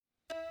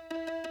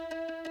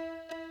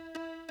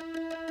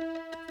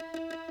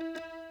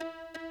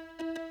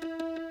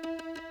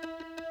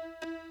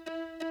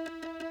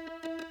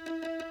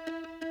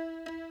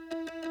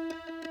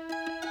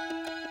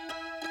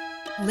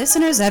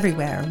Listeners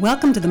everywhere,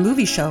 welcome to the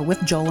Movie Show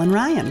with Joel and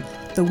Ryan,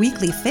 the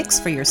weekly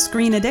fix for your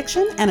screen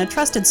addiction and a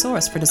trusted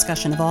source for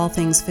discussion of all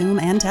things film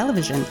and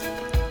television.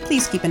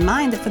 Please keep in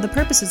mind that for the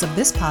purposes of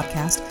this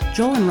podcast,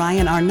 Joel and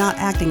Ryan are not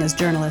acting as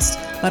journalists,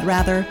 but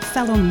rather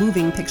fellow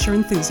moving picture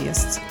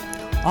enthusiasts.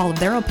 All of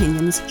their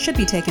opinions should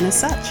be taken as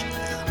such.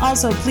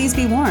 Also, please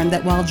be warned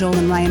that while Joel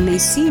and Ryan may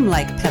seem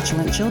like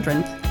petulant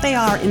children, they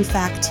are, in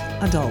fact,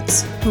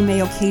 adults who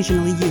may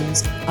occasionally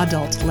use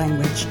adult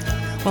language.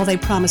 While they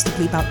promise to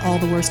bleep out all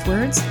the worst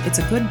words, it's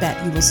a good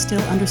bet you will still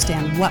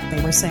understand what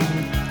they were saying.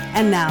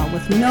 And now,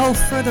 with no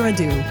further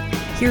ado,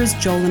 here's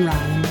Joel and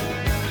Ryan.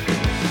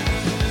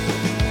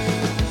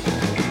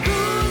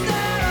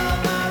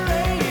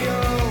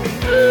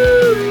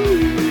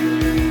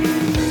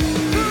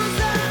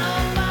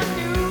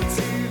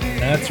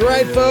 That's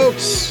right,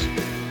 folks.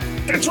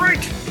 That's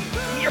right.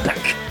 You're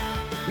back.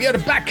 We are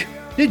back.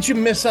 Did you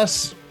miss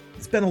us?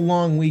 It's been a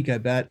long week, I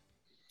bet.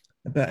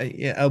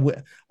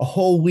 A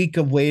whole week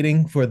of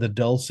waiting for the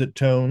dulcet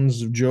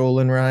tones of Joel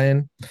and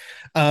Ryan.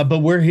 But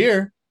we're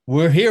here.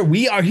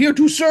 We are here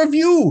to serve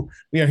you.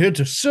 We are here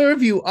to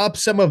serve you up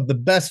some of the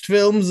best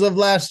films of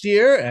last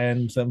year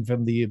and some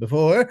from the year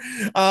before.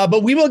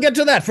 But we will get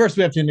to that. First,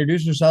 we have to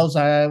introduce ourselves.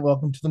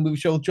 Welcome to the Movie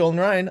Show with Joel and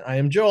Ryan. I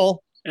am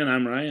Joel. And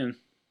I'm Ryan.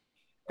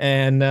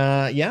 And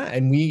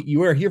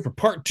you are here for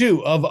part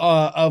 2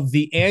 of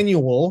the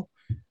annual.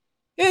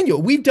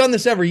 We've done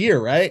this every year,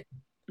 right?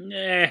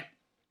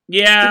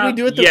 Yeah, we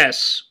do it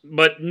yes,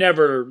 but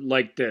never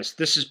like this.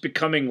 This is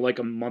becoming like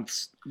a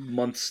months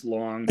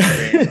long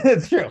thing.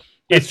 It's true.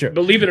 It's true.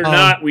 Believe it or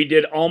not, we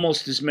did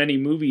almost as many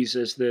movies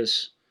as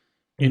this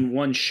in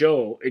one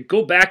show.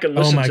 Go back and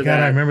listen to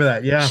that. I remember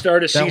that. Yeah.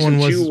 Start of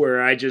season 2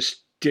 where I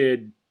just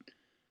did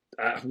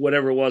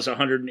whatever it was,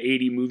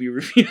 180 movie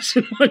reviews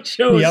in one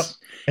show. Yep.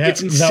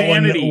 It's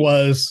insanity.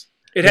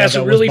 It has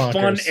a really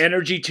fun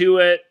energy to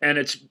it, and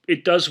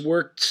it does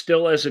work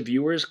still as a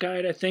viewer's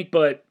guide, I think,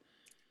 but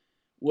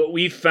what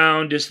we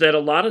found is that a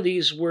lot of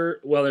these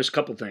there's a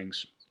couple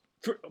things.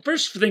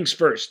 First things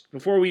first,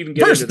 before we even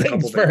get into the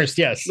couple things. First,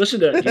 yes. Listen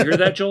to it. Do you hear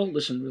that, Joel?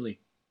 Listen, really.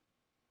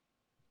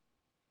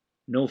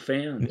 No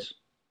fans.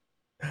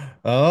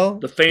 Oh?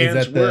 The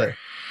fans were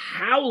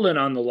howling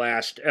on the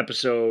last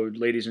episode,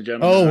 ladies and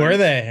gentlemen. Oh, were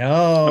they?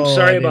 Oh. I'm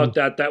sorry about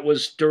that. That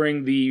was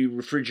during the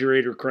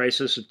refrigerator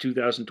crisis of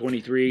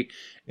 2023.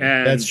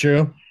 And that's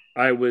true.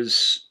 I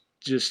was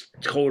just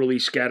totally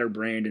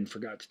scatterbrained and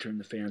forgot to turn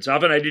the fans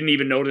off, and I didn't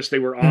even notice they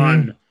were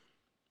on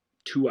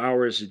 2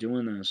 hours of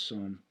doing this.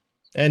 So,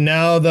 and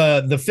now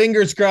the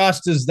fingers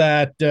crossed is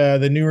that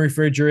the new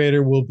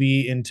refrigerator will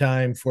be in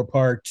time for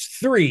part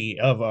 3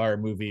 of our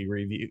movie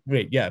review.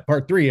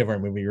 Part 3 of our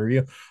movie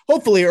review.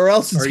 Hopefully, or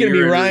else it's going to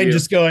be Ryan review.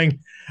 Just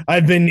going,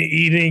 I've been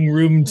eating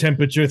room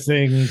temperature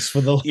things for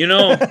the. You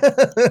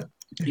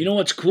know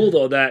what's cool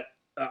though, that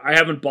I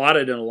haven't bought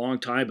it in a long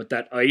time, but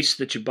that ice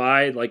that you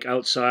buy like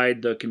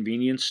outside the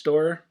convenience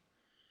store.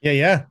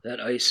 Yeah.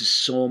 That ice is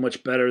so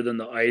much better than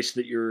the ice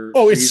that your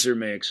freezer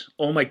makes.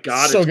 Oh my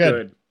God, so it's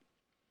good.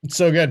 It's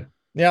so good.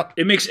 Yeah.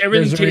 It makes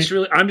everything taste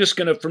really. I'm just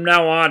going to, from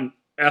now on,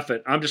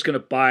 I'm just going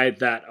to buy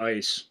that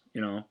ice,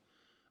 I'm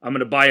going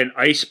to buy an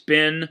ice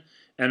bin,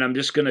 and I'm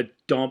just going to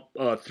dump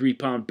a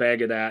 3-pound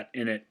bag of that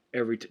in it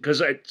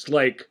because it's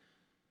like,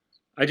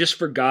 I just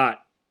forgot.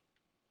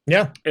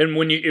 Yeah. And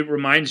when it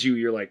reminds you,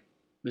 you're like,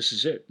 this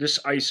is it. This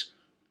ice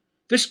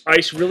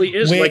really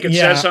is like it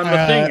says on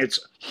the thing.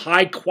 It's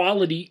high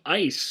quality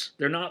ice.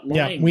 They're not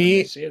lying when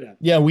they say that.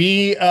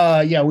 We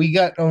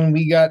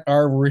got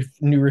our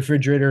new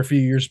refrigerator a few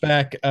years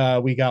back.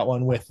 We got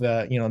one with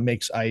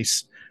makes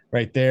ice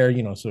right there.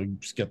 So you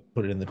just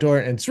put it in the door,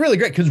 and it's really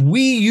great because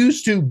we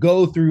used to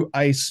go through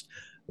ice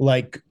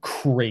like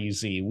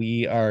crazy.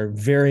 We are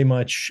very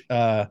much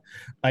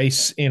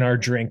ice in our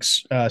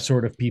drinks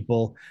sort of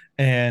people.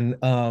 And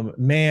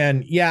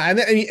and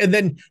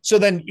then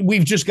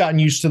we've just gotten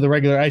used to the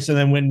regular ice. And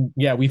then when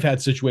we've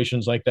had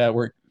situations like that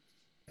where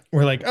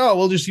we're like, oh,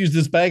 we'll just use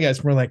this bag ice.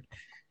 And we're like,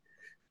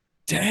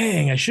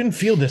 dang, I shouldn't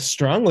feel this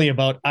strongly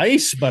about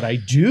ice, but I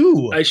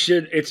do. I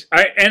should.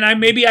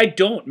 Maybe I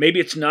don't. Maybe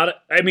it's not.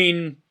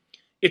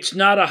 It's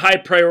not a high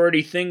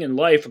priority thing in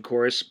life, of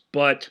course,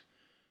 but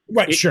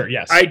sure,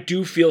 yes, I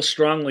do feel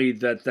strongly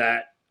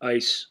that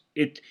ice.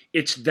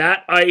 It's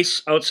that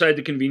ice outside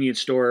the convenience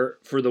store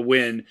for the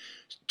win.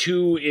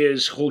 2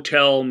 is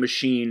hotel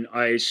machine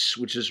ice,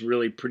 which is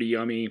really pretty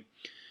yummy.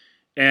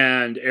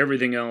 And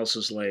everything else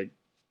is like,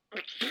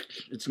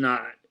 it's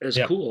not as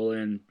cool.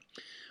 And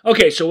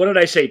okay, so what did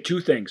I say?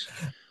 2 things.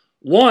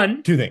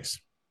 1. 2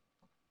 things.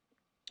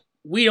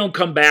 We don't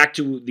come back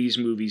to these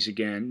movies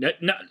again.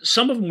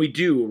 Some of them we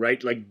do,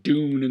 right? Like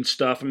Dune and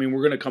stuff. We're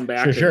going to come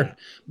back to that.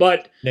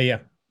 But,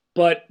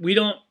 but we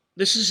don't,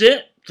 this is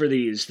it. For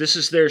these. This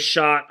is their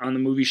shot on the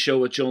Movie Show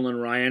with Joel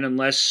and Ryan,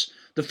 unless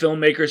the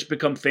filmmakers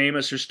become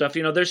famous or stuff.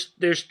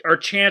 There's are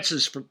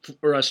chances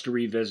for us to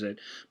revisit.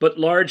 But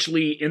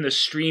largely in the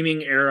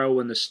streaming era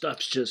when the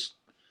stuff's just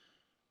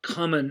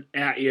coming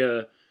at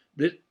you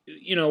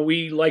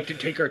we like to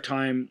take our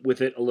time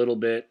with it a little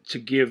bit to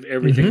give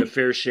everything a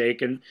fair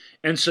shake, and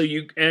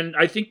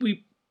I think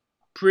we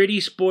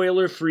pretty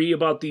spoiler free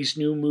about these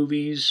new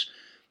movies.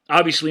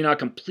 Obviously, not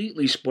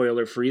completely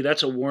spoiler free.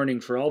 That's a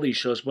warning for all these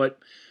shows, but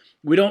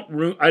I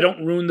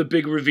don't ruin the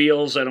big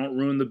reveals. I don't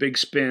ruin the big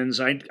spins.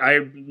 I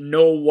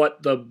know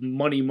what the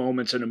money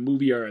moments in a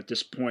movie are at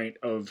this point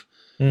of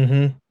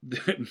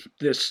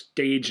this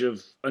stage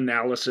of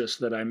analysis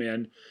that I'm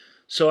in.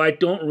 So I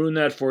don't ruin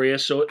that for you.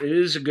 So it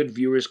is a good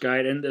viewer's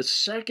guide. And the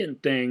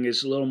second thing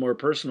is a little more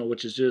personal,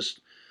 which is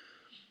just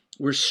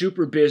we're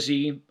super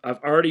busy.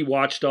 I've already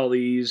watched all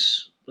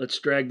these. Let's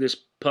drag this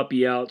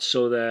puppy out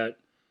so that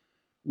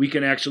we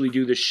can actually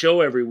do the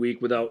show every week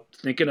without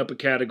thinking up a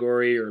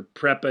category or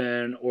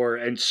prepping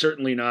and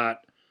certainly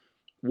not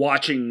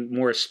watching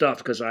more stuff,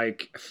 because I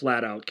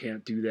flat out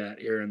can't do that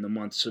here in the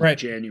months of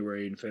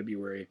January and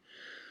February.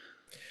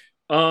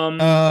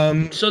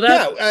 So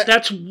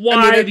that's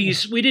why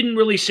we didn't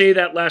really say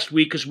that last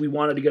week, because we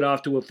wanted to get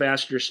off to a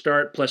faster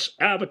start, plus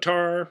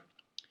Avatar.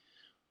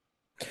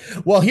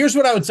 Well, here's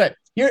what I would say.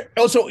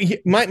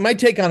 My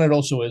take on it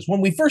also is,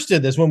 when we first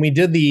did this, when we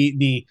did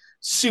the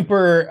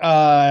super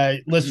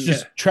let's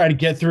just try to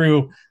get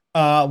through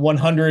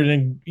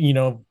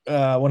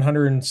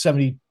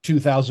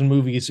 172,000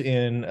 movies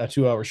in a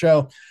 2-hour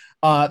show,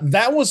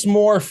 that was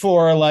more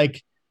for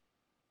like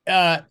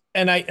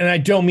and I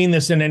don't mean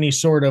this in any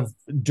sort of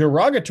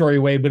derogatory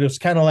way, but it's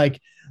kind of like,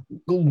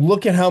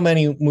 look at how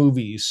many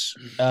movies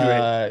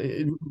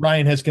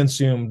Ryan has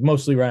consumed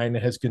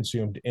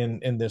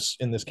in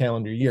this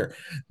calendar year,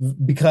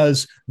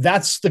 because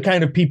that's the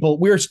kind of people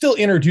we're still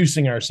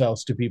introducing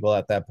ourselves to people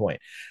at that point.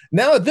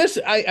 Now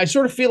I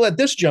sort of feel at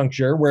this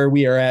juncture where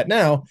we are at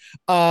now,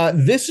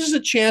 this is a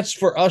chance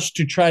for us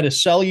to try to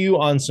sell you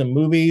on some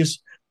movies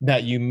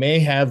that you may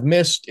have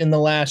missed in the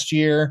last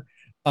year,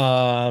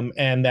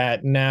 and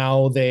that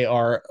now they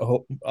are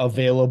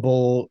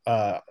available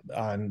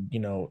on,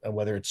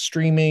 whether it's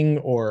streaming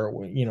or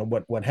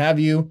what have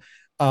you,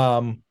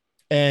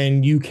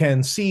 and you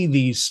can see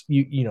these.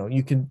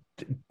 You can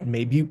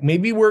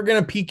maybe we're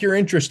going to pique your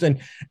interest in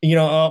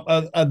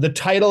the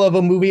title of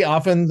a movie.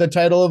 Often the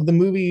title of the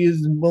movie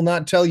will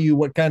not tell you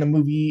what kind of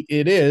movie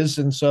it is,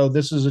 and so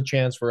this is a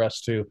chance for us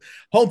to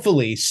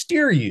hopefully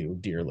steer you,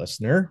 dear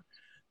listener,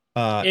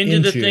 into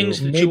the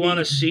things that you want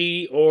to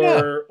see,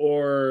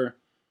 or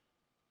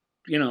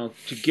to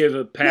give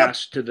a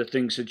pass to the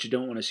things that you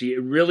don't want to see.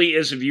 It really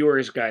is a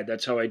viewer's guide.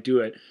 That's how I do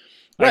it.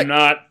 Right. I'm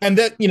not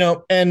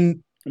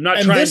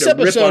trying to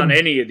rip on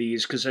any of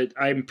these, because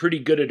I'm pretty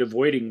good at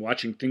avoiding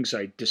watching things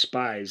I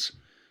despise.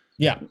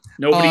 Yeah.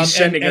 Nobody's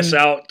sending us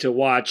out to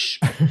watch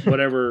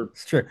whatever.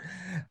 It's true.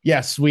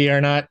 Yes, we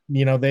are not,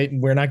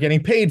 we're not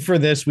getting paid for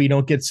this. We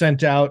don't get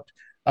sent out.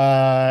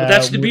 But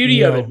that's the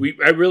beauty of it.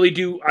 I really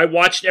do. I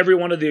watched every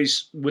one of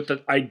these with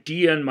the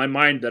idea in my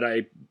mind that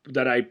I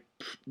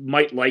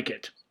might like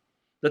it,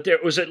 that there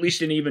was at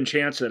least an even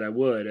chance that I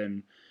would.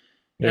 And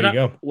there you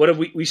go. What have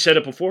we said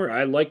it before?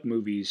 I like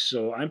movies,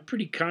 so I'm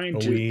pretty kind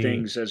to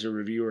things as a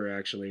reviewer.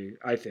 Actually,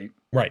 I think.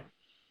 Right.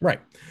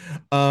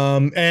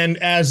 And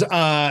as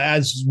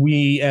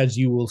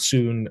you will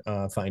soon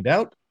find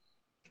out,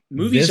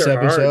 movies are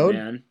hard,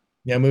 man.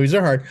 Yeah, movies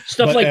are hard.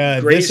 Stuff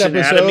like Grey's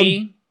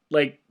Anatomy.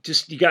 Like,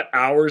 just you got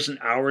hours and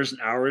hours and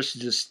hours to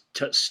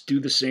just do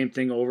the same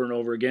thing over and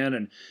over again,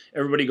 and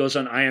everybody goes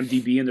on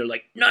IMDb and they're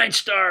like 9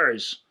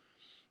 stars,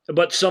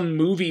 but some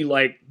movie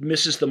like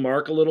misses the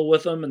mark a little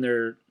with them, and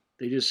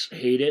they just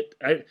hate it.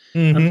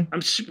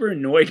 I'm super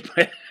annoyed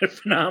by that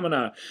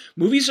phenomena.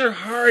 Movies are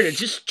hard. It's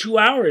just 2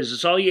 hours.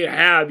 It's all you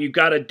have. You've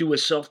got to do a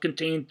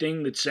self-contained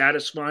thing that's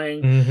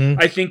satisfying.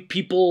 I think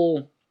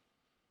people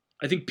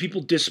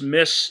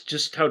dismiss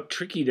just how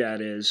tricky that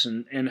is,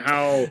 and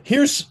how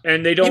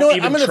and they don't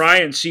even try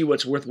and see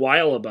what's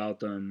worthwhile about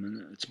them.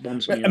 And it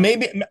bums me out.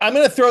 Maybe I'm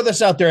going to throw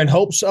this out there in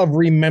hopes of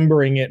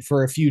remembering it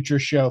for a future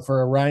show,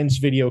 for a Ryan's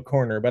Video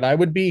Corner. But I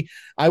would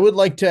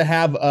like to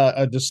have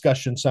a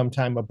discussion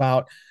sometime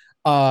about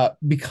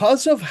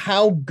because of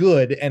how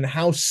good and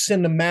how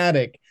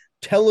cinematic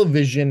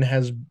television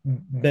has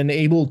been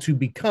able to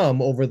become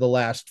over the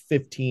last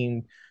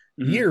 15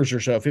 years or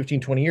so,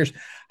 15, 20 years.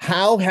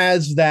 How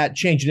has that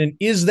changed? And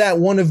is that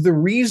one of the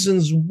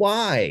reasons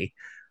why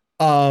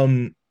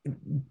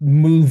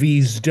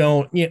movies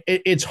don't,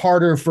 it's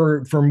harder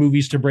for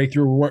movies to break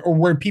through, or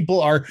where people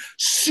are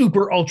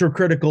super ultra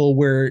critical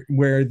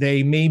where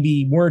they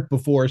maybe weren't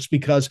before? It's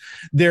because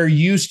they're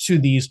used to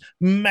these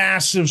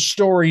massive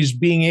stories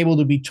being able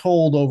to be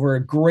told over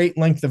a great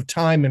length of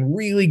time and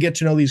really get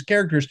to know these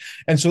characters.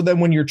 And so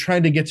then when you're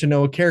trying to get to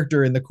know a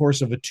character in the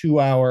course of a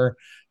 2-hour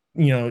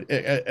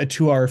a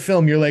 2-hour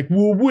film, you're like,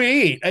 well,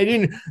 wait,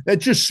 that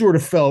just sort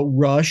of felt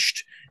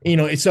rushed,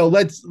 so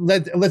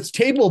let's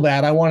table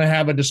that. I want to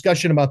have a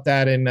discussion about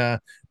that, and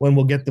when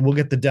we'll get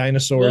the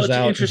dinosaurs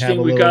out and have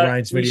a little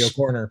Ryan's Video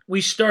Corner.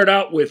 We start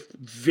out with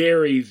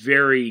very,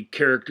 very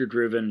character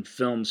driven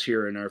films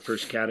here in our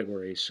first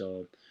category.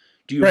 So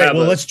do you have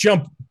let's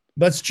jump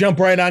let's jump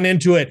right on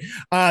into it.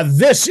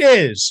 This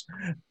is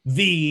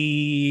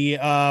the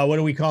what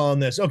are we calling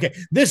this? Okay,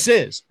 this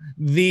is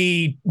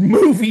the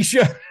movie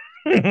show.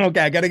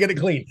 Okay, I gotta get it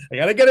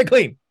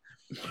clean.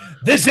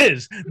 This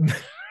is.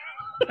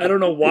 I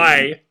don't know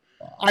why.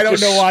 I don't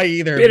know why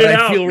either, but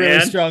I feel really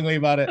strongly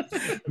about it.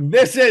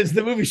 This is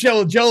the movie show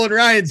with Joel and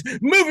Ryan's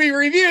movie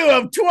review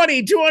of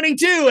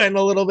 2022 and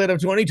a little bit of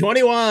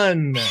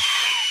 2021.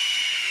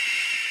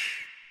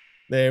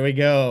 There we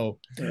go.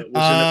 It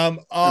was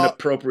an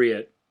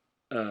appropriate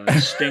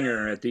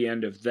stinger at the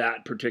end of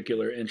that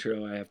particular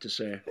intro, I have to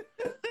say.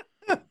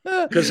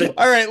 Because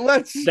all right,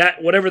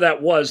 whatever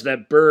that was,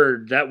 that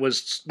bird, that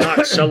was not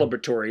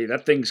celebratory.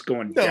 That thing's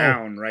going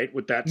down, right?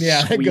 With that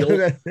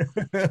squeal.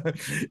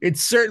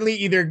 It's certainly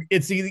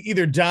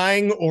either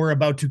dying or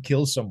about to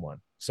kill someone.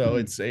 So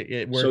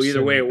it works. So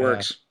either way, it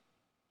works.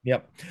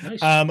 Yep.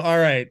 Nice. All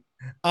right.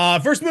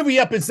 First movie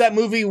up is that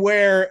movie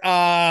where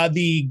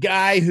the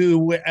guy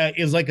who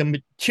is like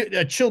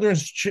a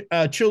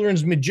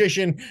children's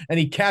magician, and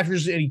he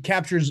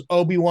captures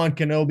Obi-Wan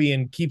Kenobi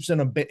and keeps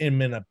him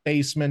in a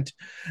basement.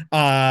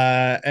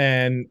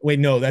 And wait,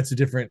 no, that's a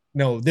different.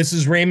 No, this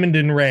is Raymond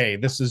and Ray.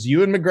 This is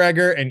Ewan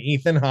McGregor and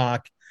Ethan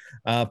Hawke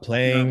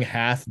playing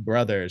half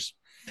brothers.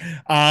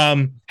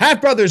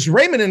 Half brothers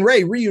Raymond and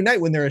Ray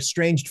reunite when their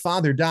estranged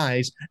father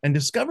dies and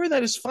discover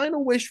that his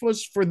final wish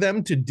was for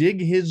them to dig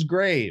his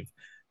grave.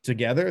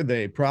 Together,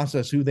 they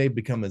process who they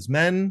become as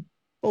men,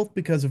 both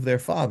because of their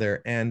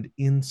father and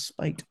in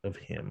spite of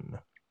him.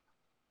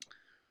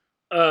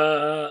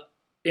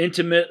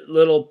 Intimate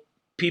little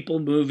people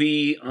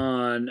movie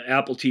on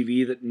Apple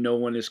TV that no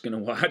one is going to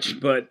watch,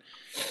 but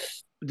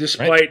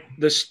despite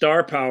the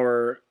star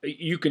power,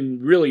 you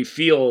can really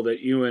feel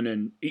that Ewan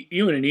and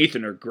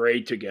Ethan are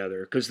great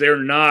together, because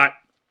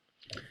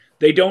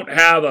they don't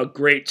have a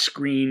great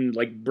screen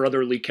like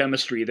brotherly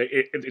chemistry.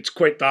 It's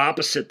quite the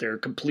opposite. They're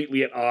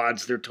completely at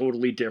odds. They're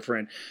totally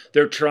different.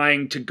 They're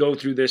trying to go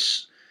through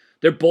this.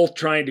 They're both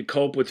trying to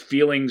cope with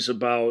feelings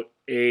about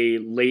a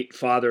late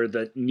father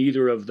that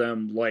neither of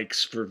them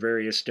likes for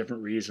various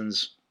different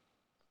reasons.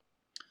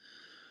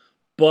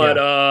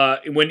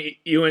 But when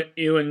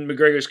Ewan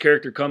McGregor's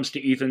character comes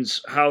to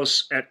Ethan's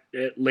house at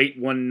late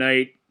one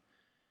night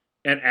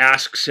and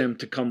asks him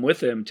to come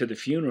with him to the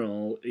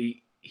funeral,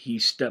 he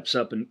steps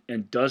up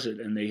and does it,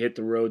 and they hit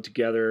the road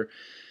together.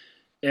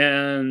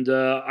 And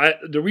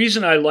the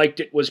reason I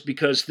liked it was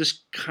because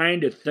this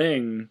kind of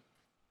thing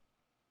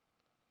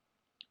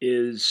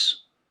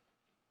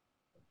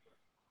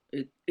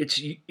it's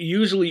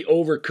usually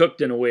overcooked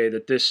in a way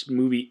that this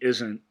movie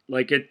isn't.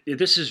 Like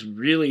this is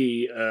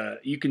really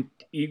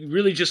you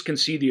really just can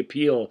see the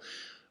appeal.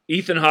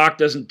 Ethan Hawke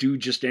doesn't do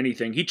just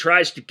anything. He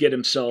tries to get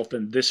himself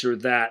in this or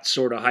that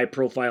sort of high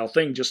profile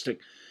thing just to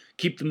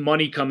keep the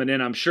money coming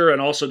in, I'm sure,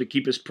 and also to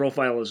keep his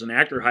profile as an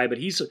actor high. But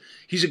he's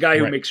a guy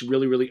who makes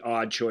really, really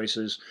odd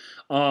choices.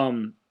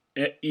 Ewan,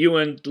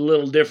 a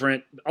little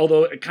different,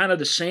 although kind of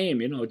the same.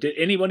 Did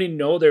anybody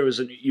know there was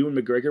an Ewan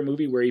McGregor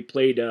movie where he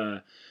played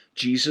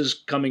Jesus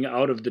coming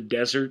out of the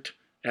desert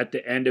at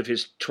the end of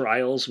his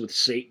trials with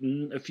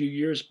Satan a few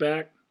years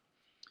back?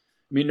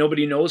 I mean,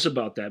 nobody knows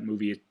about that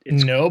movie.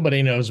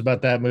 Nobody knows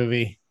about that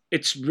movie.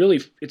 It's really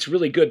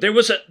good. There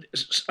was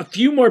a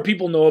few more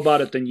people know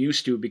about it than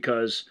used to,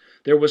 because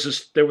there was a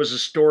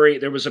story,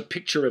 there was a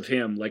picture of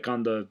him like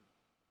on the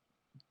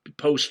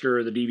poster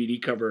or the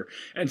DVD cover,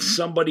 and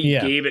somebody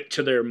gave it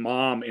to their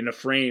mom in a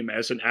frame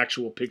as an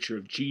actual picture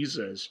of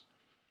Jesus.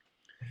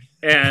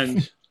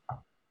 And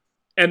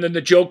then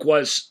the joke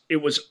was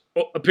it was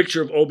a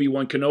picture of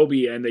Obi-Wan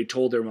Kenobi, and they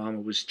told their mom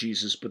it was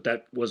Jesus, but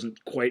that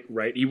wasn't quite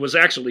right. He was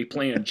actually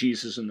playing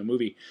Jesus in the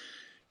movie.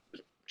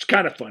 It's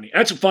kind of funny.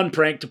 That's a fun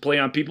prank to play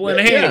on people. And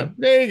hey,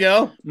 there you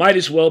go. Might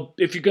as well,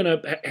 if you're going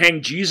to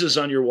hang Jesus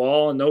on your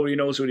wall and nobody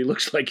knows what he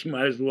looks like, you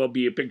might as well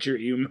be a picture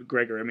of Ewan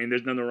McGregor. I mean,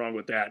 there's nothing wrong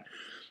with that.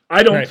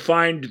 I don't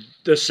find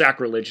the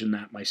sacrilege in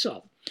that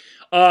myself.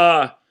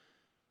 But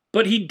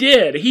he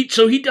did.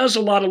 So he does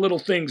a lot of little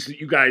things that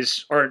you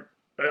guys are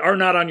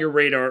not on your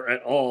radar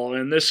at all.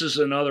 And this is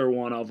another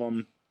one of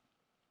them.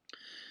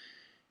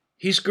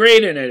 He's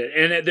great in it,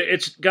 and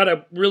it's got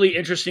a really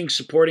interesting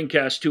supporting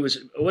cast too.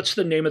 What's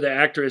the name of the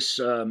actress?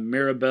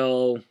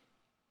 Maribel.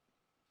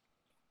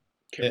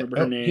 Can't remember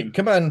her name.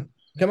 Come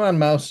on,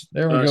 mouse.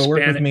 There we go.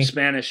 Work with me.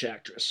 Spanish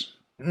actress.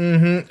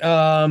 Mm-hmm.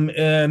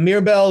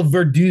 Maribel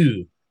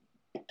Verdú.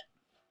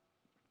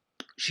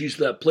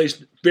 She's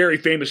very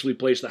famously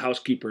plays the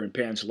housekeeper in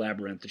Pan's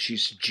Labyrinth.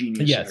 She's a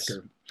genius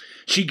actor.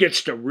 She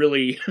gets to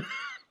really,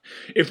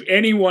 if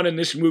anyone in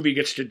this movie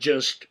gets to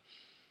just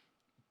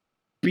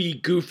be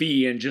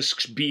goofy and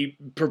just be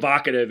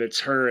provocative, it's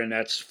her, and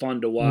that's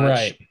fun to watch.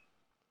 Right.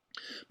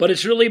 But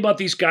it's really about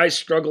these guys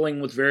struggling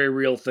with very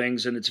real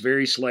things, and it's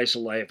very slice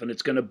of life, and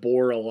it's going to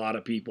bore a lot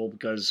of people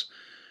because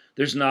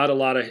there's not a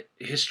lot of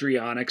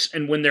histrionics,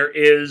 and when there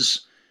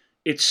is,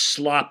 it's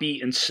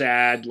sloppy and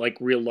sad like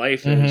real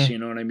life is, you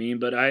know what I mean?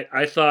 But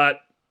I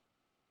thought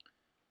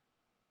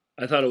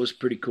it was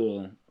pretty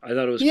cool. I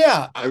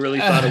really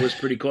thought it was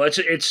pretty cool.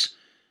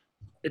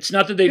 It's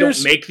not that they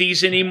don't make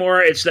these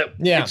anymore. It's that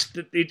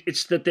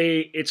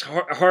it's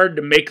hard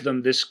to make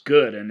them this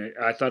good, and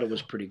I thought it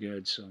was pretty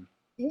good. So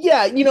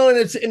yeah, and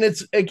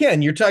it's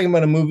again, you're talking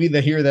about a movie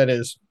that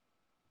is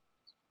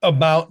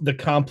about the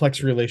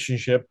complex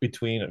relationship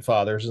between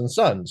fathers and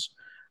sons.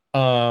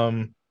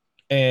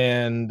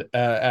 And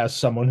as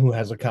someone who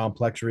has a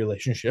complex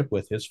relationship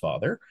with his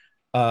father,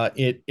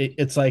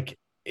 it's like,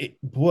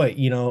 boy,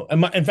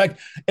 in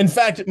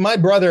fact, my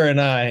brother and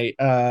I,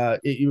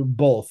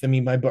 both. I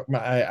mean,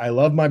 I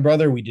love my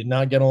brother. We did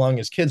not get along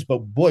as kids, but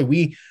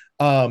boy,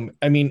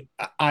 I mean,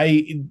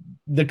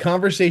 the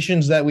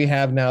conversations that we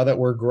have now that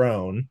we're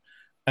grown,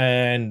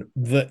 and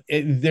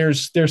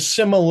there's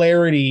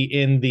similarity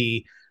in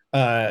the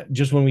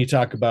just when we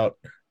talk about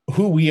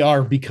who we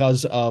are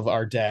because of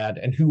our dad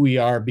and who we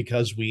are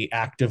because we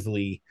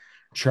actively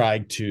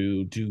tried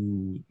to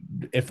do,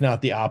 if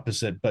not the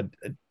opposite, but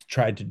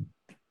tried to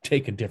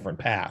take a different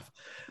path.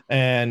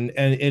 And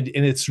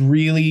it's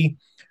really,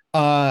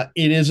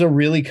 it is a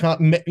really,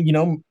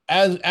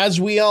 as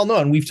we all know,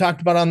 and we've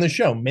talked about on the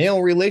show,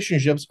 male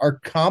relationships are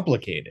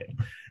complicated.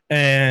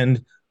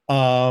 And,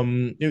 or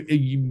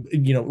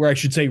I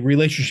should say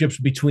relationships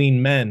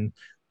between men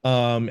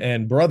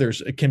and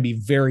brothers, it can be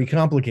very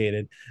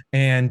complicated.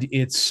 And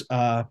it's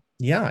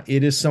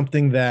it is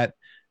something that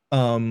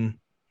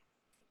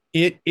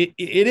it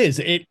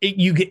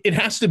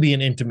has to be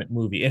an intimate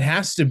movie. It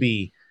has to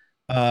be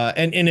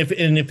and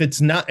if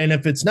it's not,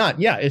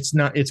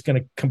 it's going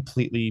to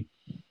completely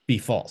be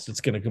false.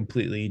 It's going to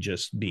completely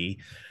just be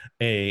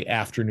a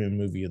afternoon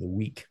movie of the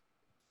week.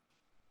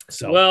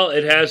 So, well,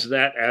 it has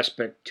that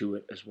aspect to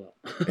it as well.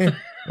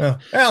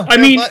 I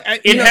mean,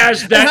 it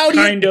has that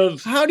kind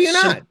of how do you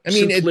not? I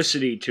mean,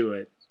 simplicity to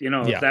it.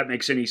 If that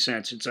makes any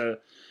sense. It's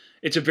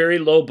a very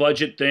low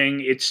budget thing.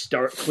 It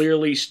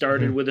clearly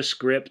started with a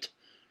script,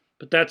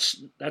 but that's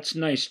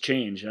nice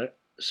change.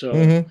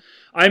 So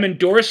I'm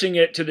endorsing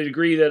it to the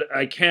degree that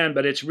I can,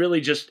 but it's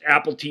really just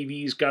Apple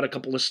TV's got a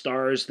couple of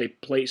stars. They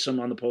place them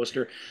on the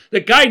poster.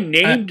 The guy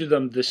named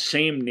them the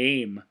same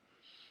name.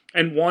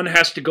 And one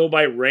has to go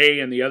by Ray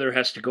and the other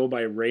has to go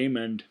by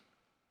Raymond.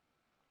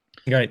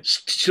 Right.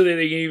 So that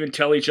they can even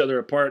tell each other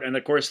apart. And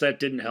of course that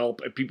didn't help.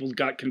 People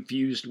got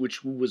confused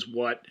who was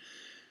what.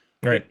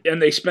 Right.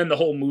 And they spend the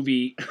whole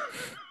movie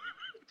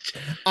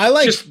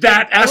just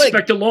that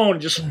aspect alone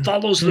just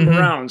follows them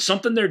around.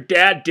 Something their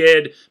dad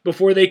did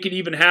before they could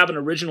even have an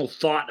original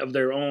thought of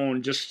their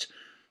own just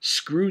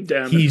screwed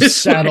them. He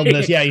saddled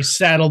this. Yeah, he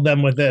saddled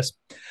them with this.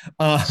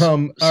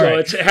 So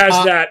it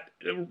has that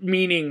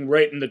meaning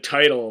right in the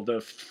title,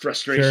 the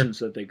frustrations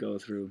that they go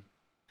through.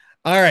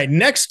 All right,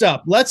 next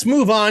up, let's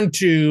move on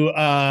to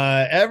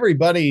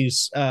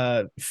everybody's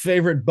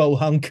favorite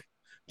bohunk,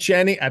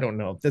 Channing. I don't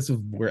know. That's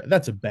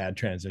a bad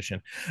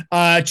transition.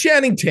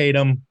 Channing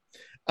Tatum.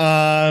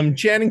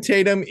 Channing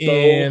Tatum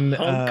in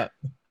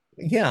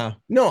yeah.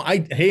 No,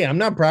 I'm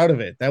not proud of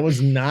it. That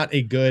was not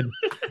a good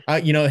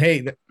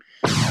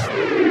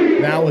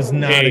that was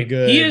not a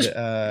good. He is.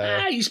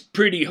 He's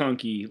pretty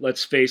hunky.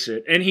 Let's face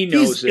it, and he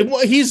knows it.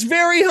 He's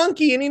very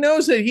hunky, and he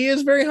knows it. He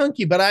is very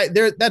hunky, but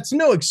that's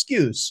no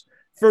excuse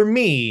for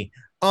me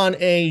on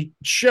a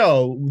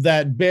show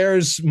that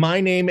bears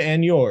my name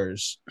and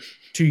yours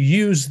to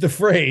use the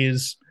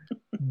phrase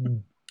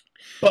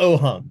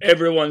bohunk.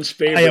 Everyone's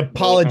favorite. I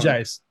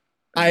apologize.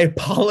 I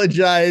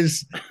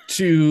apologize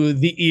to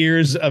the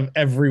ears of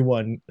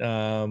everyone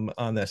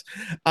on this.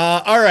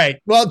 All right.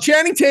 Well,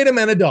 Channing Tatum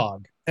and a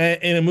dog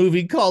in a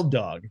movie called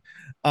Dog.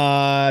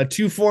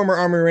 Two former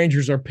Army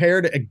Rangers are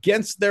paired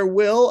against their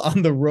will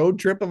on the road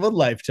trip of a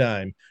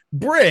lifetime.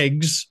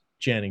 Briggs,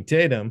 Channing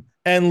Tatum,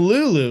 and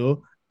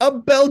Lulu, a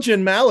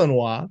Belgian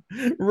Malinois,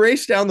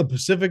 race down the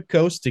Pacific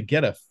coast to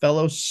get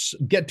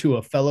to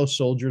a fellow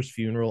soldier's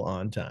funeral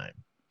on time.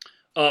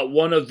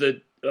 One of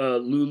the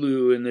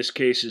Lulu in this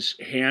case is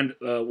I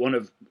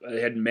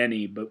had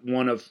many, but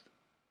one of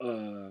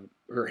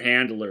her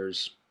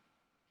handlers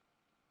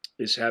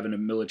is having a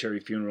military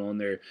funeral,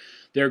 and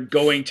they're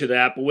going to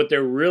that. But what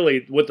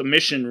the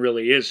mission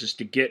really is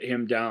to get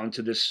him down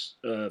to this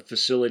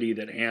facility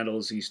that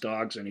handles these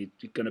dogs, and he's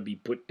going to be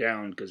put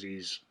down because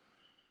he's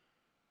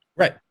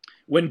right.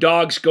 When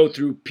dogs go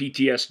through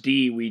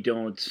PTSD, we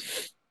don't.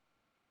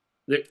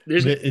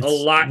 There's a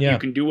lot you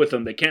can do with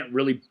them. They can't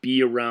really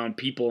be around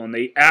people, and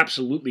they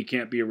absolutely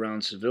can't be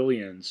around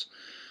civilians.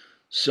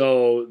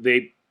 So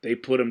they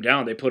put them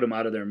down. They put them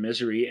out of their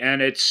misery,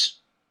 and it's.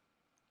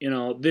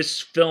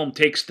 This film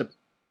takes the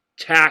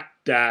tack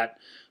that,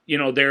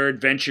 their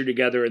adventure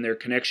together and their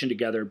connection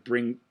together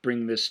bring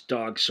this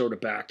dog sort of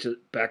back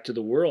to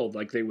the world,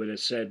 like they would have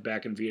said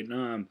back in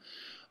Vietnam.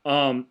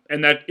 And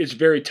that is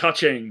very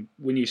touching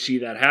when you see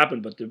that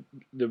happen. But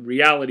the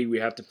reality we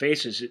have to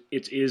face is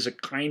it is a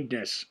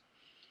kindness.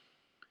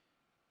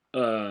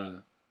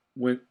 When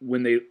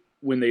they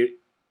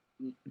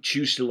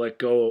choose to let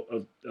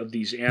go of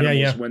these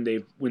animals when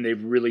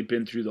they've really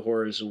been through the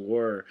horrors of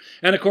war.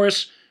 And of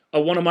course,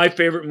 One of my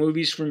favorite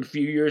movies from a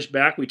few years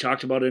back. We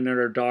talked about it in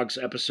our dogs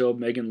episode,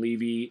 Megan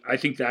Levy. I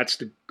think that's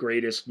the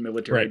greatest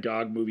military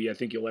dog movie I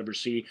think you'll ever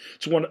see.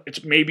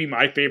 It's maybe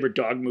my favorite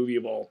dog movie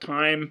of all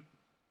time.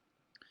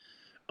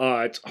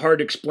 It's hard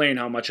to explain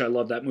how much I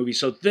love that movie.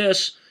 So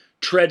this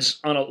treads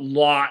on a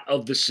lot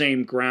of the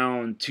same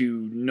ground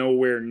to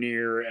nowhere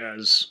near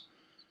as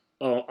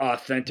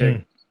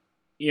authentic,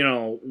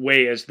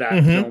 way as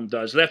that film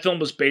does. That film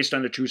was based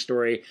on a true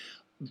story,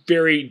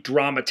 very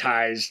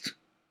dramatized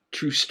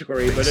true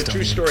story, but a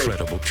true story.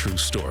 Incredible true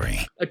story.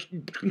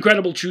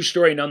 Incredible true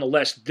story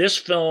nonetheless. This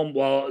film,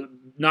 while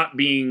not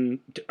being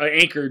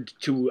anchored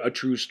to a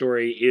true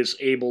story, is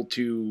able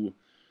to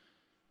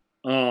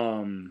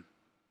turn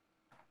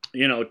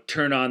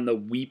on the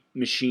weep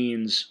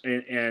machines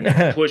and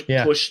push,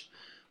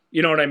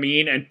 you know what I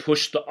mean? And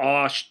push the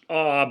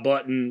awe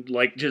button,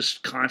 like,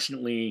 just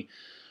constantly.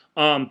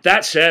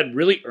 That said,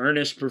 really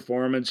earnest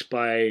performance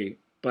by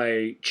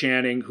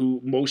Channing,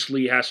 who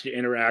mostly has to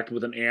interact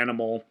with an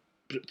animal,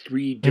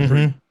 3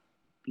 different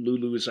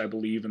Lulus, I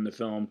believe, in the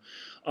film.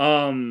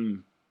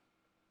 And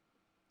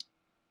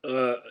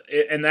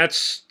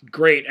that's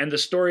great. And the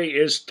story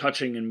is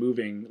touching and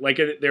moving. Like,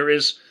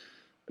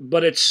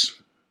 but it's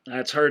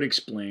hard to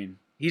explain.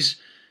 It's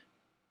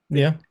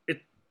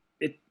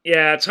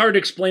hard to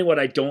explain what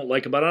I don't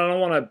like about it. I don't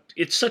want to.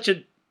 It's such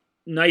a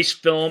nice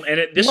film, and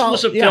this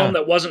was a film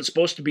that wasn't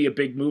supposed to be a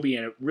big movie,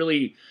 and it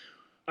really,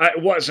 it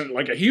wasn't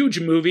like a huge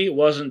movie. It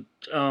wasn't,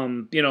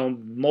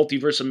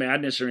 Multiverse of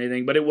Madness or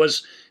anything, but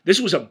this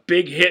was a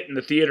big hit in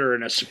the theater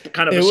and a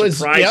kind of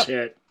surprise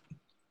hit.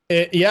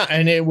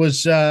 And it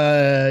was,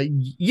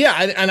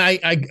 and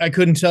I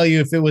couldn't tell you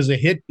if it was a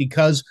hit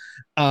because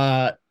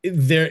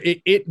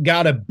it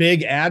got a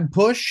big ad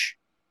push,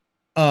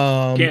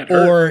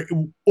 or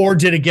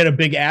did it get a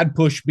big ad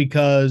push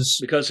because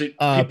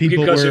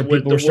people were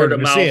the word of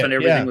mouth and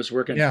everything was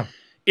working. Yeah.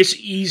 It's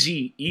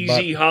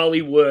easy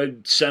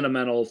Hollywood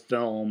sentimental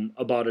film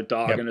about a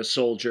dog and a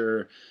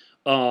soldier.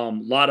 A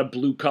lot of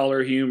blue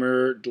collar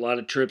humor, a lot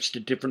of trips to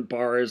different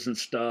bars and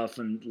stuff,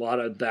 and a lot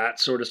of that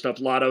sort of stuff.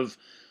 A lot of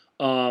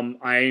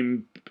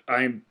I'm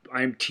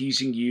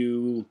teasing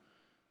you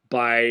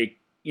by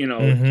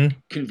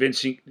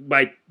convincing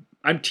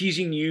I'm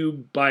teasing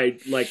you by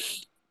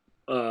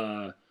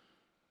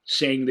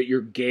saying that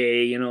you're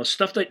gay,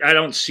 stuff that I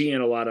don't see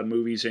in a lot of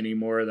movies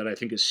anymore that I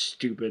think is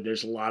stupid.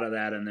 There's a lot of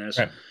that in this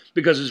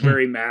because it's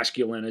very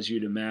masculine, as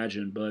you'd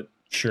imagine, but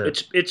sure,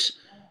 it's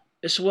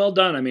well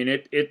done. I mean,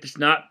 it's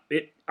not.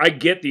 I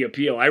get the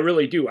appeal. I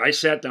really do. I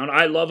sat down.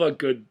 I love a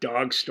good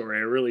dog story.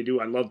 I really do.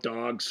 I love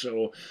dogs.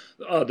 So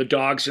the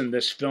dogs in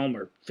this film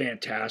are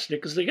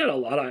fantastic because they got a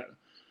lot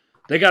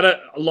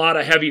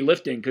of heavy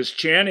lifting. Because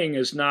Channing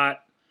is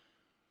not,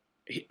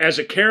 as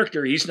a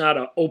character, he's not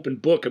an open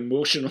book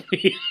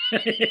emotionally.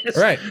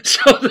 Right.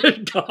 So the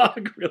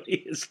dog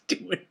really is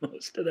doing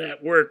most of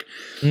that work,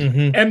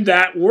 and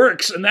that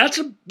works. And that's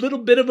a little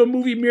bit of a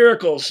movie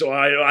miracle. So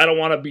I don't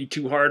want to be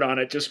too hard on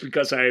it just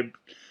because I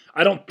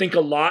don't think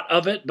a lot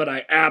of it, but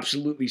I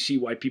absolutely see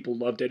why people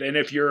loved it. And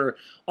if you're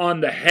on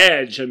the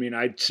hedge, I mean,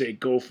 I'd say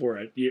go for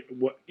it.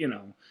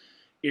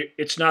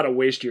 It's not a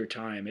waste of your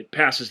time. It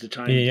passes the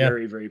time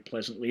very, very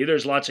pleasantly.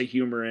 There's lots of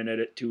humor in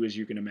it too, as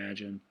you can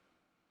imagine.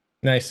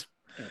 Nice.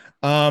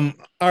 All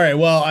right.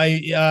 Well,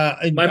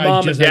 my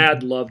mom and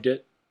dad loved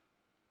it.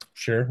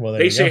 Sure. Well,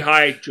 they say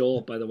hi, Joel,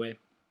 by the way.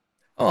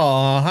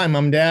 Oh, hi,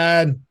 Mom,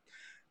 Dad.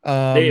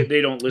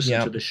 They don't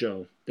listen to the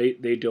show.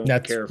 They don't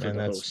care for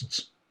the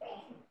hosts.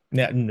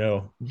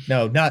 No,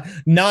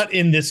 not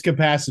in this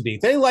capacity.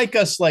 They like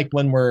us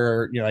when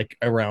we're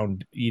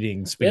around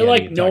eating spaghetti. They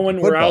like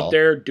knowing we're out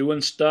there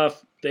doing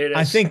stuff.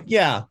 I think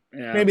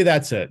maybe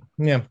that's it.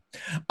 Yeah.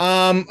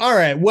 All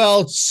right.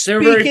 Well,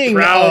 they're very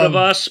proud of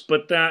us,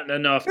 but not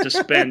enough to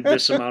spend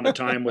this amount of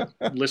time with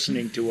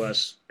listening to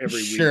us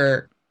every week.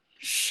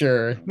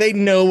 Sure. They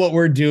know what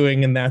we're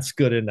doing, and that's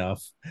good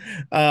enough.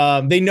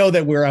 They know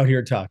that we're out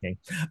here talking.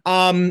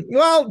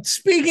 Well,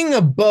 speaking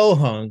of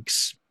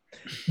bohunks,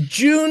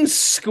 June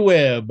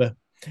Squibb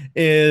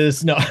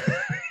is no.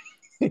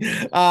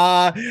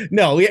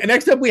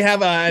 Next up, we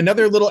have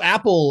another little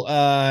Apple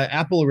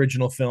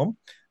original film.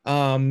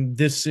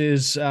 This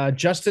is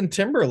Justin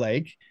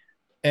Timberlake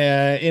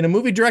in a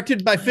movie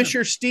directed by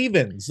Fisher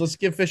Stevens. Let's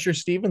give Fisher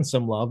Stevens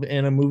some love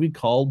in a movie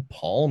called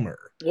Palmer.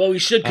 Well, we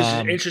should, because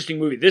it's an interesting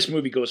movie. This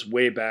movie goes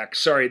way back.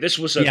 Sorry, this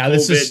was a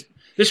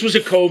this was a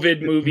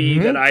COVID movie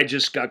that I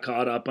just got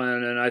caught up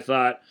on, and I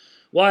thought,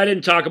 well, I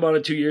didn't talk about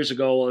it 2 years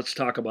ago. Well, let's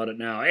talk about it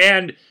now.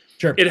 And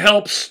it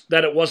helps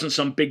that it wasn't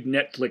some big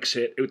Netflix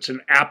hit. It's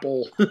an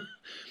Apple.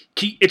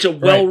 It's a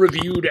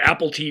well-reviewed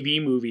Apple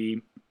TV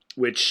movie,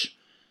 which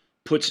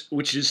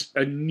is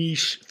a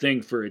niche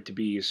thing for it to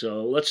be.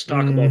 So let's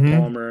talk about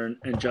Palmer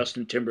and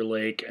Justin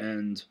Timberlake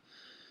and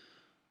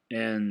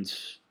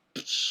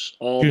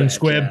all June that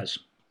Squibb. jazz.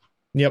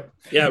 Yep.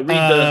 Yeah, read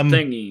the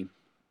thingy.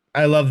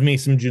 I love me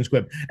some June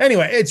Squibb.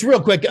 Anyway, it's real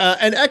quick.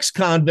 An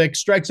ex-convict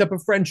strikes up a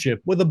friendship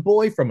with a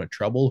boy from a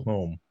troubled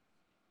home.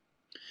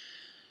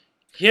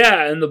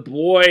 Yeah, and the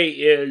boy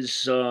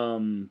is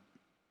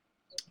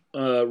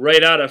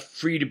right out of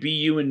Free to Be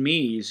You and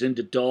Me. He's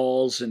into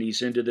dolls, and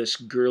he's into this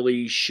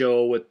girly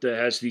show that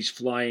has these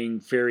flying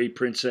fairy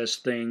princess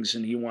things,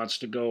 and he wants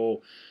to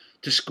go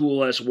to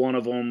school as one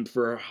of them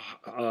for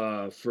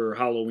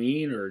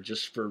Halloween or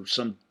just for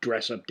some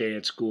dress up day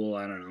at school.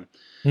 I don't know.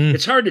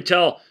 It's hard to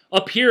tell.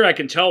 Up here, I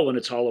can tell when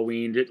it's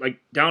Halloween. Like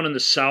down in the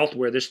South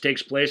where this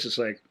takes place, it's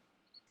like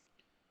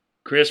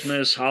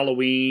Christmas,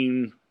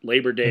 Halloween,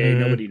 Labor Day.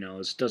 Nobody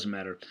knows. It doesn't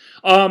matter.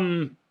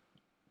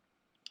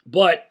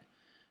 But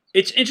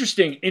it's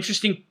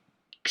interesting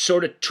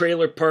sort of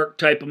trailer park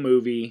type of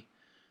movie.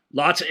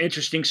 Lots of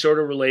interesting sort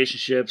of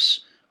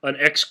relationships. An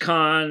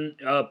ex-con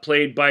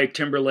played by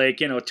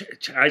Timberlake.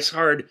 It's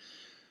hard.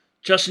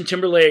 Justin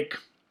Timberlake,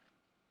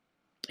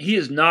 he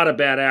is not a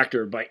bad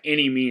actor by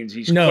any means.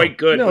 He's quite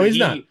good. No, he's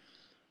not.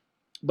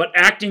 But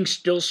acting's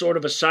still sort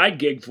of a side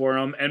gig for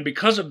him. And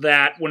because of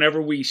that,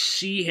 whenever we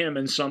see him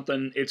in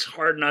something, it's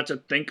hard not to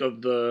think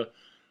of the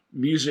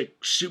music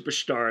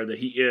superstar that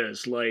he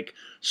is. Like,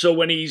 so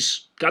when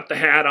he's got the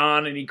hat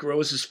on and he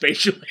grows his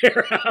facial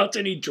hair out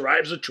and he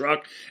drives a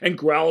truck and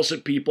growls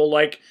at people,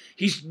 like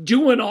he's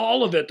doing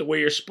all of it the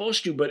way you're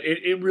supposed to, but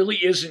it really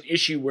is an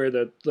issue where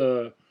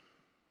the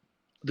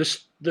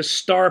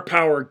star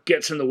power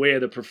gets in the way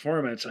of the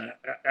performance.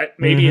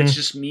 Maybe it's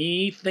just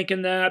me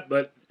thinking that,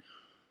 but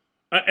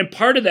and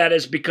part of that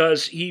is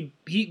because he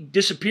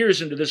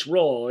disappears into this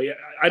role.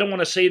 I don't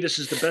want to say this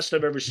is the best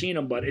I've ever seen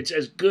him, but it's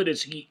as good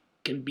as he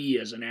can be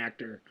as an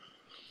actor.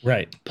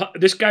 Right.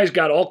 This guy's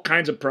got all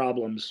kinds of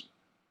problems.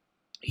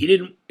 He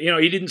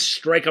didn't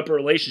strike up a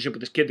relationship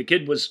with this kid. The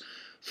kid was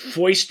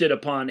foisted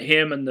upon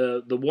him and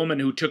the woman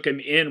who took him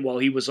in while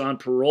he was on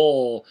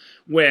parole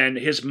when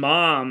his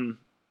mom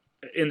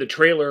in the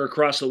trailer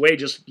across the way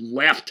just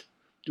left,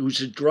 who's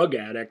a drug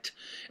addict.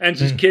 And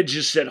his kid's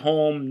just at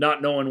home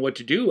not knowing what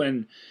to do.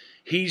 And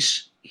he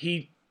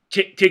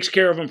takes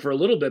care of him for a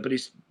little bit, but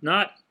he's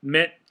not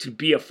meant to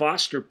be a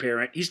foster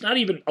parent. He's not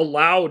even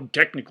allowed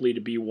technically to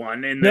be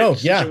one in the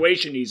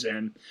situation he's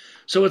in.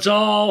 So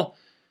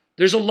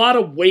there's a lot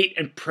of weight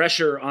and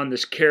pressure on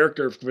this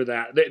character for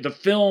that. The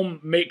film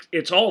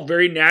it's all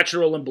very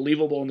natural and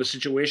believable in the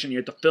situation,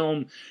 yet the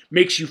film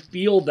makes you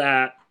feel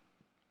that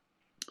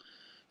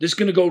this is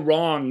going to go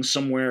wrong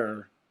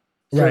somewhere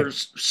for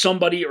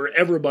somebody or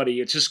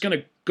everybody. It's just going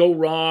to go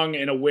wrong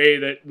in a way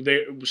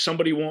that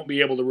somebody won't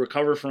be able to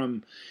recover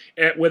from,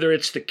 whether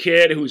it's the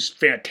kid who's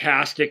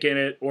fantastic in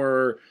it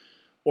or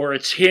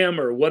it's him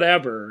or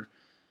whatever.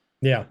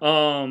 Yeah.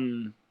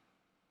 And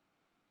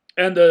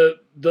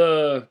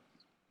the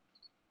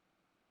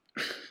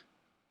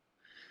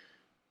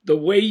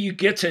way you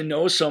get to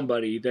know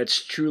somebody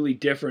that's truly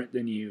different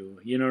than you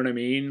know what I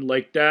mean?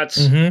 Like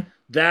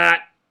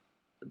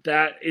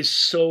that is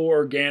so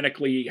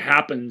organically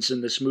happens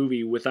in this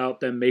movie without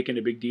them making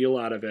a big deal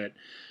out of it.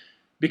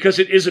 Because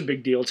it is a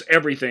big deal. It's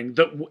everything.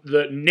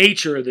 The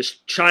nature of this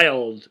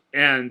child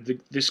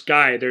and this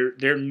guy,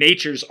 their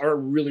natures are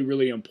really,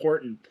 really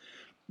important.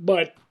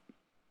 But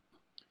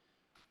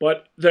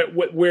that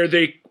where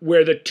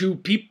the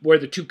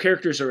two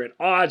characters are at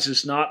odds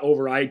is not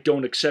over I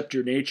don't accept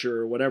your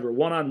nature or whatever.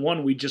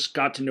 One-on-one, we just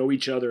got to know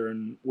each other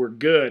and we're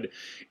good.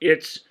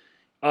 It's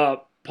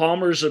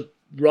Palmer's a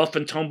rough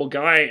and tumble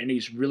guy, and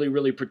he's really,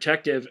 really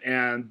protective.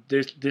 And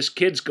this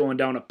kid's going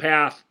down a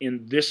path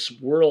in this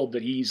world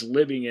that he's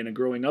living in and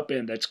growing up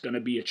in that's going to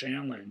be a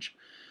challenge.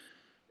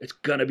 It's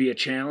going to be a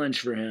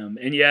challenge for him.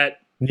 And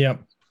yet, you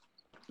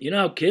know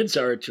how kids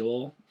are,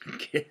 Joel.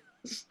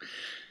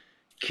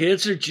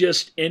 Kids are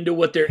just into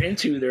what they're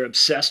into. They're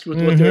obsessed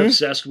with what they're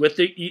obsessed with.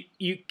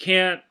 You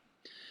can't.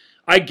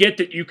 I get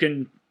that you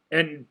can.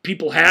 And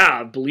people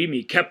have, believe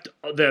me, kept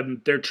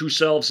their true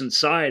selves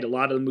inside. A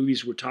lot of the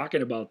movies we're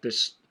talking about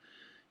this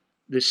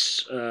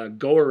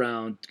go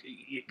around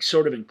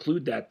sort of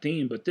include that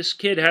theme. But this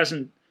kid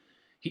hasn't.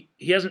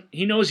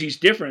 He knows he's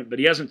different, but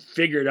he hasn't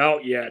figured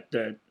out yet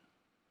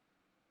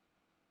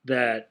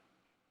that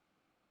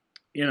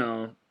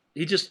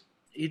he just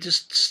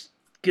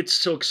gets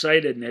so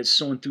excited and is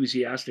so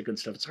enthusiastic and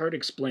stuff. It's hard to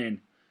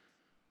explain.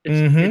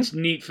 It's a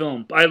neat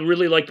film. I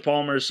really liked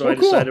Palmer, so I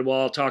decided,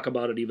 well, I'll talk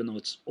about it even though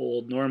it's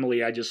old.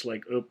 Normally, I just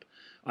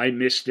I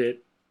missed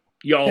it.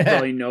 Y'all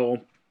probably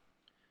know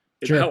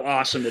how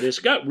awesome it is.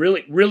 It got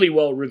really, really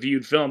well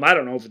reviewed film. I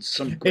don't know if it's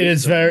some great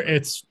it's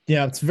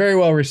very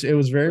well received. It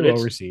was very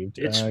well received.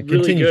 It's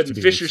really good. And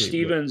Fisher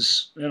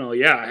Stevens,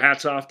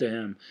 hats off to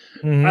him.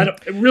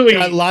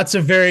 Got lots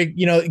of very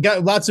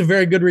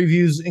good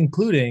reviews,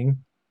 including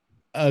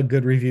a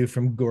good review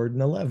from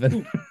Gordon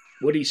 11.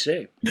 What'd he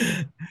say?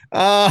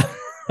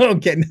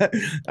 Okay.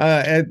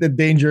 At the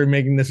danger of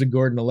making this a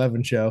Gordon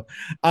 11 show.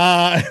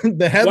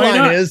 The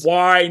headline is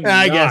why not?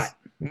 I guess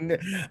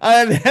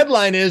the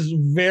headline is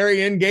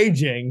very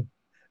engaging,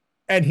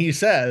 and he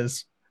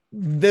says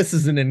this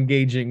is an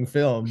engaging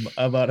film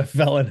about a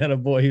felon and a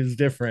boy who's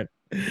different.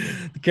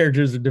 The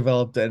characters are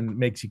developed and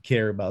makes you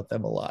care about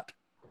them a lot.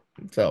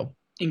 So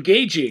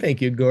engaging.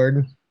 Thank you,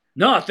 Gordon.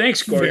 No,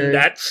 thanks, Gordon.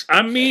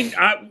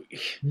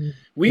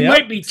 We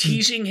might be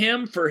teasing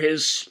him for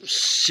his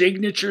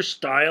signature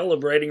style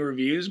of writing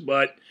reviews,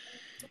 but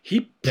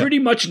he pretty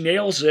much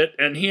nails it,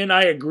 and he and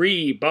I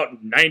agree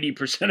about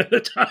 90% of the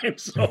time.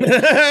 So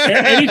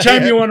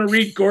anytime you want to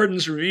read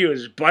Gordon's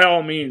reviews, by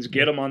all means,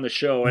 get him on the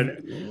show.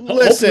 And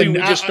hopefully we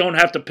just don't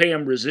have to pay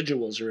him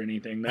residuals or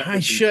anything. I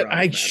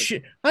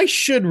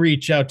should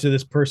reach out to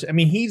this person. I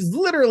mean, he's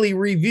literally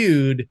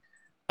reviewed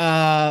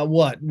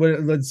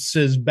what's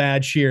his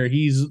badge here?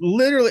 He's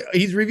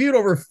reviewed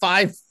over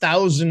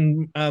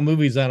 5,000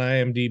 movies on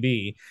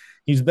IMDb.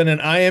 He's been an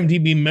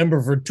IMDb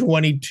member for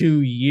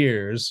 22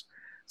 years.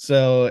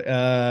 So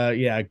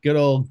good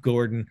old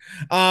Gordon.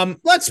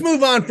 Let's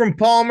move on from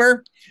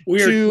Palmer. We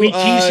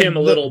tease him a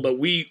little, but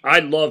I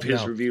love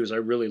his reviews. I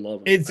really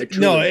love him.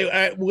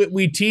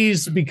 We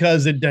tease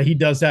because he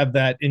does have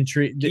that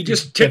intrigue. He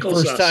just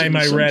tickles us.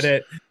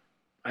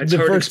 The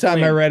first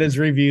time I read his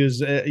reviews,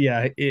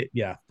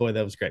 boy,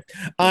 that was great.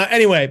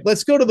 Anyway,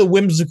 let's go to the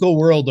whimsical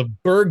world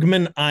of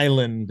Bergman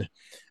Island.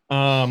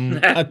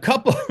 A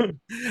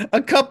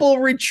couple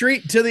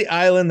retreat to the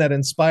island that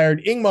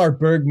inspired Ingmar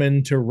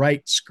Bergman to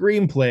write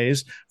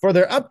screenplays for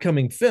their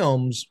upcoming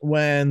films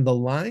when the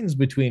lines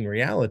between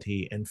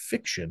reality and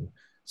fiction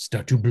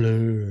start to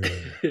blur.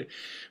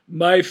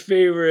 My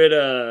favorite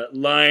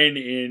line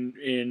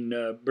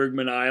in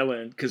Bergman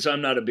Island, because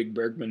I'm not a big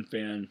Bergman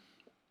fan.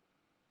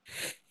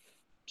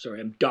 Sorry,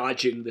 I'm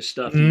dodging the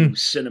stuff you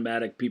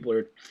cinematic people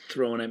are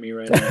throwing at me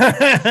right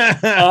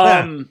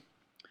now.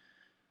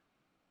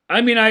 I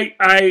mean, I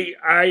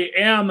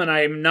am and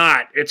I am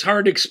not. It's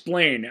hard to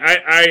explain.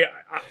 I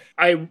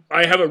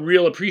have a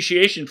real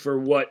appreciation for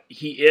what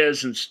he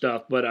is and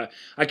stuff, but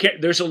I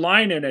can't. There's a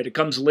line in it. It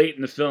comes late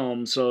in the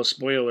film, so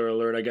spoiler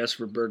alert, I guess,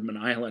 for Bergman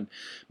Island.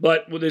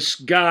 But with this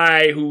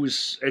guy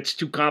it's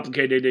too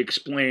complicated to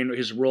explain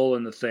his role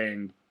in the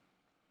thing.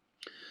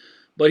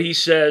 But he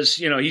says,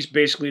 he's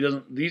basically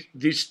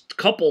these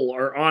couple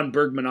are on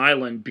Bergman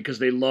Island because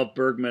they love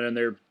Bergman and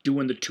they're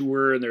doing the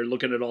tour and they're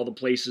looking at all the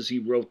places he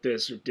wrote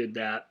this or did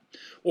that,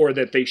 or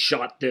that they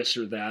shot this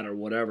or that or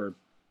whatever.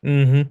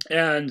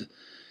 Mm-hmm.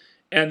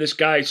 And this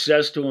guy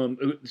says to him,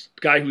 this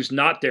guy who's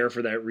not there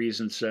for that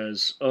reason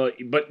says,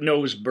 but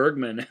knows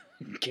Bergman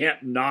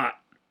can't not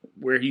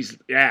where he's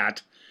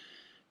at.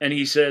 And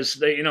he says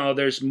that,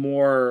 there's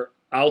more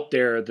out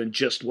there than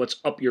just what's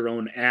up your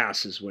own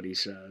ass is what he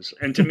says.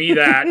 And to me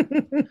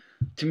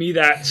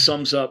that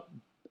sums up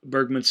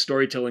Bergman's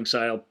storytelling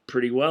style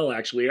pretty well,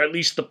 actually, or at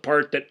least the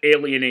part that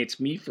alienates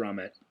me from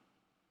it.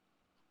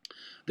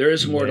 There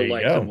is more to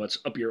life than what's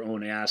up your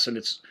own ass.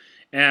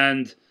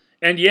 And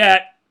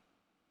yet,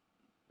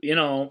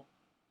 a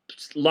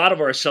lot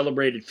of our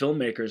celebrated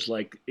filmmakers,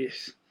 like they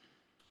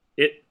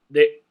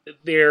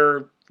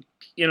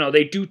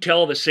do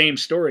tell the same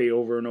story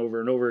over and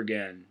over and over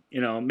again.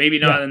 Maybe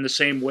not in the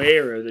same way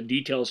or the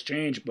details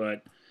change,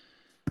 but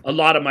a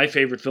lot of my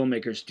favorite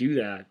filmmakers do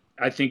that.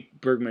 I think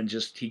Bergman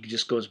just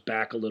goes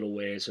back a little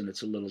ways, and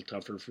it's a little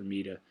tougher for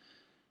me to.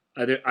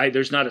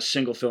 There's not a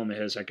single film of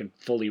his I can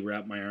fully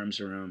wrap my arms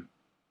around.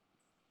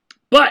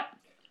 But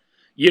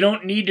you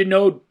don't need to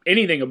know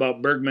anything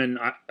about Bergman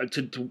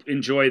to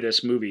enjoy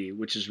this movie,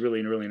 which is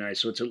really, really nice.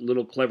 So it's a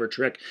little clever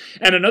trick.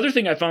 And another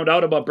thing I found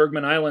out about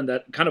Bergman Island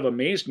that kind of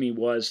amazed me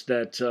was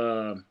that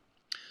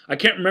I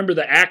can't remember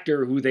the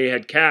actor who they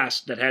had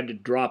cast that had to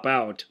drop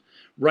out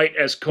right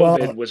as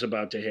COVID was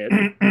about to hit.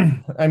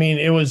 I mean,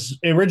 it was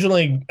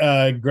originally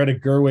Greta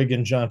Gerwig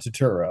and John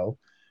Turturro.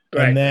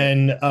 Right. And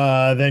then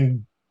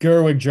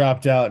Gerwig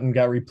dropped out and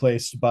got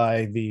replaced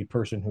by the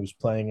person who's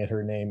playing it.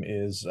 Her name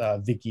is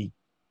Vicky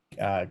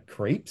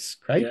Krieps.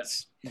 Yeah,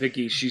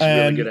 Vicky, she's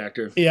a really good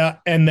actor. Yeah,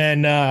 and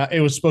then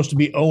it was supposed to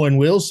be Owen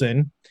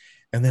Wilson,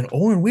 and then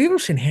Owen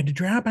Wilson had to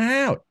drop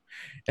out.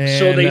 And,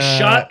 so they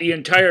shot the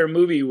entire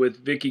movie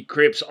with Vicky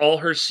Krieps, all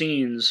her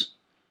scenes,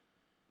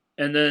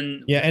 and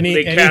then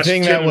they cast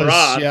Tim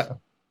Roth,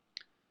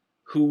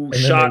 who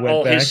shot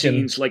all his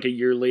scenes like a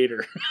year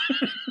later.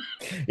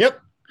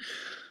 Yep,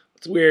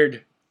 it's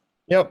weird.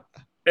 Yep.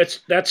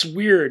 That's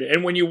weird.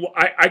 And when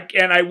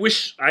I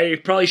wish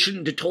I probably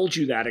shouldn't have told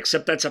you that,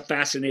 except that's a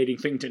fascinating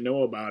thing to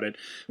know about it.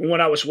 And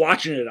when I was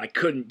watching it, I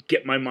couldn't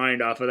get my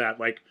mind off of that.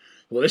 Like,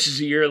 well, this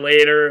is a year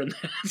later, and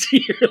that's a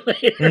year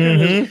later.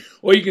 Mm-hmm.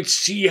 Well, you can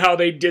see how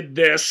they did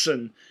this,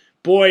 and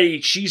boy,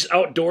 she's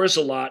outdoors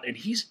a lot, and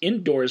he's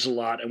indoors a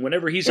lot. And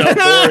whenever he's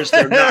outdoors,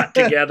 they're not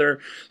together.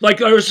 Like,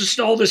 there was just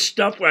all this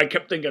stuff where I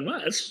kept thinking, wow,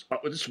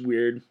 that's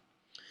weird.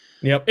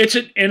 Yep. It's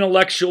an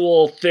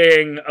intellectual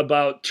thing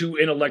about two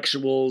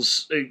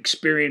intellectuals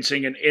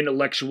experiencing an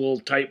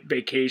intellectual type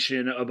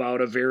vacation about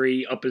a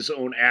very up his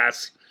own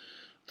ass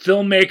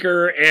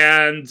filmmaker,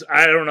 and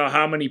I don't know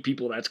how many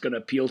people that's going to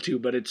appeal to,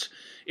 but it's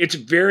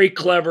very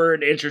clever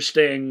and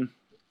interesting.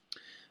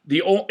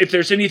 If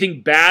there's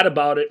anything bad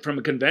about it from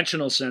a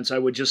conventional sense, I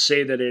would just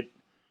say that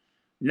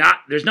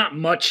there's not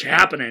much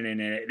happening in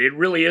it. It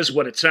really is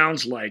what it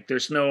sounds like.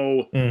 There's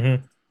no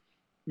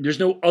There's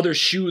no other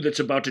shoe that's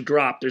about to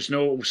drop. There's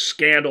no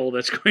scandal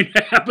that's going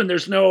to happen.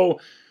 There's no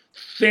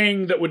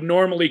thing that would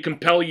normally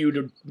compel you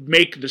to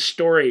make the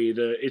story.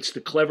 It's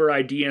the clever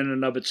idea in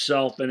and of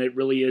itself, and it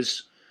really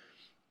is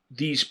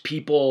these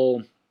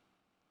people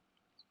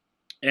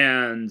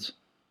and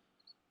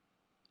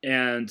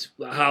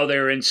how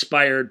they're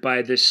inspired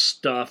by this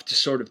stuff to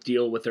sort of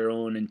deal with their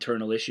own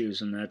internal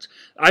issues. And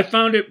I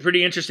found it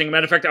pretty interesting.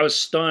 Matter of fact, I was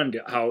stunned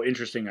how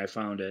interesting I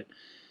found it.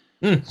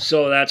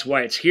 So that's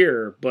why it's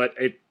here, but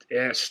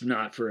it's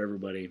not for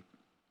everybody.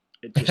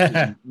 It just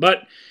isn't.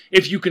 But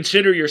if you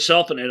consider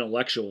yourself an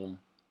intellectual,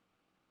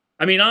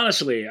 I mean,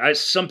 honestly,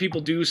 some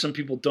people do, some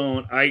people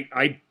don't.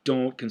 I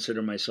don't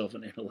consider myself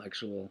an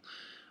intellectual.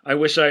 I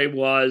wish I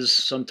was.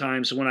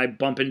 Sometimes when I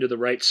bump into the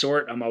right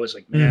sort, I'm always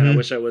like, man, I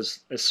wish I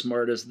was as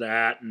smart as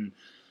that. And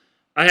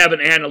I have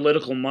an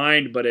analytical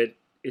mind, but it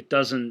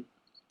doesn't,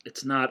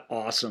 it's not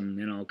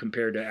awesome,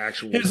 compared to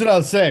actual. Here's what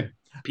I'll say.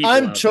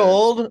 I'm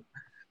told,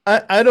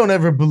 I don't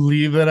ever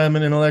believe that I'm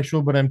an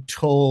intellectual, but I'm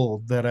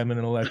told that I'm an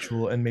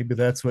intellectual, and maybe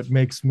that's what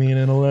makes me an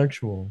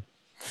intellectual.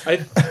 I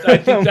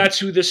think that's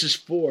who this is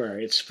for.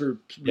 It's for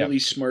really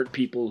smart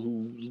people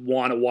who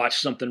want to watch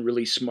something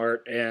really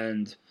smart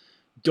and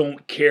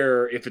don't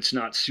care if it's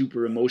not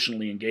super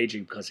emotionally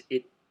engaging, because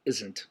it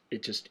isn't.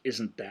 It just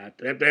isn't that.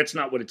 That's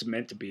not what it's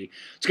meant to be.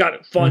 It's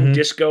got fun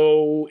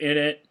disco in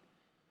it.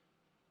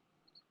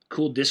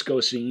 Cool disco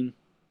scene.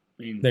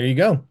 I mean, there you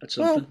go. That's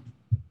something.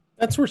 Well,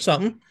 that's worth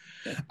something.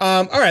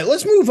 All right,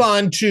 let's move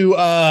on to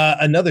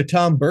another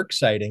Tom Burke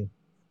sighting.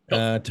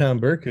 Tom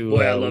Burke, who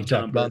I love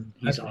Tom Burke.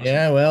 He's awesome.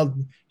 Yeah, well,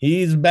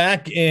 he's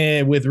back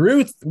with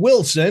Ruth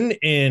Wilson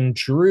in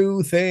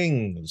True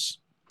Things.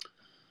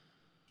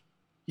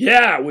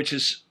 Yeah, which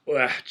is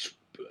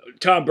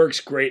Tom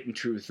Burke's great in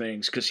True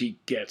Things because he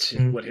gets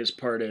what his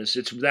part is.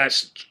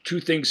 That's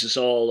True Things is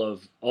all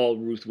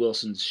Ruth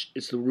Wilson's.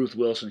 It's the Ruth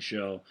Wilson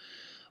show.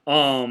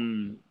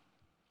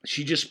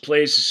 She just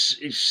plays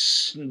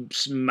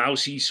a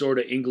mousy sort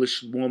of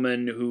English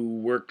woman who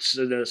works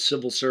in a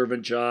civil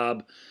servant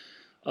job.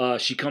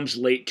 She comes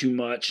late too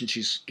much and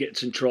she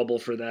gets in trouble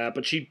for that,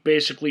 but she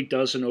basically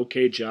does an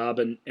okay job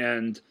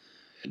and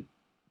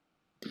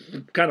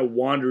kind of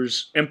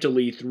wanders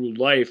emptily through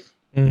life.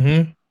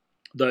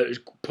 The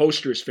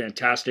poster is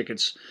fantastic.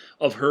 It's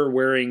of her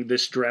wearing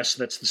this dress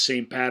that's the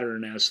same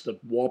pattern as the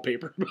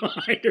wallpaper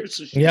behind her,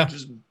 so she's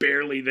just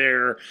barely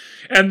there.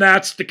 And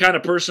that's the kind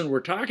of person we're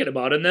talking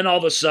about. And then all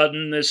of a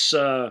sudden, this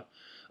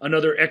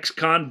another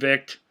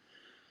ex-convict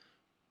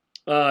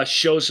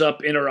shows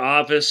up in her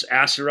office,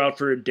 asks her out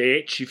for a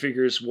date. She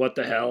figures, what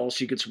the hell?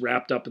 She gets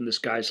wrapped up in this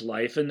guy's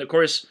life. And of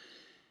course,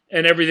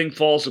 and everything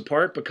falls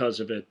apart because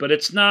of it. But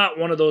it's not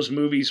one of those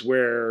movies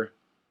where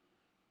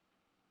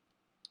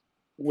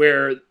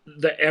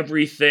the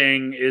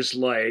everything is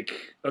like,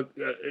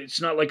 it's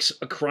not like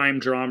a crime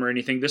drama or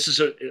anything. This is,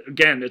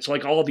 again, it's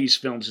like all these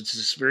films. It's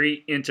this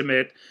very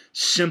intimate,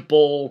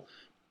 simple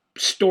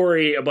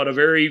story about a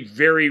very,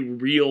 very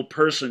real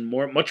person,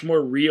 much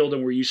more real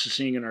than we're used to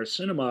seeing in our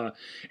cinema.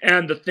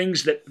 And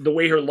the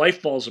way her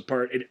life falls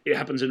apart, it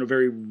happens in a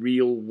very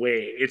real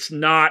way. It's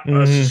not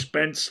a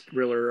suspense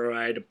thriller, or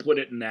I had to put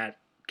it in that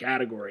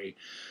category.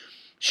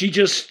 She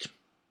doesn't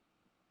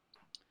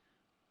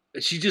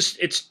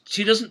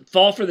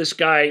fall for this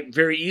guy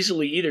very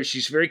easily either.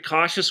 She's very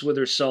cautious with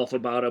herself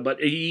about him, but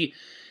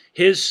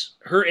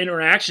her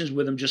interactions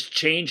with him just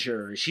change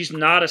her. She's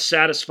not a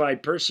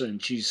satisfied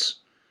person.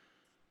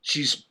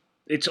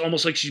 It's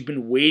almost like she's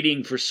been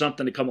waiting for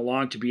something to come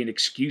along to be an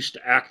excuse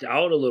to act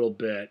out a little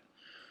bit.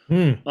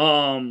 That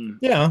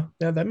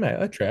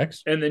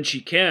tracks. And then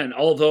she can,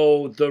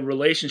 although the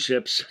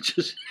relationships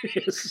just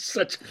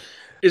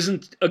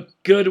isn't a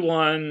good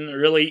one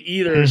really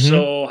either.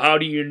 So how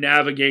do you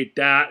navigate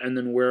that? And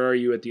then where are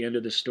you at the end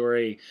of the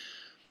story?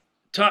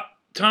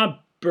 Tom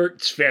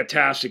Burke's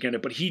fantastic in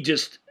it, but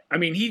he's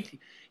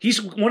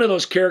one of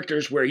those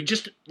characters where he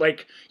just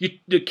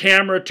the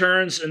camera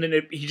turns and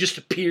then he just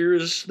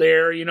appears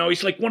there.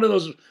 He's like one of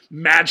those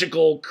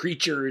magical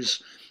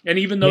creatures. And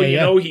even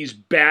though he's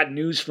bad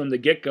news from the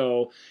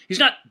get-go, he's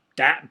not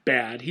that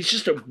bad. He's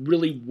just a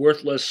really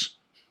worthless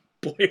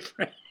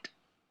boyfriend.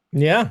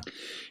 Yeah.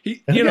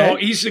 He's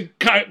the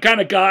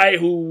kind of guy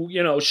who,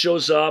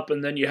 shows up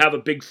and then you have a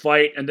big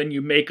fight and then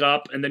you make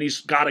up and then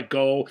he's got to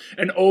go.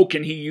 And,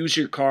 can he use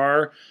your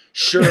car?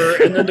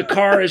 Sure. And then the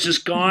car is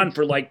just gone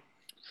for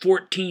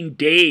 14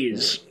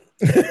 days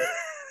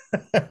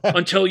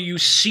until you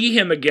see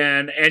him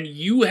again and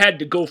you had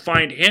to go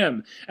find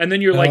him. And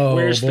then you're like,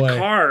 where's the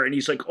car? And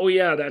he's like, oh,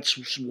 yeah, that's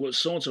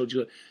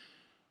so-and-so.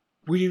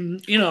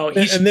 And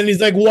then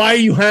he's like, why are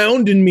you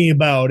hounding me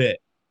about it?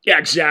 Yeah,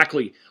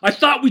 exactly. I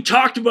thought we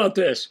talked about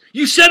this.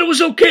 You said it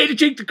was okay to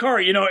take the car.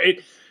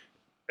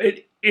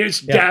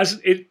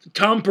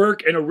 Tom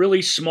Burke in a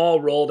really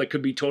small role that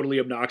could be totally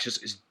obnoxious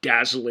is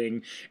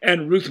dazzling.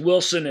 And Ruth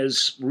Wilson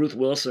is Ruth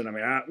Wilson. I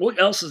mean, what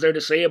else is there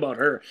to say about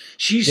her?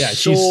 She's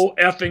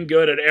effing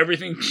good at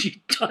everything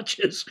she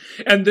touches.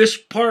 And this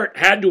part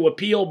had to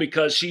appeal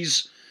because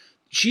she's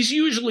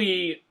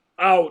usually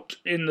out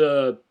in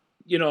the,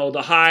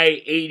 the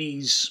high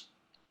 80s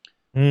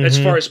as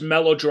far Mm-hmm. as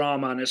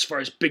melodrama and as far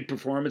as big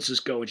performances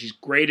go, and she's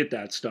great at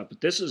that stuff.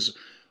 But this is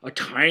a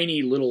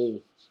tiny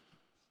little,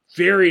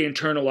 very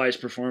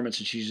internalized performance,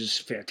 and she's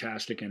just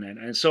fantastic in it.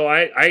 And so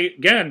I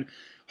again,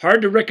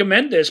 hard to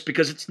recommend this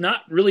because it's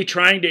not really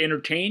trying to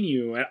entertain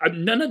you.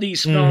 None of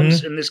these films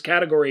Mm-hmm. in this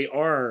category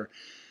are.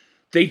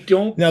 They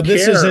don't Now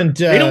this care. isn't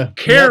They don't now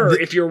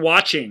care if you're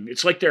watching.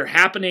 It's like they're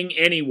happening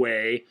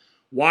anyway.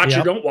 Watch or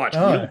yep. don't watch. We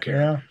Oh, don't care.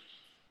 yeah.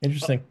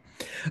 Interesting.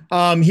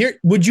 Here,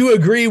 would you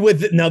agree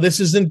with now? This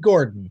isn't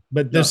Gordon,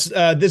 but No.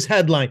 this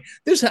headline.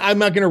 This I'm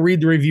not going to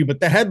read the review, but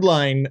the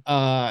headline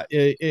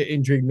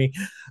intrigued me.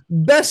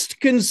 Best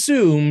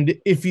consumed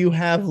if you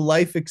have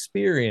life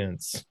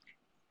experience.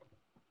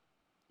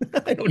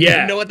 I don't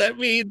even know what that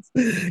means.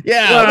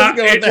 Yeah, well, let's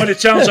go with that. What it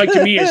sounds like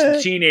to me is the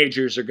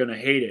teenagers are going to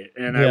hate it,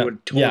 and I Yeah,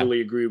 would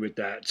totally agree with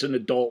that. It's an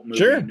adult movie,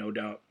 sure. no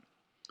doubt.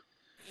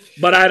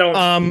 But I don't.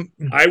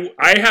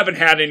 I haven't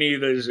had any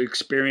of those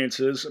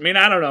experiences. I mean,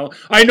 I don't know.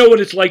 I know what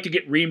it's like to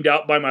get reamed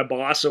out by my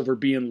boss over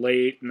being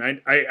late,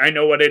 and I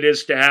know what it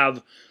is to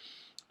have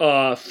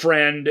a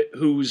friend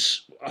who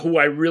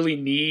I really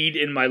need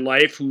in my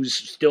life who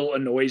still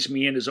annoys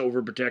me and is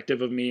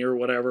overprotective of me or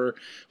whatever.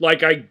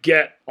 Like, I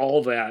get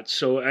all that.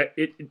 So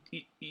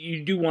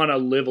you do want to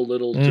live a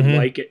little to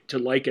like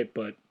it,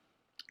 but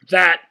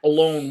that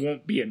alone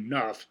won't be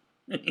enough.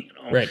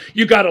 Right.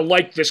 You got to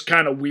like this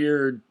kind of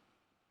weird,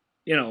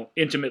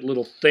 intimate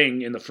little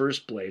thing in the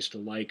first place to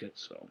like it.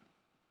 So.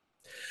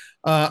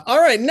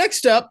 All right.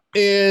 Next up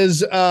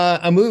is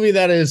a movie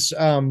that is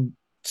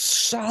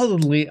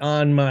solidly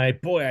on my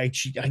boy. I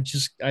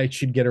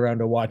should get around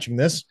to watching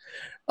this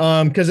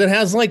because it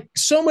has like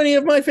so many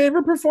of my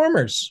favorite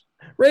performers: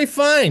 Ray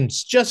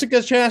Fiennes, Jessica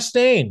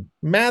Chastain,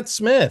 Matt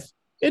Smith.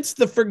 It's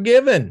The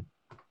Forgiven.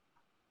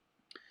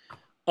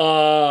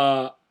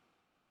 The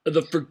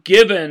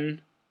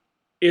Forgiven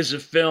is a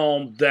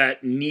film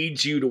that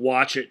needs you to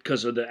watch it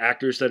because of the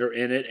actors that are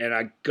in it, and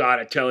I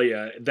gotta tell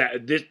you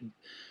that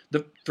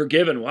The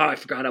Forgiven. Wow, I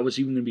forgot I was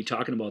even going to be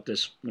talking about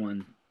this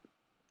one.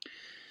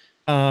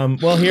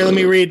 Well, here, let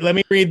me read.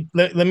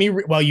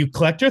 While you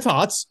collect your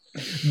thoughts,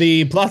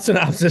 the plot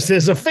synopsis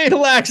is: a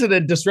fatal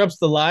accident disrupts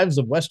the lives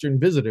of Western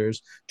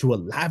visitors to a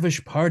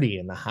lavish party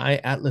in the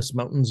high Atlas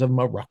Mountains of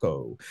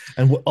Morocco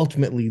and will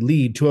ultimately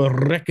lead to a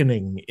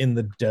reckoning in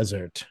the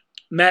desert.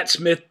 Matt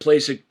Smith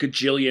plays a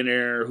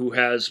gajillionaire who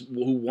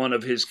one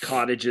of his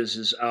cottages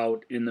is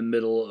out in the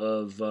middle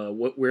of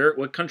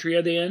what country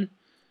are they in?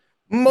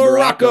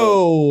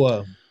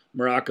 Morocco.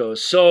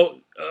 So,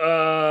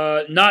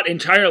 not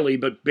entirely,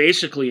 but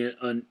basically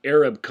an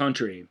Arab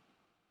country.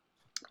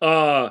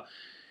 Although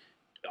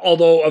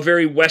a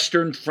very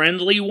Western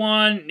friendly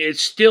one,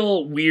 it's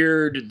still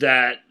weird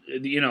that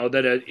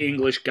that an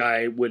English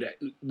guy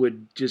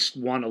would just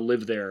want to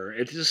live there.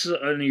 It's just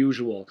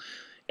unusual.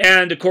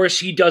 And of course,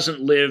 he doesn't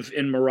live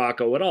in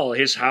Morocco at all.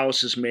 His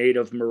house is made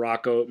of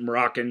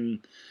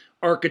Moroccan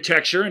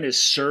architecture, and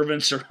his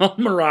servants are all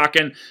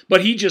Moroccan.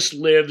 But he just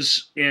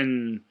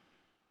he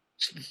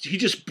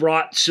just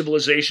brought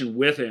civilization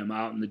with him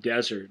out in the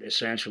desert,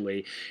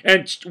 essentially.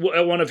 And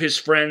one of his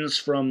friends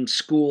from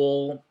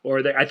school,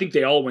 I think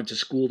they all went to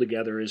school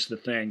together, is the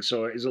thing.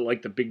 So is it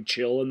like the Big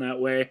Chill in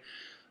that way?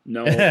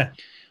 No.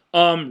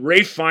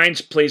 Ray Fiennes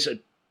plays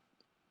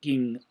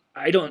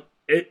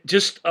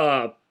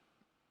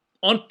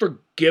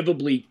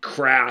unforgivably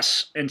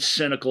crass and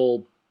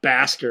cynical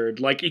bastard.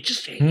 Like, you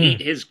just hate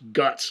his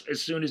guts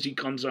as soon as he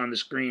comes on the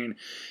screen.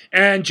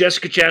 And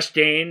Jessica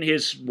Chastain,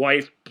 his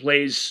wife,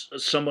 plays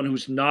someone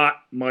who's not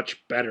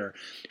much better.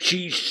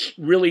 She's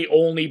really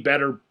only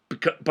better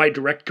by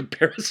direct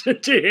comparison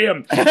to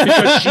him,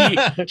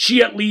 because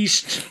she at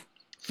least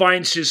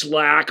finds his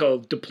lack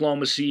of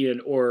diplomacy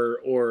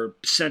or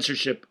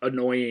censorship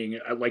annoying,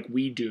 like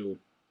we do.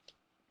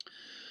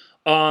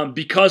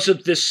 Because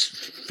of this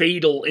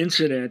fatal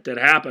incident that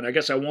happened. I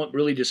guess I won't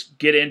really just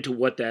get into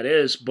what that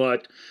is,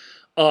 but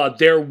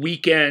their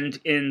weekend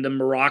in the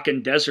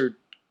Moroccan desert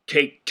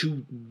take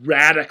two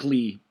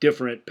radically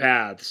different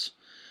paths.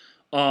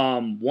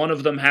 One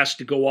of them has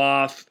to go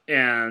off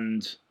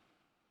and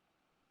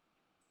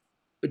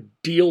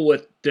deal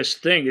with this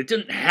thing. It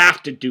didn't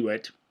have to do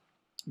it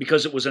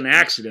because it was an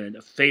accident,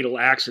 a fatal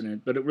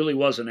accident, but it really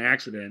was an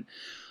accident.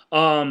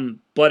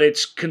 But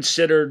it's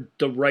considered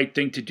the right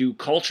thing to do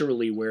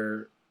culturally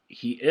where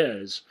he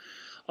is.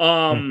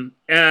 And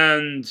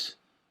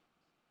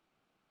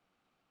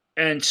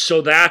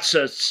so that's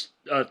a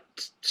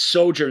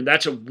sojourn.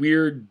 That's a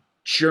weird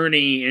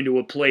journey into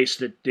a place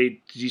that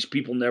these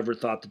people never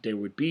thought that they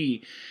would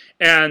be.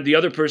 And the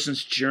other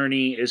person's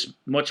journey is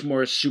much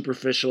more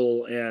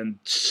superficial and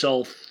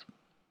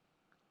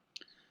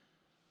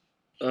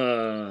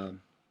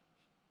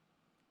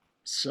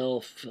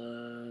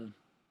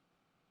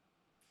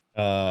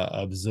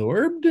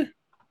absorbed.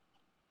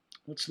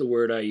 What's the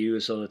word I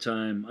use all the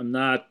time? I'm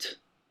not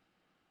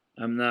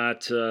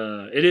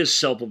it is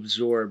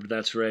self-absorbed,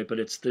 that's right, but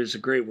there's a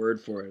great word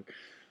for it.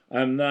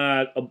 I'm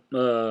not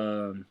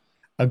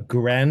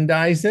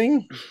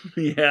aggrandizing.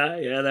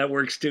 Yeah, that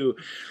works too.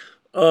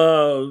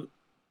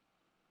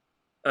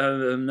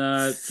 I'm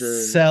not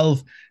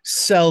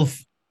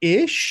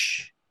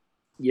selfish.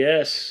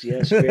 Yes,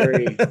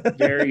 very,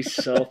 very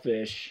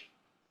selfish.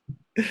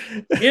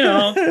 You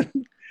know,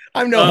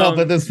 I'm no help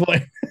at this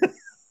point.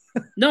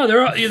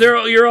 No,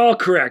 you're all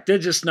correct.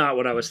 That's just not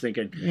what I was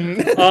thinking.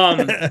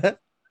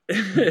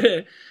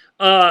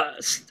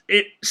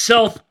 It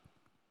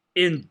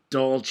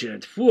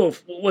self-indulgent.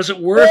 Woof. Was it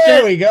worth it?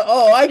 There we go.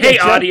 Oh, I get Hey,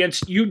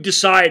 audience, you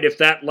decide if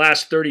that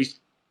last 30,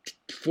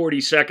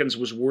 40 seconds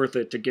was worth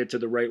it to get to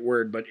the right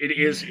word, but it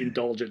is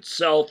indulgent.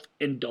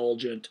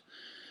 Self-indulgent.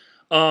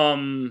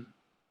 The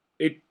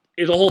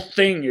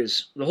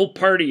whole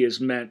party is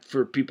meant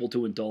for people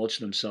to indulge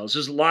themselves.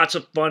 There's lots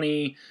of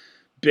funny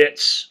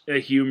bits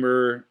of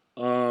humor.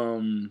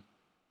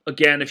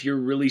 Again, if you're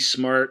really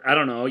smart, I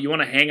don't know, you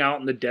want to hang out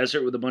in the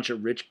desert with a bunch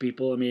of rich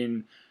people. I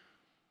mean,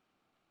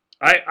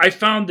 I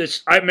found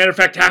this. Matter of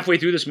fact, halfway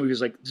through this movie, I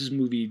was like, this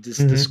movie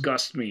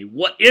disgusts me.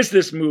 What is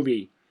this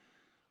movie?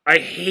 I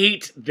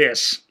hate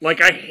this. Like,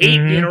 I hate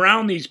being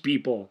around these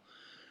people.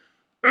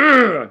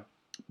 Ugh.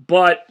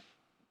 But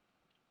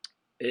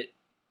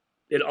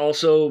it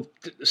also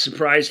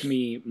surprised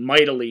me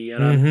mightily,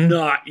 and I'm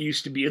not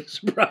used to being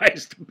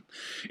surprised.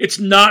 It's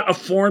not a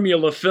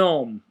formula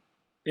film,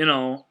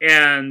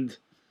 and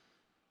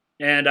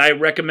I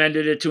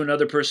recommended it to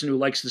another person who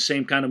likes the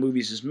same kind of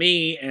movies as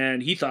me,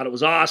 and he thought it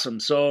was awesome.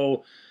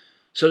 So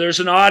there's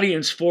an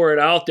audience for it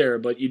out there,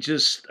 but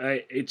it's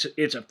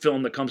a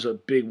film that comes with a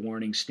big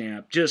warning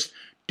stamp. Just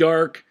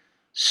dark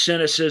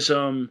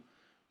cynicism,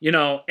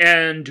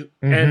 and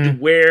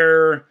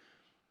where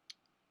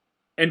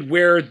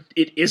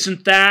it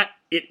isn't that,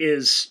 it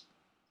is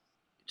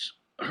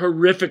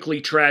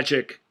horrifically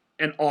tragic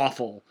and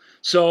awful.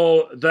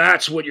 So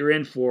that's what you're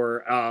in for,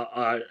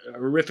 a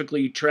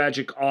horrifically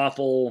tragic,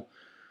 awful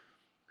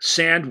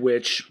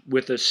sandwich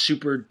with a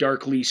super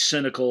darkly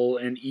cynical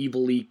and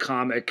evilly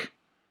comic,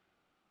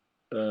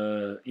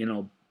 bread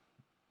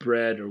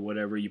or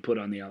whatever you put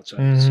on the outside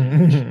of the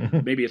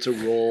sandwich. Maybe it's a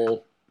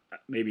roll,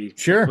 maybe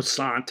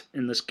croissant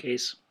in this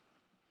case.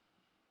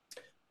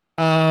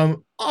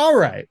 All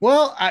right.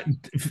 Well, I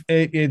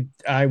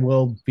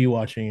will be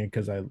watching it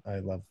because I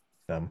love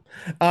them.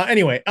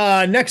 Anyway,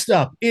 next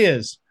up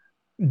is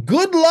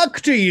Good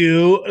Luck to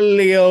You,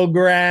 Leo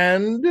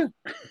Grande.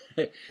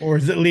 Or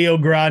is it Leo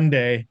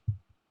Grande?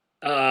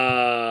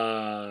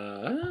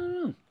 I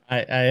don't know.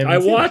 I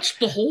watched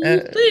the whole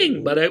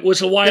thing, but it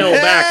was a while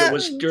back. It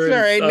was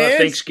during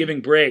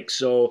Thanksgiving break.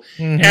 So,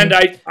 and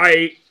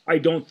I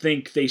don't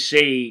think they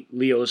say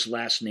Leo's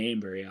last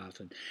name very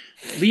often.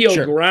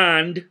 Leo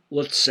Grande,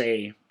 let's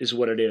say, is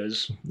what it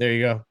is. There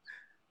you go.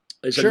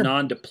 Is a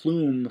nom de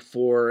plume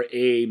for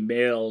a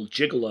male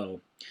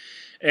gigolo.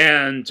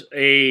 And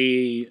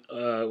I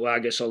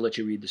guess I'll let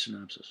you read the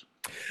synopsis.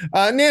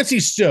 Nancy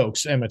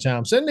Stokes, Emma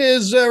Thompson,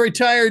 is a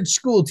retired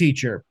school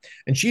teacher,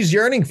 and she's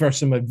yearning for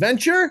some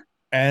adventure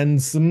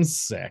and some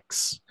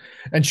sex.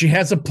 And she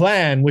has a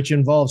plan which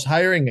involves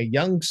hiring a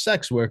young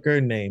sex worker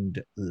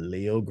named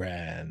Leo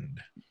Grande.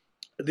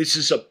 This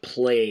is a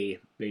play,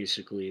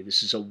 basically.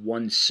 This is a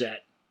one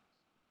set.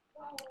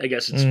 I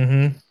guess it's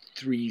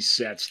 3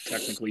 sets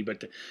technically,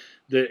 but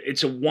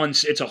it's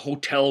a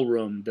hotel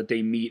room that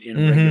they meet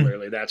in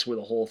regularly. That's where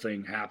the whole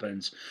thing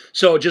happens.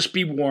 So just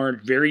be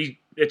warned,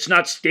 it's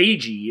not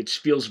stagey. It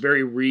feels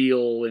very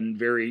real and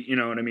very, you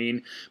know what I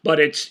mean? But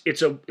it's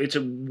a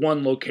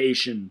one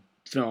location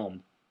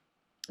film.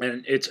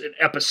 And it's an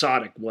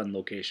episodic one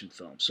location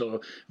film.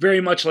 So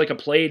very much like a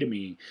play to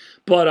me.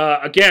 But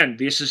again,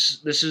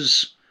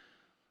 this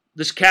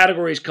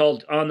category is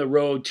called On the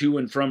Road to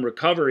and From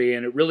Recovery,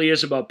 and it really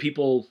is about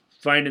people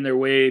finding their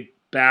way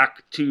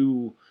back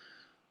to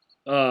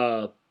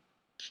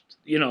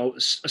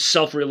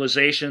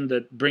self-realization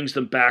that brings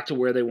them back to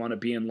where they want to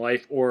be in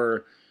life,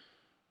 or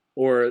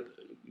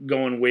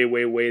going way,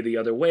 way, way the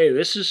other way.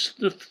 This is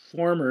the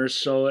former,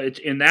 so it's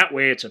in that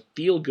way it's a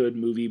feel-good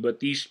movie, but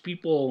these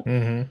people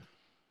are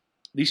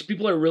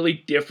really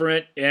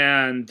different,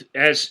 and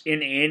as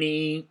in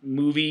any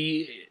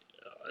movie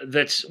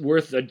that's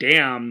worth a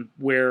damn,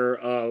 where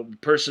a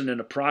person and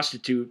a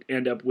prostitute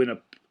end up in a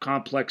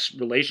complex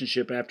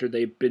relationship after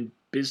they've been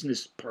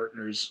business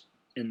partners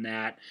in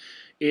that,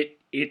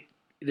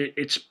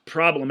 it's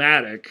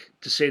problematic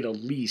to say the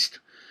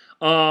least.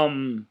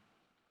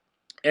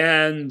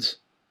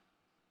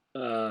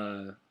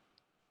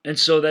 And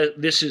so that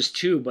this is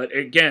too, but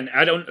again,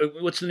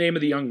 what's the name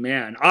of the young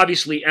man?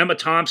 Obviously Emma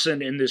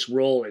Thompson in this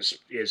role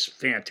is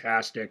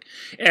fantastic.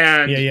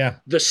 And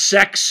the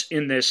sex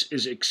in this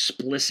is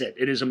explicit.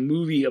 It is a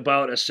movie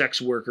about a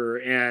sex worker,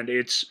 and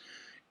it's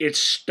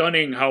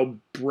stunning how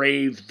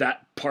brave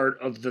that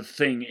part of the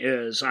thing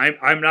is.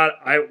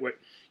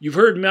 You've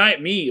heard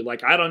me,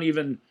 like, I don't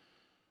even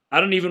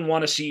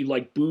want to see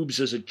like boobs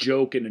as a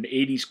joke in an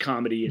 80s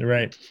comedy.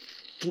 It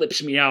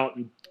flips me out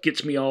and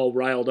gets me all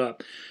riled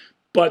up.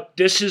 But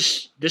this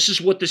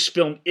is what this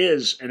film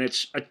is, and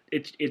it's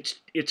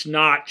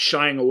not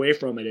shying away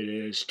from it. It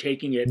is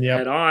taking it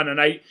head on,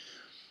 and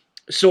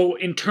so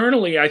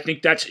internally, I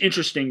think that's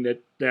interesting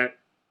that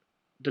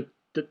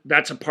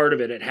that's a part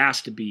of it. It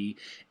has to be.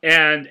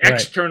 And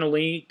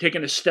externally,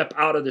 taking a step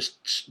out of this,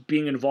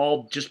 being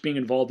involved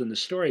in the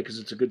story because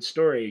it's a good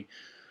story.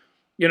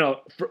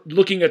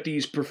 Looking at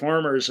these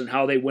performers and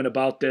how they went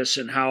about this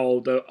and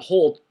how the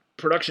whole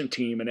production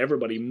team and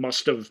everybody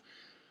must have.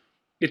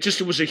 It had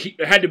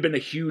to have been a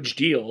huge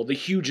deal, the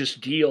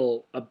hugest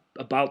deal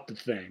about the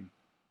thing.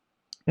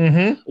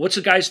 Mm-hmm. What's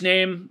the guy's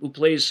name who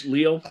plays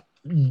Leo?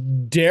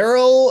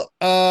 Daryl.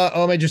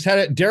 I just had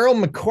it.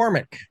 Daryl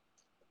McCormick.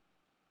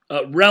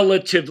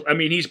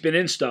 He's been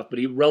in stuff, but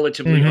he's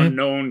relatively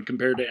unknown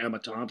compared to Emma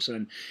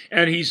Thompson,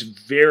 and he's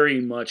very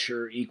much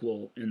her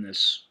equal in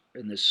this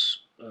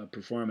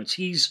performance.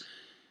 He's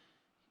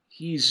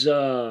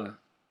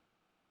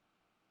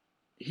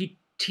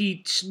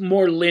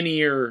more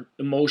linear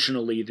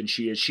emotionally than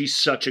she is. She's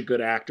such a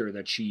good actor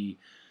that she's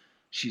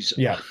she's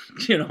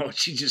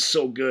just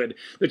so good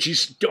that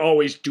she's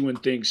always doing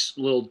things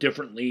a little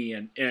differently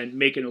and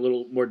making a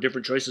little more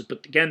different choices.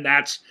 But again,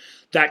 that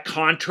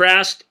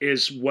contrast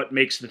is what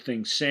makes the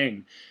thing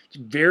sing. It's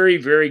a very,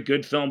 very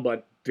good film,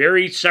 but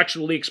very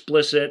sexually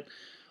explicit.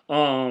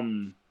 But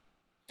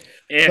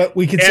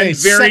we could say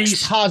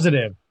sex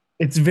positive.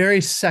 It's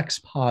very sex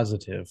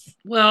positive.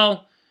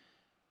 Well,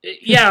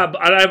 yeah,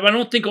 but I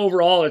don't think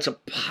overall it's a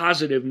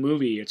positive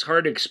movie. It's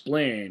hard to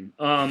explain.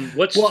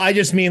 Well, I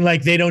just mean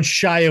like they don't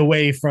shy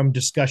away from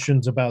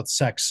discussions about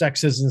sex.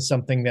 Sex isn't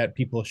something that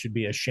people should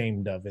be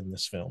ashamed of in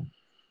this film.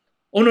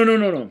 Oh,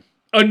 no.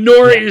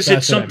 Nor is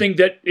it something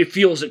that it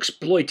feels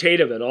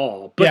exploitative at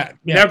all. But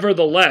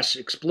nevertheless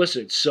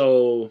explicit.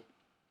 So,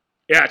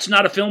 yeah, it's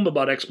not a film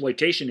about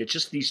exploitation. It's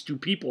just these two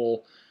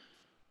people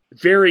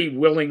very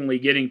willingly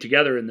getting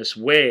together in this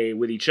way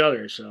with each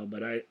other. So,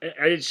 but I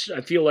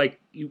feel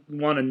like you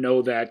want to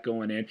know that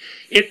going in.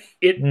 I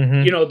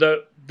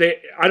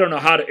don't know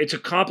how to. It's a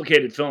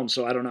complicated film,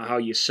 so I don't know how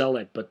you sell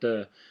it. But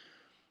the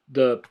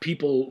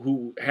people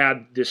who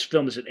had this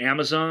film, is it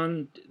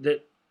Amazon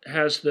that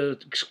has the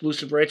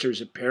exclusive rights, or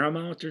is it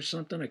Paramount or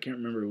something? I can't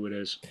remember who it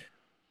is.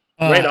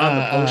 Right on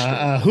the poster.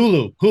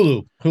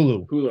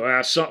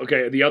 Hulu.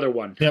 Okay, the other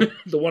one. Yep.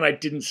 The one I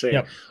didn't say.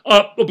 Yep.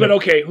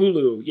 Okay,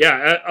 Hulu.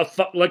 Yeah,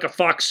 like a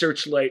Fox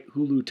Searchlight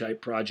Hulu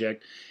type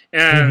project.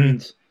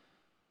 And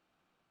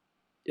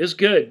it's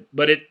good,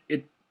 but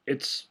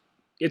it's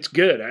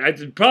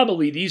good.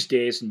 Probably these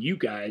days, and you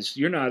guys,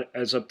 you're not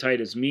as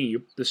uptight as me.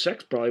 The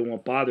sex probably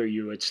won't bother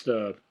you. Is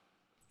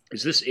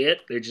this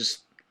it? They're just...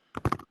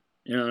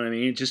 You know what I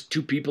mean? Just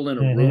two people in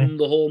a room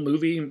the whole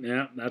movie.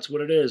 Yeah, that's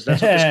what it is.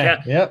 That's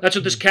what that's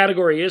what this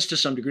category is to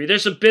some degree.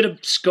 There's a bit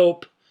of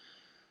scope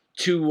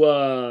to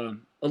a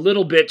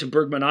little bit to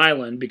Bergman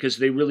Island because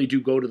they really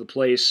do go to the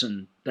place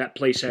and that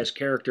place has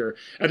character.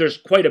 And there's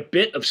quite a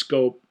bit of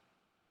scope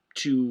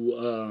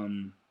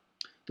to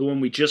the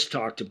one we just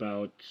talked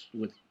about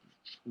with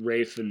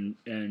Rafe and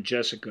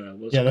Jessica.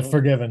 The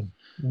Forgiven.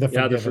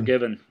 The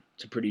Forgiven.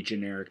 It's a pretty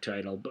generic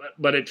title,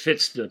 but it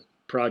fits the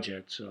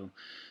project. So,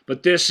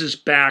 but this is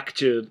back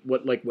to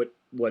what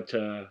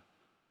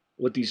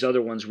these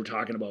other ones we're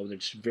talking about.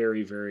 It's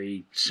very,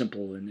 very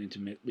simple and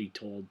intimately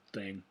told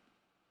thing.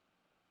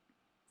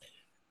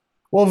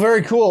 Well,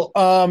 very cool.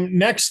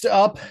 Next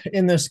up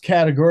in this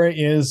category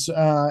is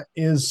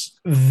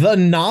The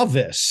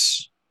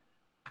Novice.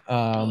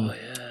 A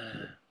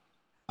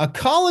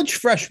college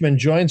freshman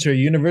joins her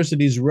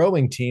university's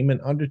rowing team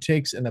and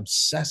undertakes an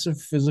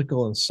obsessive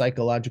physical and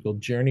psychological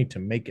journey to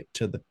make it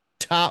to the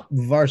top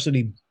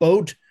varsity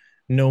boat,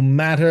 no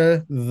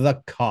matter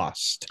the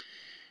cost.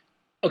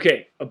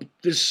 Okay,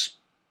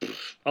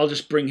 I'll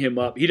just bring him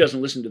up. He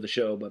doesn't listen to the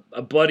show, but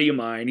a buddy of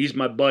mine, he's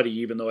my buddy,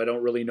 even though I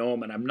don't really know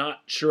him, and I'm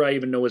not sure I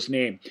even know his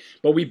name.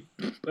 But as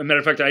a matter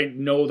of fact, I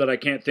know that I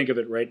can't think of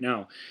it right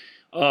now.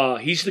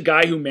 He's the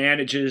guy who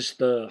manages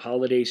the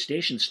Holiday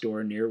Station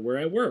store near where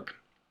I work.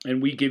 And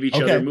we give each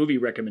other movie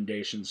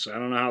recommendations. I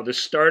don't know how this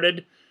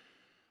started.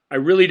 I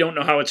really don't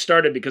know how it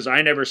started because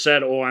I never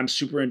said, oh, I'm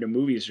super into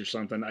movies or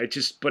something.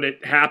 But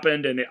it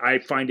happened and I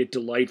find it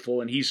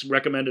delightful. And he's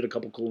recommended a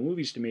couple cool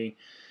movies to me.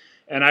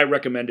 And I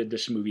recommended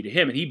this movie to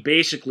him. And he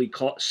basically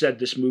said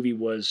this movie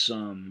was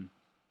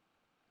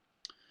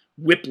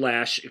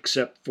Whiplash,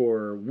 except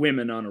for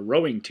women on a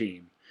rowing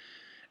team.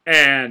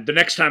 And the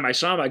next time I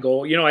saw him, I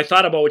go, I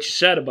thought about what you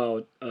said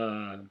about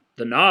The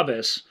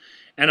Novice.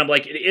 And I'm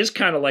like, it is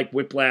kind of like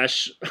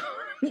Whiplash,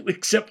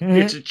 except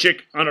it's a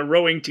chick on a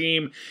rowing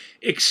team,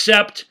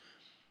 except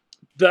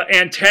the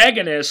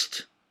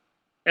antagonist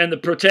and the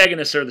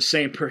protagonist are the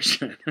same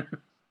person.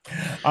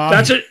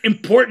 That's an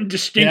important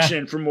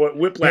distinction from what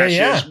Whiplash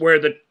is, where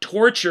the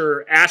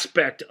torture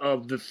aspect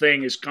of the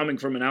thing is coming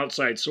from an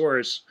outside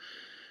source.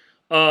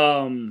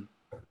 Our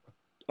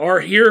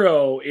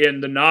hero in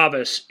The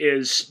Novice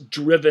is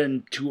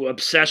driven to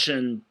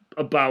obsession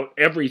about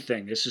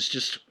everything. It's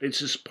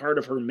just part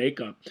of her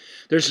makeup.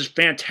 There's this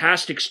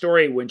fantastic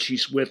story when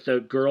she's with a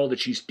girl that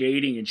she's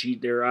dating and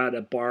they're at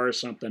a bar or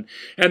something,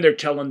 and they're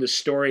telling this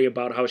story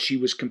about how she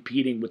was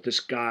competing with this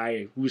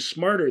guy who was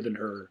smarter than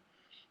her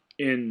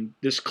in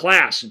this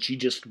class, and she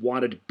just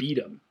wanted to beat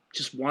him.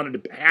 just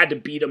had to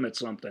beat him at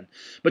something.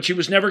 But she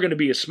was never going to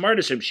be as smart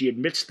as him. She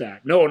admits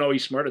that. No,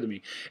 he's smarter than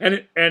me.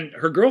 And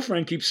her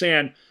girlfriend keeps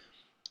saying,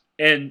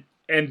 and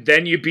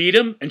then you beat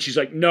him? And she's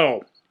like,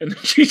 no. And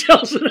then she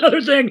tells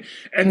another thing,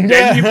 and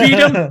then you beat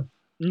him?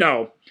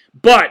 No.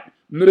 But,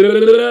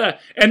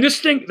 and this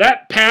thing,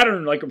 that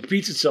pattern like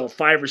repeats itself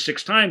 5 or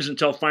 6 times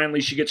until finally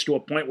she gets to a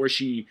point where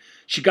she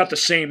got the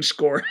same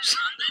scores.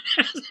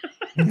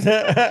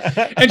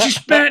 And she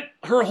spent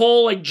her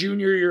whole like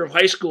junior year of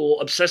high school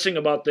obsessing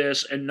about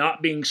this and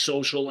not being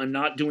social and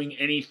not doing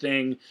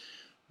anything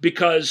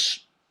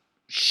because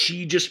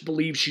she just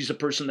believes she's a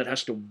person that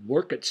has to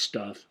work at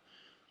stuff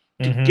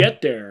to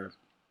get there.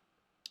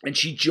 And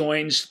she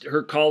joins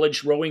her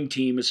college rowing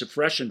team as a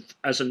freshman.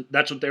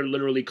 That's what they're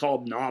literally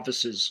called,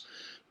 novices.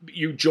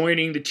 You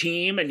joining the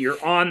team, and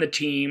you're on the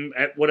team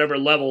at whatever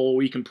level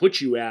we can put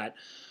you at.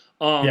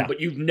 But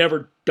you've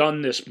never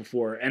done this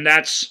before. And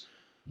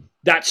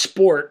that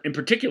sport in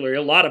particular,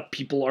 a lot of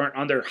people aren't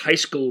on their high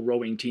school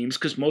rowing teams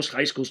because most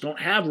high schools don't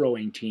have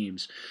rowing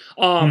teams.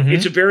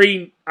 It's a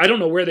very, I don't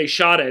know where they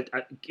shot it.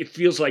 It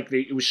feels like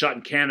it was shot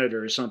in Canada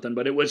or something,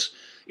 but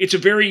it's a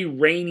very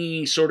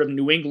rainy sort of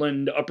New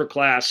England upper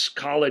class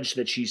college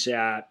that she's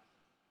at.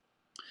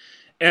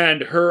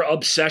 And her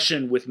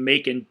obsession with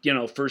making,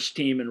 first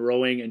team in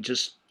rowing and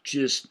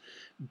just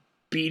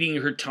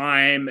beating her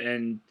time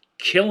and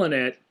killing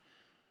it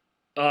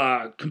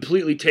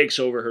completely takes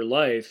over her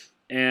life.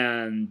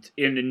 And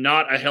in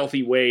not a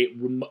healthy way,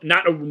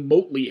 not a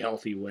remotely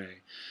healthy way.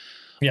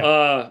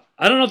 Yeah.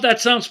 I don't know if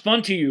that sounds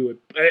fun to you.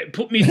 It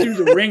put me through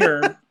the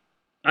ringer.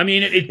 I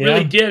mean, it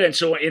really did. And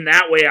so in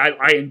that way,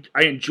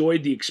 I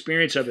enjoyed the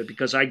experience of it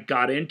because I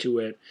got into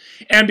it.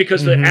 And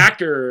because the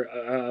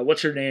actor,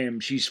 what's her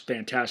name? She's a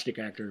fantastic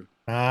actor.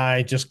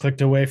 I just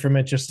clicked away from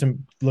it just to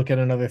look at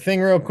another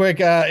thing real quick.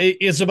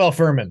 Isabel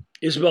Fuhrman.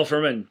 Isabel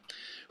Fuhrman,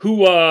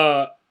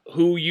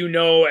 who you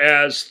know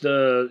as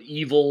the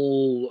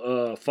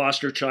evil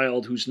foster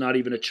child who's not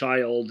even a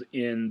child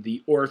in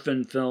the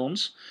Orphan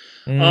films.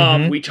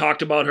 We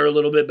talked about her a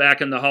little bit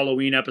back in the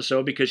Halloween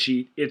episode because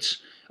she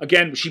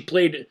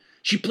played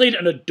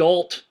an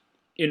adult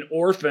in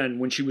Orphan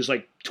when she was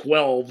like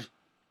 12,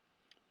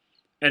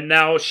 and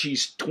now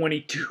she's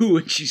 22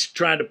 and she's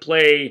trying to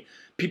play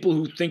people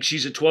who think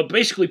she's a 12,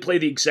 basically play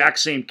the exact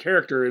same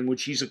character in which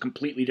she's a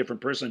completely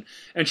different person,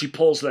 and she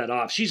pulls that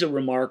off. She's a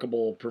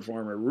remarkable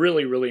performer,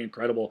 really, really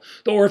incredible.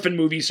 The Orphan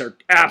movies are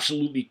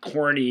absolutely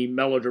corny,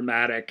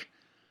 melodramatic.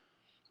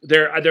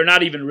 They're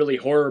not even really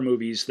horror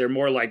movies. They're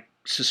more like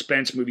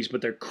suspense movies,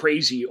 but they're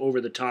crazy over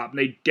the top, and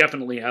they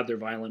definitely have their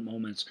violent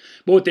moments.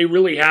 But what they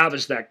really have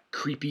is that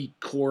creepy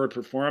core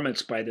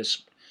performance by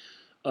this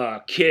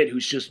kid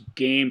who's just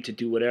game to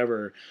do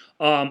whatever.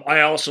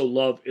 I also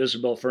love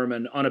Isabel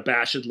Fuhrman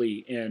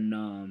unabashedly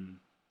in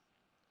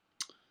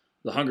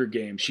The Hunger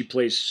Games. She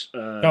plays...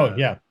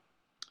 I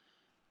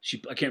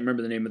can't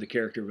remember the name of the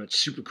character, but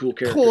super cool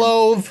character.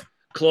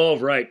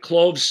 Clove, right.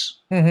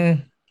 Clove's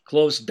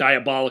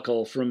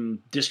diabolical from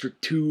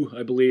District 2,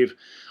 I believe.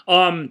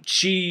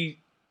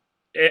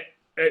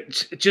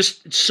 It's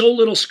just so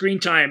little screen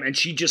time, and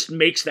she just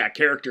makes that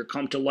character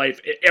come to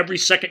life. Every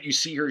second you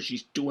see her,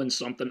 she's doing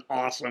something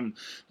awesome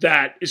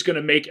that is going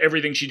to make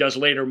everything she does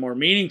later more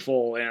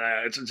meaningful, and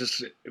it's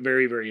just a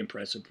very, very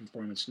impressive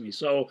performance to me.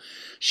 So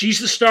she's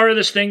the star of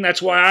this thing.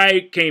 That's why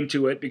I came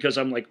to it, because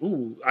I'm like,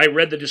 ooh, I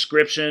read the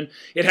description.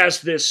 It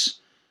has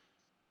this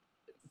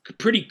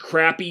pretty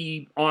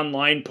crappy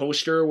online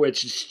poster,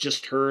 which is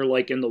just her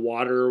like in the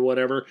water or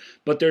whatever,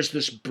 but there's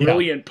this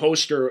brilliant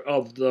poster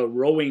of the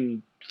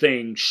rowing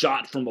thing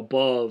shot from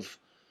above,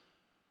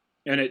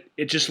 and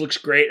it just looks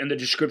great, and the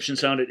description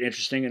sounded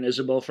interesting. And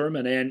Isabel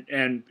Fuhrman,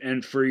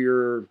 and for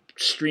your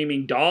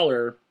streaming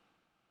dollar,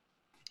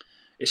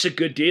 it's a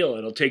good deal.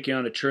 It'll take you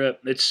on a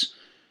trip. It's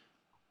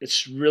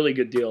really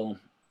good deal.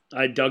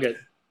 I dug it.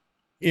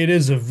 It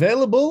is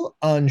available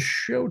on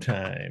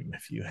Showtime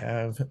if you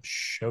have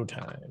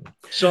Showtime.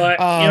 So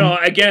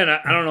again,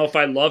 I don't know if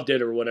I loved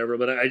it or whatever,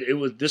 but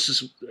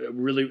this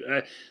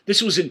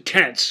was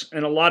intense,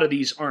 and a lot of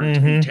these aren't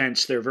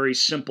intense. They're very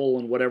simple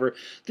and whatever.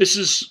 This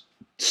is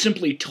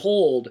simply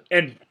told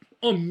and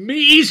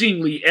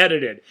amazingly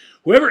edited.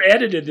 Whoever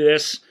edited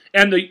this,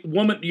 and the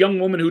young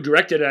woman who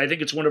directed it, I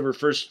think it's one of her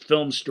first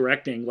films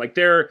directing. Like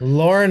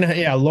Lauren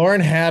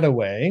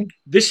Hadaway.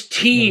 This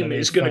team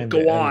is going to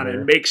go on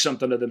and make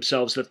something of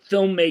themselves. The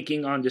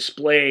filmmaking on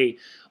display,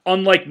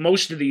 unlike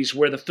most of these,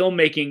 where the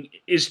filmmaking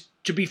is,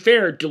 to be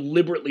fair,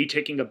 deliberately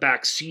taking a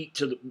back seat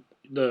to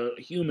the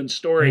human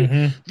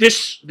story.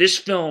 This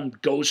film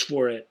goes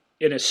for it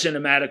in a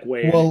cinematic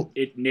way. Well,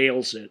 it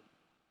nails it.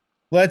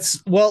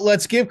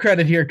 Let's give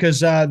credit here,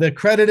 because the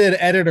credited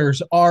editors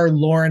are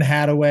Lauren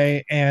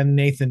Hadaway and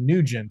Nathan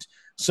Nugent.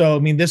 So, I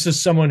mean, this is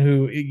someone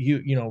who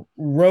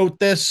wrote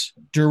this,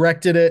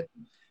 directed it,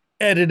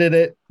 edited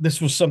it.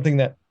 This was something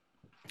that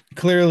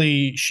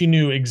clearly she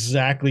knew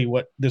exactly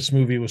what this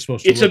movie was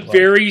supposed to look like. It's a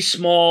very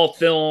small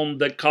film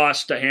that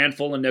cost a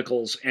handful of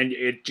nickels, and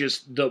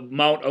the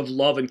amount of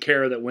love and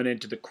care that went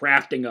into the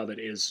crafting of it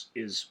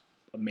is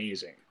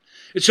amazing.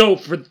 So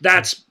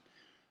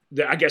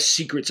I guess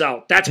Secret's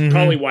Out. That's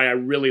probably why I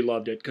really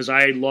loved it, because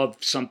I love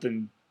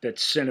something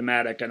that's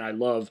cinematic, and I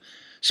love,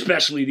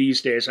 especially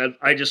these days,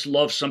 I just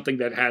love something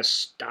that has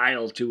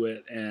style to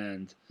it,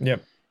 and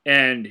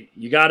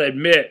you got to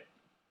admit,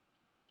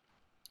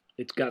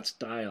 it's got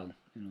style.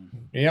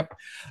 Yep.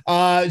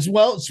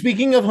 Well,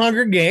 speaking of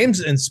Hunger Games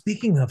and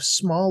speaking of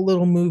small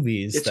little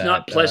movies, it's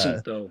not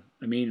pleasant though.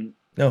 I mean,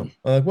 no.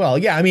 Well,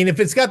 yeah. I mean, if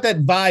it's got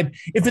that vibe,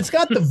 if it's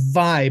got the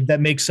vibe that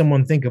makes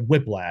someone think of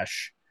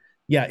Whiplash,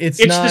 yeah,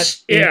 it's not.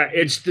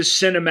 It's the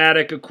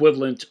cinematic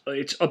equivalent.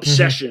 It's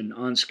obsession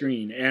on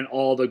screen and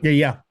all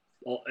the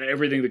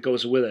everything that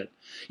goes with it.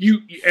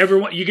 You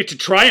get to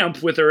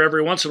triumph with her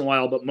every once in a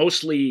while, but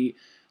mostly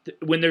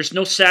when there's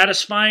no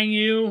satisfying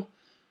you.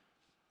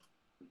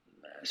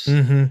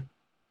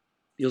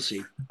 You'll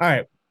see. All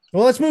right.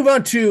 Well, let's move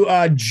on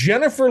to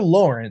Jennifer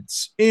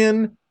Lawrence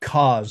in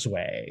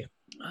Causeway.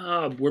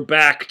 We're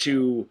back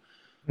to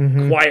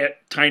quiet,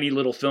 tiny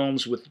little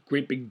films with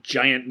great big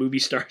giant movie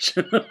stars.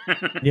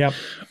 Yep.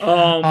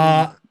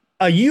 A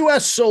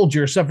U.S.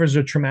 soldier suffers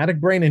a traumatic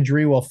brain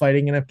injury while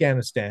fighting in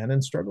Afghanistan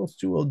and struggles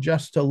to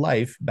adjust to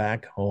life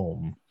back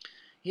home.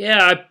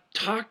 Yeah, I've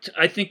talked,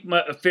 I think,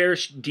 a fair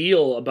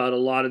deal about a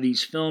lot of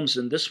these films,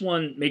 and this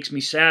one makes me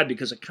sad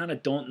because I kind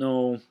of don't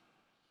know.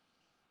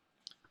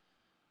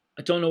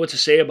 I don't know what to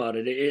say about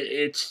it.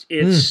 It's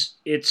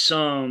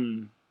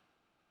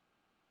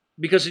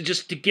because it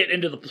just, to get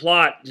into the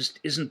plot,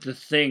 just isn't the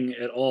thing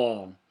at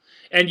all.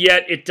 And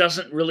yet it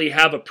doesn't really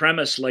have a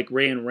premise like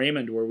Ray and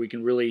Raymond where we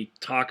can really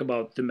talk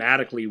about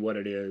thematically what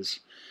it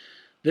is.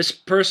 This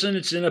person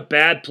is in a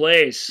bad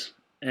place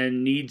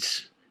and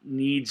needs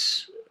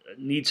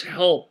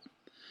help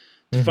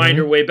to find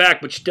her way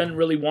back, but she doesn't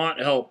really want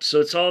help. So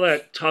it's all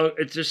that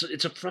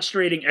it's a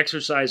frustrating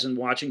exercise in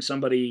watching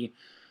somebody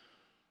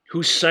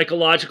who's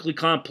psychologically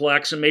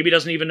complex and maybe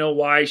doesn't even know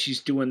why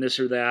she's doing this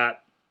or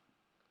that.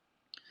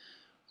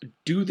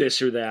 Do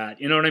this or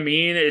that. You know what I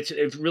mean? It's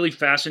a really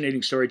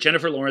fascinating story.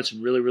 Jennifer Lawrence,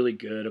 really, really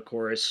good, of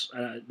course.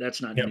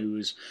 That's not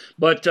news.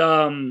 But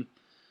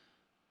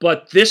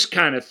this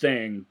kind of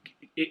thing,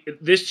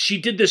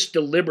 she did this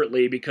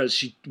deliberately because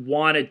she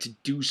wanted to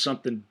do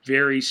something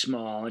very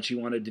small and she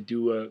wanted to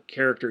do a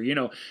character. You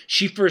know,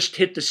 she first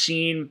hit the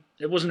scene.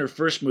 It wasn't her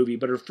first movie,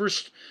 but her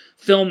first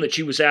film that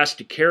she was asked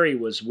to carry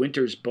was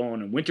Winter's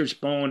Bone. And Winter's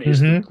Bone is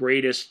the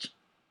greatest,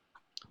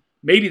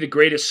 maybe the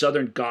greatest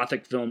Southern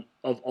Gothic film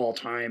of all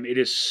time. It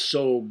is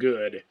so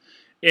good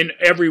in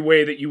every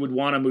way that you would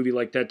want a movie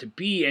like that to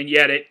be. And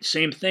yet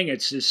same thing.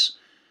 It's this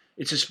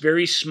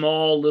very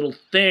small little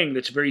thing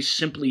that's very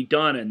simply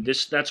done. And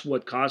that's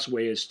what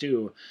Causeway is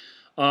too.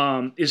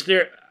 Is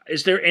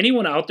there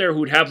anyone out there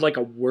who'd have like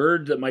a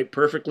word that might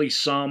perfectly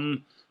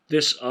sum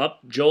this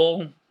up,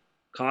 Joel?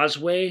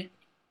 Causeway?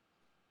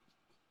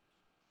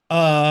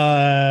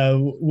 I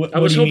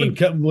was hoping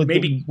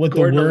maybe with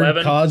the word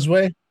 11?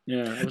 Causeway.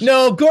 Yeah.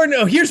 No, Gordon.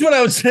 Oh, here's what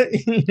I was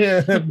saying.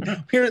 Here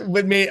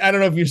with me. I don't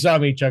know if you saw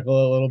me chuckle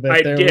a little bit.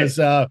 I did.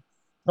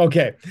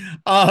 Okay.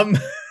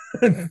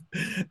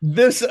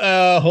 This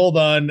hold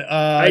on.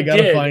 I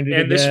gotta find it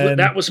and again.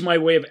 That was my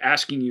way of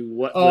asking you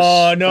what.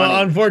 Oh no!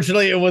 Funny.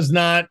 Unfortunately, it was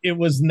not. It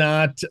was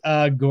not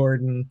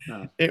Gordon.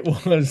 Oh. It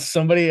was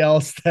somebody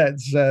else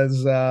that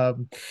says.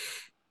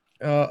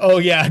 Oh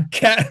yeah,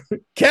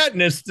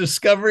 Katniss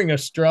discovering a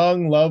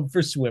strong love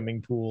for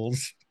swimming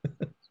pools.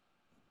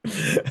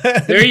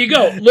 There you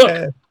go.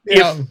 Look,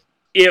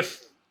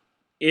 if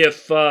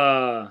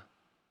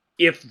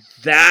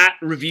that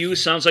review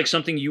sounds like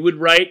something you would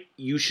write,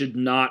 you should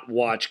not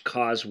watch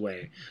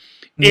Causeway.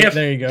 If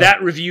there you go.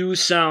 That review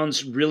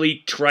sounds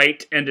really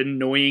trite and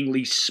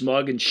annoyingly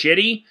smug and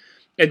shitty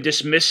and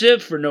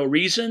dismissive for no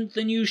reason,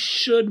 then you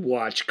should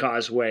watch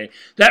Causeway.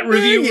 That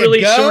review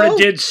really sort of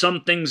did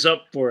sum things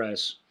up for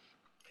us.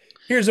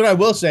 Here's what I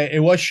will say. It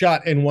was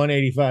shot in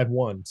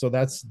 185.1, so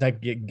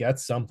that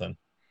gets something.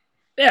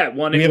 Yeah,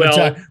 we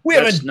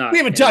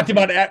haven't talked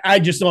about. I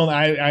just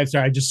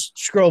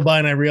scrolled by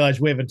and I realized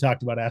we haven't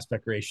talked about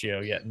aspect ratio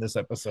yet in this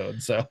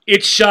episode. So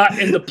it's shot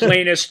in the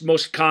plainest,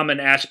 most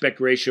common aspect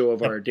ratio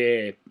of our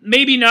day.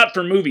 Maybe not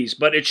for movies,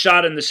 but it's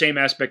shot in the same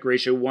aspect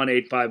ratio,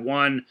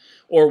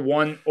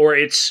 1.851 or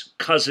its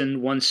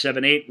cousin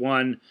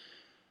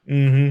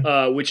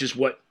 1.781, which is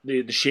what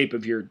the shape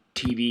of your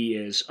TV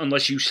is.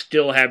 Unless you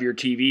still have your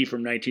TV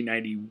from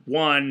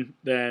 1991,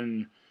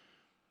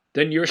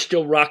 then you're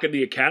still rocking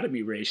the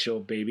Academy ratio,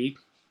 baby.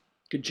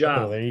 Good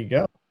job. Oh, there you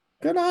go.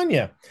 Good on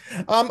you.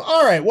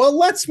 All right. Well,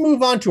 let's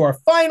move on to our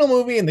final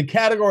movie in the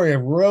category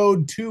of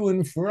road to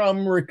and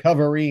from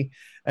recovery,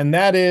 and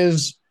that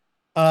is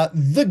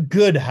The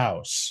Good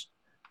House,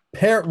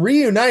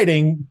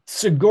 reuniting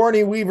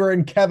Sigourney Weaver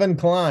and Kevin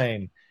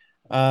Kline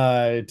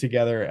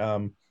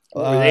together.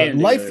 What were they in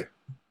together?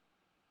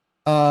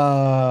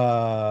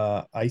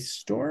 Ice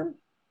Storm.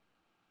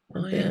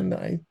 Oh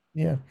yeah.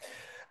 Yeah.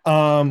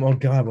 Oh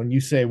God, when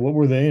you say what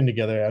were they in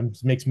together, it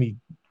makes me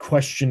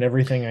question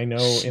everything I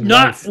know in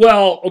not life.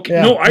 Well, okay,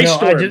 yeah, no, Ice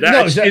Storm.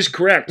 That is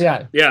correct.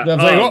 Yeah, yeah. I was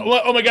like,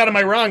 oh my god, am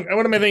I wrong?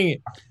 What am I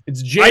thinking?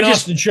 It's Jane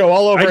Austen show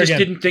all over again. I just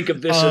didn't think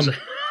of this as.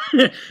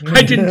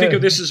 I didn't think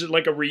of this as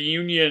like a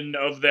reunion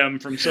of them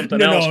from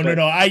something else.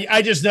 No.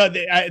 I just know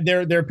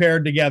they're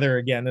paired together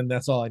again, and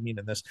that's all I mean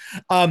in this.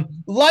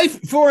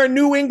 Life for a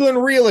New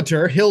England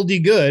realtor, Hildy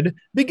Good,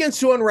 begins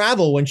to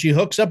unravel when she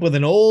hooks up with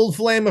an old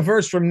flame of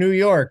hers from New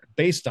York,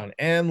 based on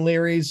Anne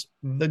Leary's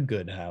The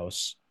Good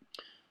House.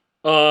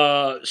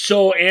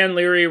 So Anne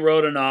Leary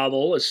wrote a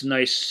novel. It's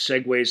nice,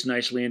 segues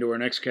nicely into our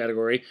next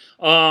category.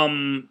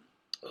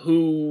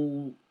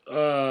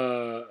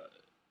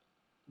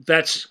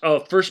 That's a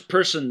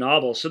first-person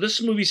novel. So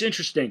this movie's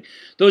interesting.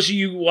 Those of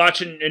you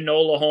watching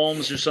Enola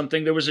Holmes or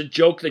something, there was a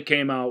joke that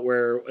came out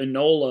where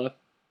Enola,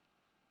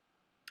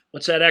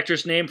 what's that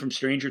actress name from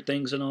Stranger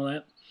Things and all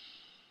that?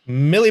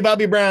 Millie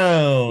Bobby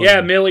Brown.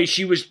 Yeah, Millie.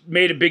 She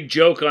made a big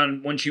joke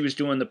on when she was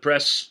doing the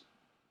press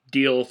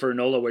deal for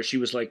Enola, where she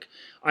was like,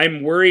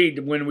 I'm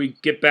worried when we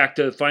get back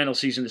to the final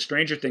season of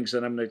Stranger Things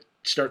that I'm going to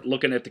start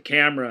looking at the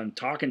camera and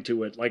talking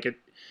to it.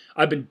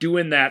 I've been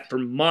doing that for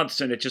months,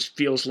 and it just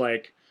feels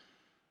like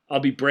I'll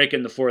be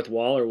breaking the fourth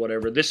wall or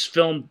whatever. This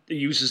film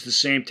uses the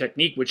same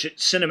technique, which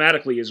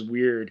cinematically is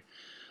weird.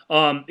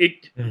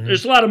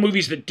 There's a lot of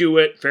movies that do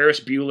it. Ferris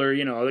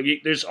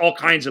Bueller, there's all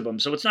kinds of them,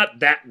 so it's not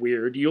that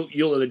weird.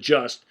 You'll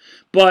adjust,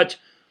 but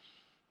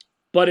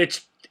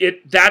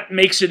that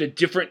makes it a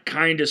different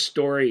kind of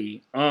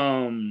story.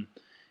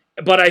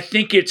 But I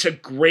think it's a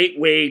great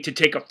way to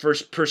take a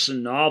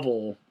first-person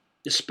novel,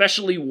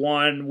 especially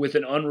one with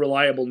an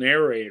unreliable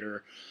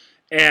narrator,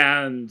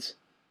 and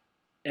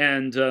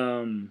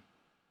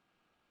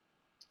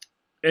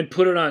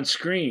put it on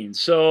screen.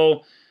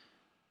 So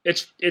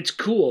it's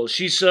cool.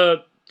 She's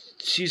a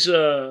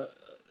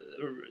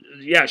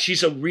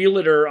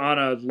realtor on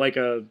a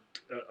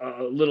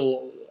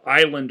little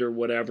island or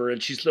whatever,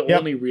 and she's the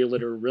only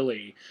realtor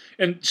really.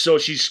 And so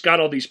she's got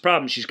all these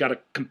problems. She's got a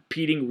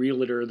competing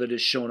realtor that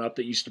has shown up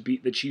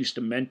that she used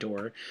to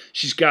mentor.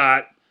 She's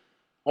got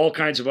all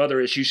kinds of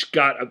other issues.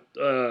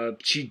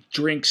 She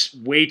drinks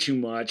way too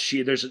much.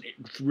 There's a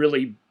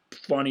really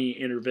funny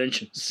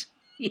intervention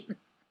scene.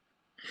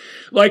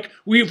 Like,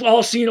 we've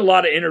all seen a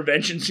lot of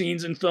intervention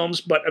scenes in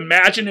films, but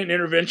imagine an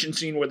intervention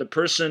scene where the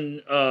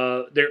person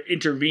they're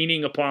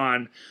intervening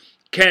upon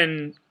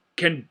can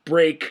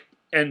break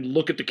and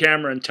look at the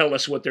camera and tell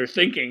us what they're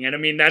thinking. And I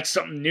mean, that's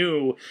something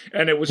new,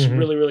 and it was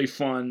really, really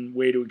fun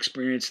way to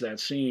experience that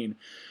scene.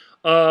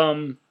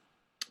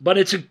 But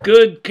it's a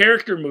good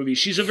character movie.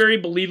 She's a very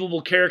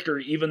believable character,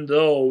 even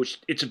though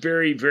it's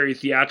very, very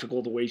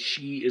theatrical the way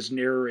she is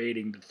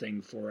narrating the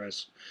thing for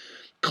us.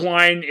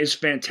 Klein is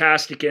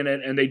fantastic in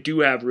it, and they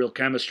do have real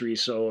chemistry,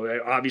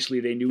 so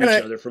obviously they knew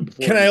each other from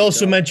before. Can I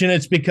also mention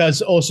it's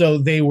because also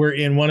they were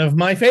in one of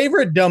my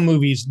favorite dumb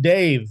movies,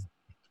 Dave.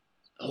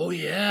 Oh,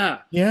 yeah.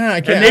 Yeah,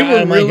 and they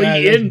were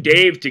really in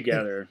Dave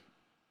together.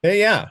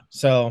 Yeah,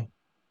 so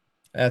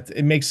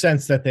it makes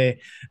sense that they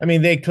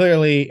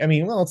clearly,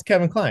 it's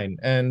Kevin Kline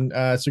and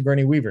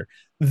Sigourney Weaver.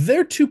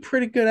 They're two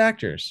pretty good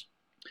actors.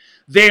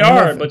 They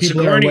are, but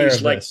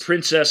Sigourney's like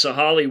Princess of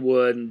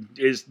Hollywood and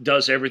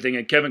does everything,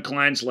 and Kevin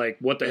Kline's like,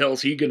 what the hell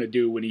is he going to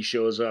do when he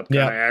shows up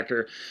kind of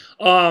actor.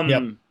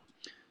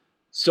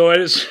 So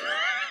it is...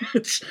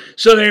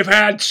 So they've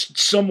had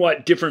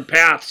somewhat different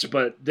paths,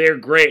 but they're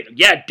great.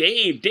 Yeah,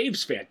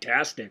 Dave's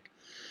fantastic.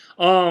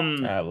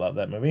 I love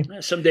that movie.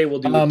 Someday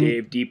we'll do a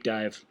Dave deep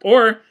dive.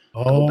 Or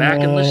go back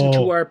and listen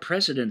to our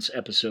President's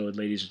episode,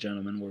 ladies and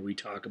gentlemen, where we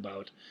talk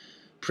about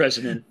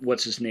President,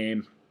 what's his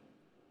name?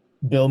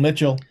 Bill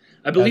Mitchell.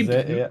 I believe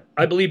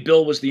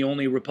Bill was the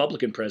only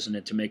Republican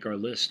president to make our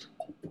list.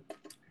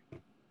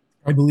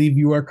 I believe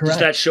you are correct. Does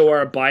that show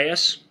our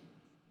bias?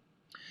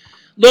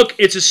 Look,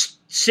 it's a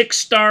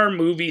 6-star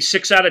movie,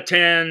 6 out of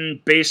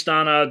 10, based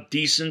on a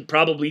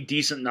probably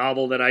decent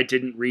novel that I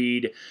didn't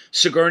read.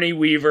 Sigourney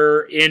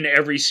Weaver in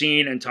every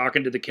scene and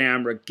talking to the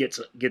camera gets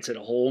it a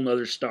whole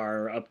nother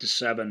star, up to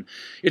 7.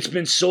 It's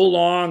been so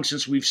long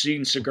since we've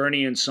seen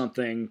Sigourney in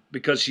something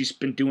because she's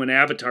been doing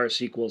Avatar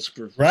sequels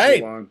for so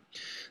long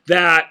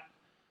that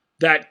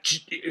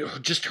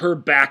just her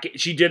back.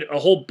 She did a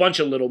whole bunch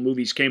of little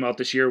movies came out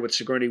this year with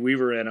Sigourney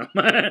Weaver in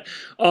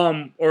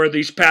them, or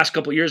these past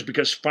couple of years,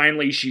 because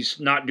finally she's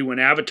not doing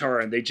Avatar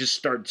and they just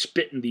start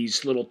spitting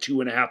these little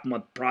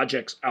 2.5-month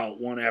projects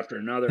out one after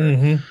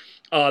another.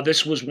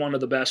 This was one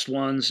of the best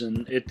ones,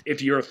 and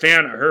if you're a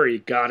fan of her, you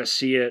got to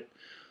see it.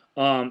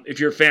 If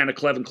you're a fan of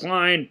Kevin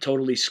Kline,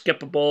 totally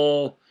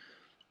skippable.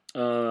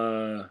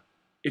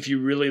 If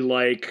you really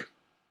like,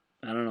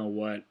 I don't know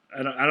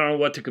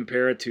what to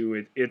compare it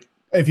to.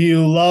 If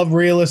you love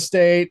real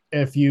estate,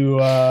 if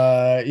you're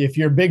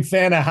a big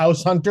fan of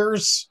House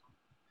Hunters,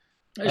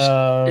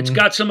 it's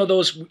got some of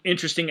those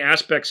interesting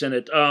aspects in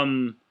it.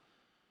 And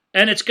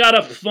it's got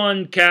a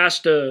fun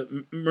cast.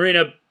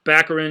 Marina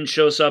Baccarin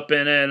shows up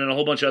in it, and a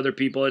whole bunch of other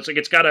people.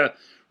 It's got a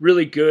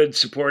really good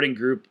supporting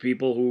group of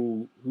people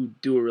who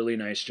do a really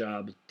nice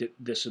job,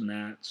 this and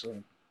that.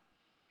 So.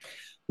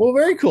 Well,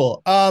 very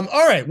cool.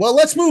 All right. Well,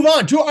 let's move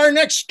on to our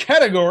next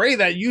category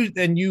that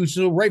you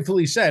so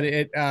rightfully said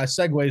it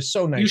segues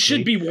so nicely. You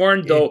should be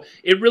warned, though.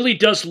 It really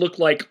does look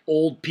like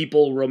old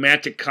people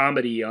romantic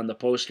comedy on the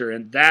poster,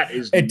 and that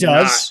is it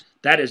does.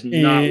 That is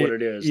not what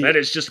it is. That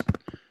is just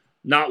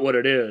not what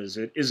it is.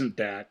 It isn't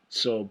that.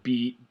 So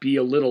be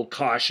a little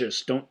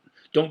cautious. Don't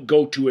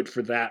go to it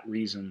for that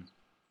reason.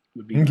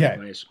 Would be my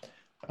advice.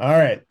 All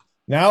right.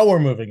 Now we're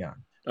moving on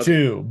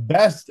to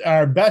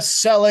our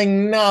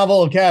best-selling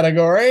novel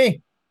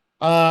category.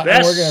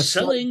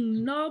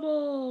 Best-selling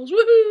novels.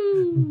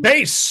 Woohoo!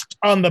 Based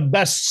on the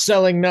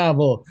best-selling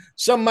novel.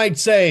 Some might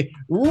say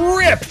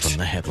ripped from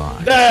the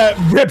headline.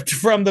 Ripped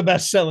from the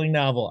best-selling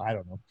novel. I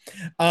don't know.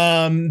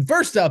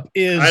 First up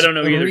is I don't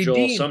know either,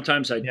 Joel.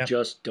 Sometimes I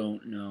just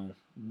don't know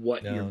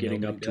what you're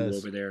getting up to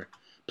over there.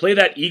 Play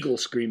that eagle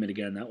screaming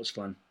again. That was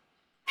fun.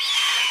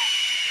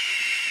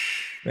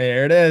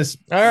 There it is.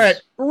 All right.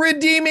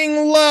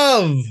 Redeeming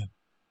Love.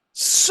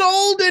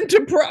 Sold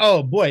into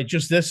oh boy,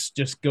 this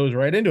goes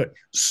right into it.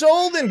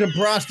 Sold into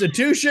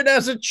prostitution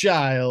as a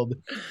child.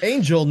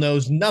 Angel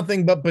knows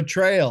nothing but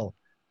betrayal.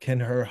 Can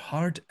her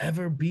heart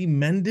ever be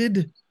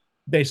mended?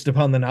 Based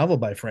upon the novel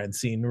by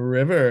Francine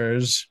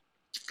Rivers.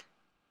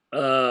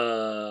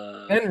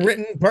 And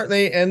written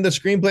partly, and the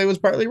screenplay was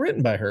partly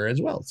written by her as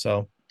well.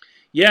 So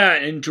yeah,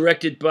 and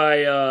directed by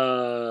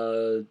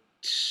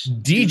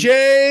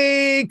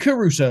DJ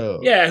Caruso.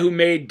 Yeah, who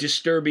made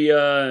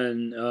Disturbia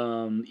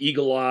and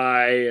Eagle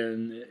Eye,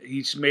 and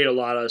he's made a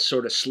lot of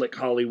sort of slick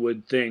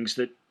Hollywood things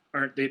that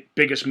aren't the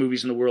biggest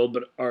movies in the world,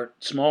 but aren't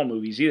small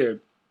movies either.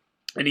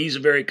 And he's a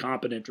very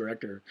competent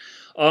director.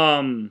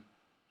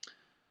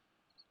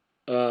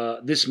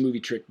 This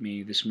movie tricked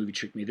me. This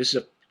is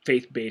a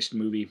faith-based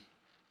movie.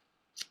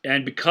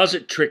 And because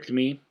it tricked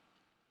me,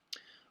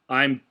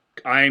 I'm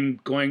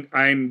going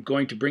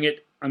to bring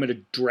it. I'm going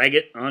to drag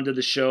it onto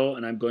the show,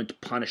 and I'm going to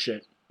punish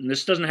it. And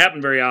this doesn't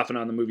happen very often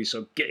on the movie,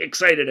 so get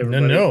excited,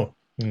 everybody.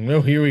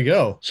 No, here we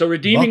it. So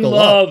Redeeming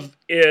Love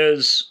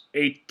is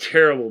a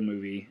terrible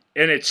movie,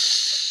 and it's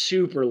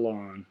super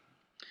long.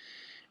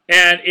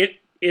 And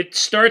it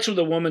starts with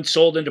a woman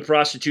sold into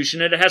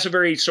prostitution, and it has a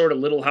very sort of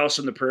Little House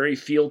on the Prairie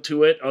feel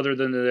to it, other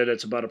than that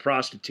it's about a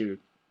prostitute.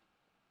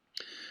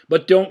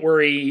 But don't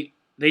worry,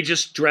 they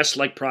just dress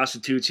like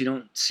prostitutes. You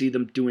don't see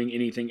them doing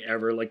anything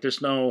ever. Like they're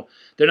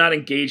not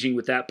engaging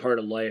with that part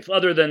of life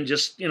other than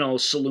just,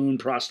 saloon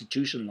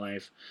prostitution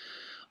life.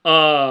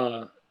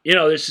 And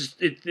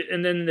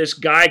then this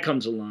guy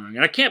comes along,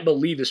 and I can't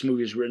believe this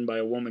movie is written by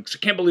a woman, because I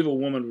can't believe a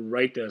woman would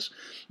write this.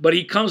 But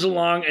he comes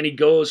along, and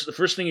the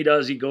first thing he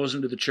does, he goes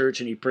into the church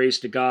and he prays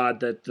to God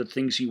that the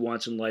things he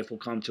wants in life will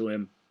come to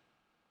him.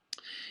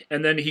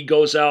 And then he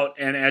goes out,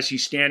 and as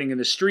he's standing in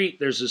the street,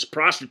 there's this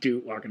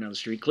prostitute walking down the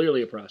street,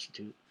 clearly a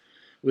prostitute,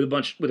 with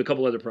a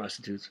couple other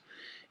prostitutes.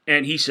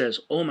 And he says,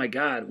 "Oh my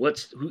God,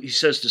 he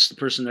says to the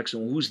person next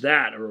to him, who's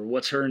that? Or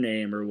what's her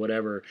name? Or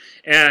whatever."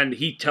 And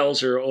he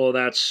tells her, "Oh,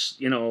 that's,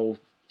 I don't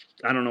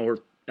know her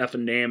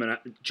effing name." And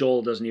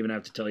Joel doesn't even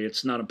have to tell you.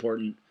 It's not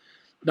important.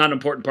 Not an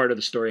important part of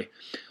the story.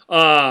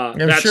 I'm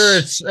sure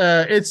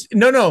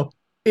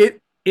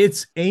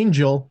it's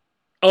Angel.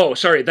 Oh,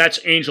 sorry. That's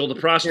Angel, the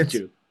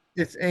prostitute.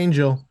 It's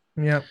Angel.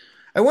 Yeah.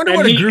 I wonder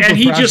what a group of prostitutes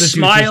is called. And he just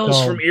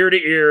smiles from ear to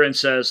ear and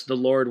says, "The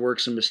Lord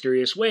works in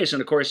mysterious ways." And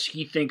of course,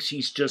 he thinks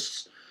he's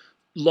just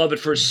love at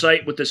first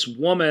sight with this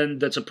woman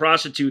that's a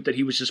prostitute that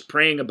he was just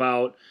praying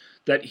about,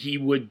 that he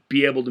would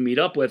be able to meet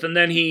up with. And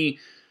then he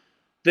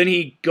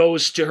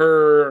goes to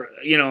her,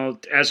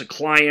 as a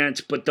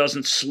client, but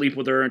doesn't sleep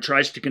with her, and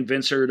tries to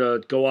convince her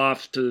to go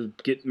off to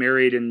get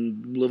married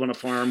and live on a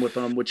farm with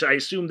them, which I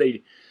assume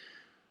they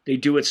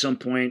do at some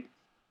point.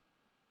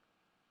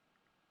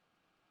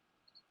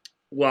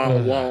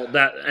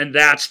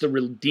 That's the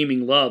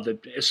redeeming love.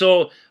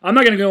 So I'm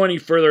not going to go any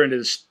further into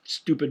this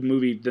stupid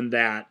movie than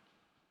that.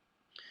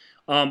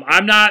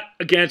 I'm not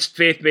against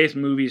faith-based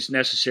movies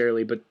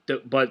necessarily, but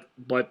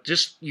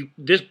this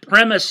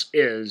premise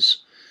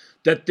is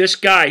that this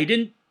guy, he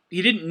didn't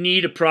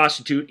need a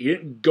prostitute, he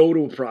didn't go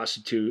to a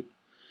prostitute,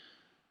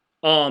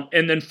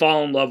 and then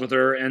fall in love with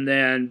her, and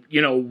then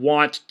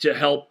want to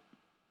help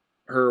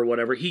her or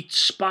whatever. He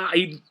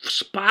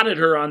spotted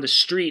her on the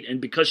street,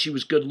 and because she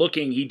was good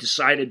looking, he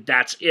decided,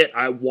 that's it,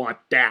 I want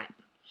that.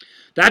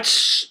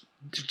 That's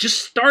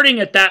just starting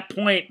at that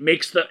point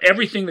makes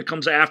everything that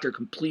comes after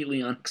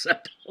completely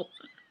unacceptable.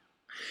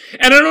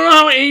 And I don't know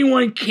how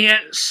anyone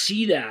can't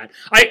see that.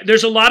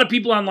 There's a lot of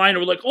people online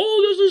who are like,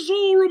 "Oh, this is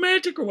so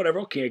romantic," or whatever.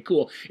 Okay,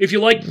 cool. If you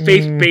like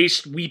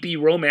faith-based weepy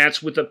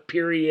romance with a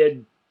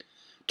period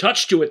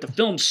touch to it, the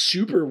film's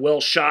super well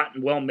shot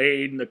and well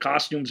made, and the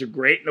costumes are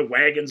great, and the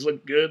wagons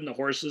look good, and the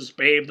horses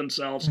behave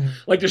themselves.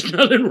 Like, there's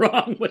nothing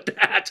wrong with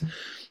that.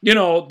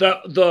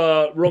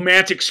 The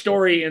romantic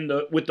story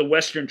with the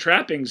Western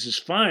trappings is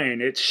fine.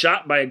 It's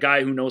shot by a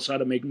guy who knows how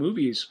to make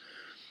movies.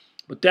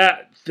 But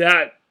that's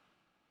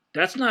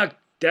not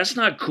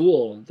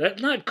cool.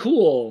 That's not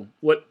cool.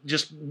 What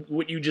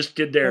you just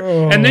did there.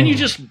 Oh. And then you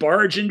just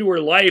barge into her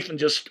life and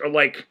just are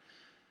like,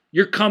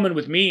 you're coming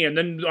with me. And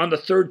then on the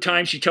third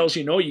time she tells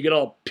you no, you get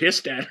all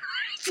pissed at her.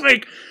 It's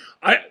like,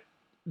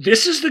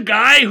 this is the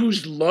guy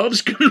whose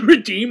love's going to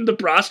redeem the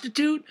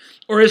prostitute?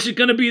 Or is it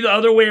going to be the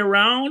other way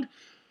around?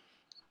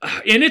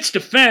 In its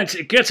defense,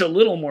 it gets a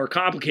little more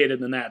complicated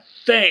than that.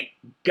 Thank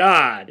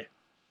God.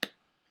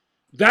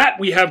 That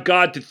we have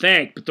God to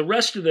thank. But the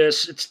rest of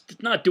this, it's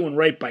not doing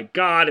right by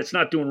God. It's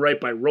not doing right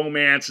by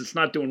romance. It's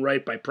not doing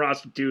right by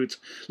prostitutes.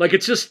 Like,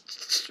 it's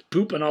just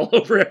pooping all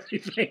over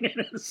everything.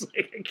 And it's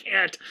like,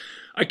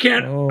 I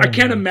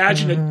can't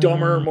imagine a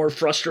dumber, more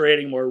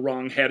frustrating, more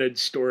wrong-headed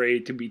story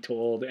to be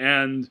told.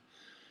 And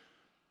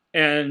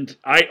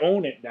I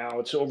own it now.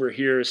 It's over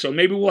here. So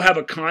maybe we'll have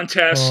a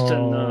contest.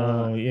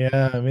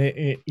 Yeah.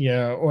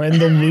 When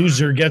the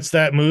loser gets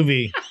that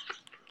movie.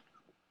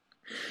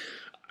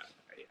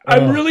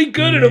 I'm really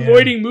good at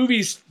avoiding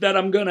movies that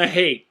I'm gonna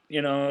hate.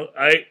 You know,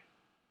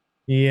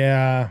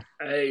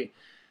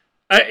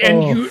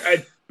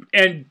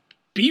 and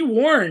be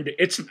warned.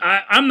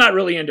 I'm not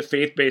really into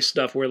faith-based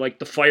stuff where like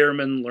the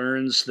fireman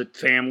learns that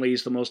family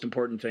is the most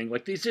important thing.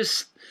 Like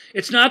it's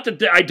not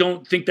that I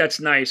don't think that's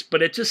nice,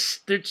 but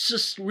it's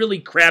just really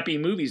crappy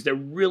movies. They're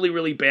really,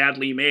 really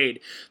badly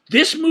made.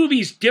 This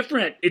movie's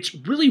different. It's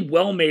really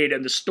well made,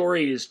 and the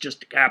story is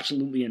just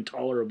absolutely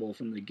intolerable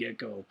from the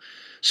get-go.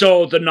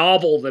 So the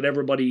novel that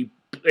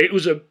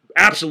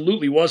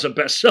absolutely was a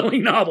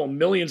best-selling novel.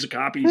 Millions of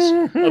copies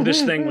of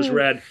this thing was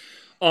read.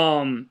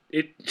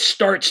 It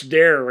starts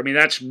there. I mean,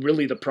 that's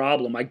really the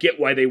problem. I get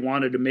why they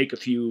wanted to make a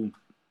few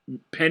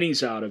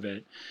pennies out of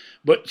it.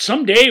 But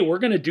someday we're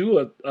going to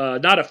do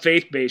not a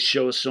faith-based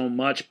show so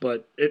much,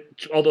 but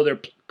although there are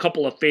a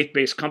couple of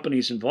faith-based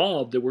companies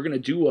involved, that we're going to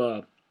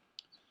do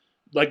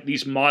like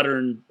these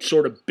modern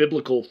sort of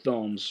biblical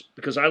films,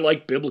 because I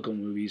like biblical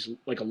movies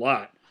like a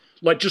lot.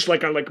 Just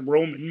like I like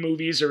Roman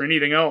movies or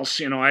anything else.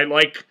 You know, I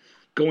like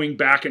going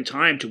back in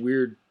time to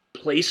weird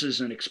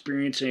places and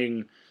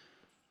experiencing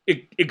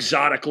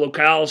exotic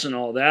locales and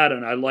all that,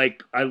 and I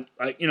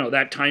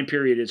that time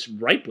period is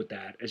ripe with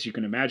that, as you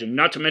can imagine.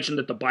 Not to mention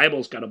that the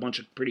Bible's got a bunch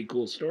of pretty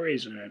cool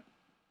stories in it.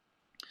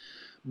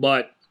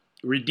 But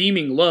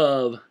Redeeming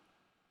Love,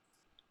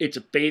 it's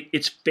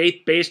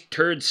faith-based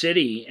turd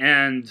city,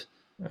 and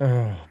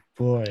oh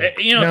boy,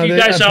 you know, if you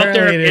guys out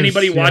there, if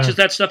anybody watches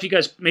that stuff, you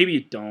guys, maybe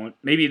you don't.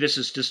 Maybe this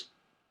is just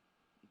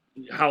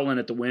howling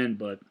at the wind,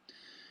 but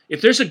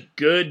if there's a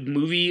good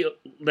movie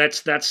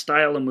that's that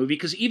style of movie,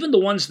 because even the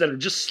ones that are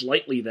just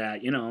slightly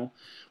that, you know,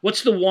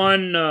 what's the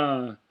one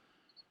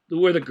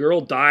where the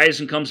girl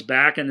dies and comes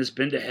back and has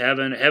been to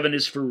heaven? Heaven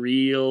is for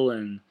real,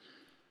 and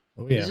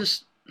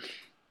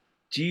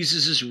Jesus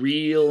is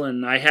real,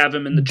 and I have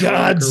him in the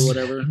trunk or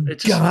whatever.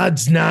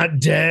 God's not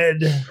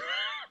dead.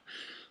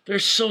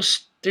 It's so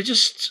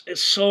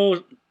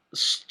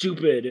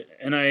stupid,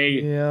 and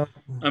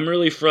I'm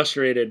really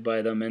frustrated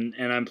by them, and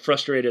I'm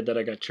frustrated that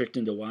I got tricked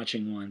into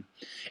watching one.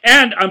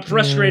 And I'm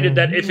frustrated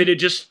that if it had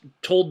just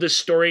told this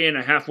story in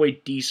a halfway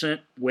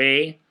decent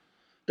way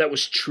that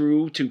was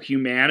true to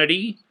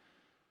humanity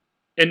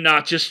and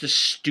not just a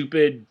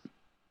stupid,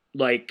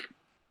 like,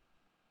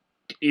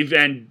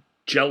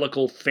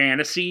 evangelical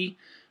fantasy,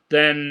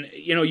 then,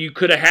 you know, you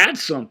could have had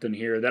something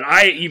here that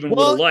I even would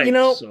have liked. You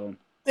know, so.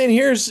 And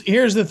here's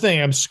the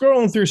thing. I'm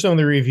scrolling through some of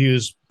the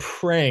reviews,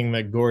 praying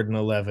that Gordon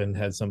 11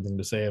 had something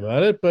to say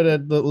about it, but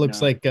it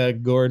looks like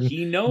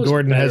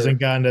Gordon hasn't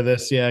gotten to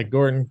this. Yeah,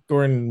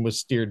 Gordon was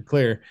steered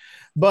clear.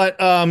 But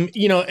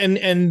you know,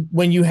 and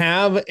when you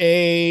have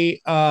a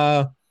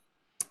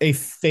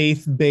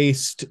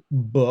faith-based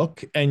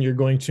book and you're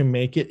going to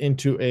make it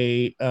into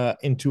a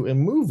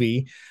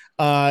movie,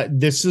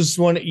 this is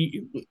one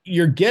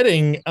you're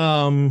getting.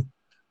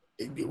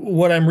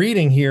 What I'm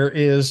reading here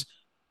is,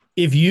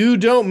 if you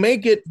don't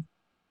make it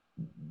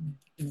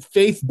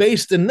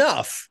faith-based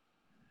enough,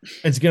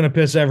 it's going to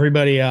piss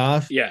everybody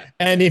off. Yeah.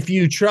 And if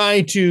you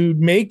try to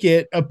make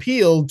it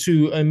appeal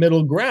to a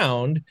middle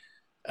ground,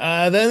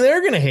 then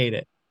they're going to hate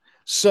it.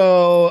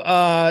 So,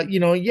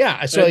 you know,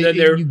 yeah. So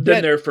then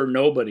they're for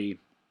nobody.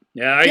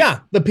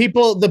 Yeah. The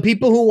people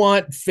who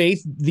want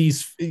faith,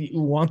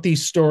 want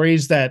these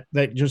stories that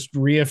just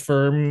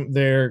reaffirm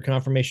their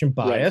confirmation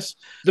bias.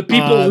 Right. The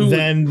people who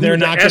they're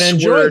not going to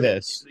enjoy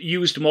this.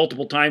 Used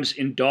multiple times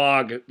in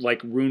Dog,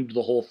 like, ruined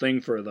the whole thing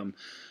for them.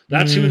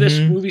 That's who this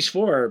movie's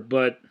for.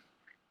 But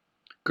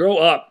grow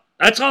up.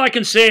 That's all I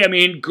can say. I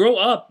mean, grow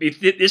up.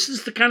 If this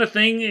is the kind of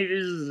thing it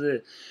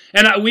is.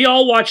 And we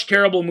all watch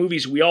terrible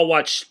movies. We all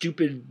watch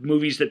stupid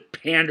movies that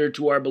pander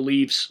to our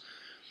beliefs.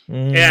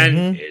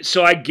 And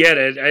so I get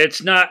it.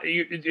 It's not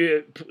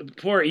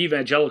poor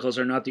evangelicals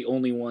are not the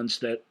only ones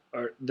that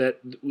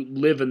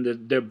live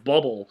in their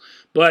bubble.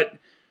 But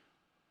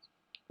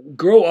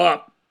grow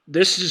up.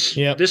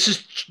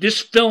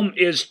 This film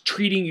is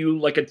treating you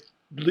like a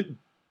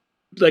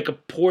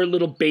poor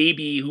little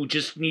baby who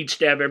just needs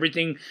to have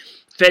everything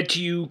fed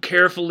to you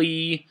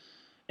carefully,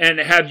 and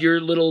have your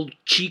little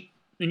cheek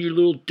and your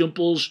little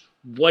dimples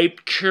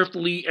wiped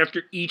carefully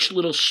after each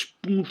little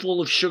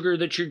spoonful of sugar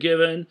that you're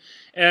given,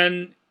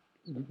 and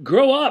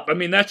grow up. I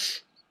mean,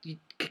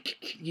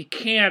 you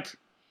can't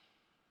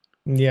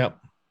Yep.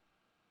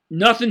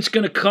 Nothing's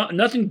gonna come.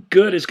 Nothing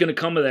good is gonna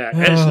come of that.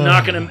 It's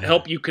not gonna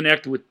help you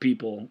connect with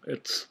people.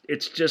 It's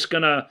just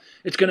gonna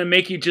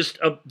make you just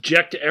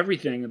object to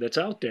everything that's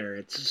out there.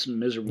 It's just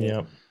miserable.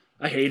 Yep.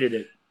 I hated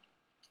it.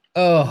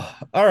 Oh,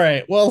 all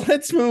right. Well,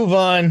 let's move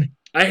on.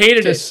 I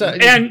hated it.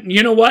 And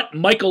you know what?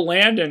 Michael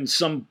Landon's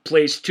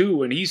someplace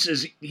too, and he's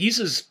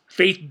as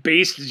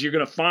faith-based as you're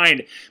gonna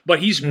find. But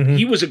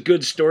he was a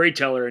good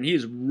storyteller, and he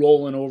is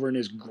rolling over in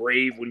his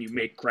grave when you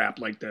make crap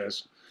like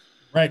this.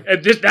 Right.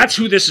 That's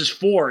who this is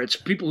for. It's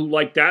people who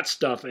like that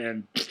stuff,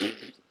 and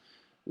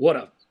what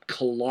a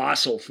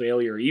colossal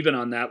failure, even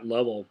on that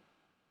level.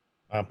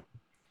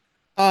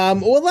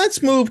 Well,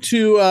 let's move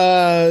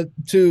to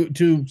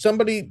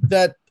somebody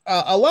that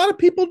a lot of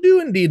people do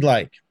indeed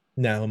like.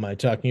 Now, am I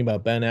talking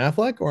about Ben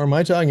Affleck, or am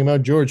I talking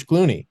about George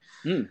Clooney?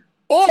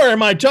 Or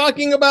am I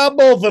talking about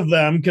both of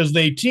them because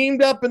they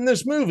teamed up in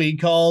this movie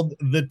called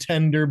The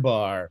Tender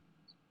Bar?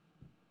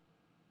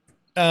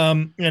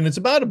 And it's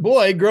about a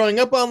boy growing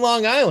up on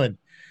Long Island.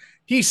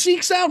 He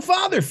seeks out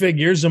father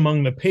figures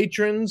among the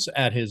patrons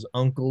at his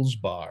uncle's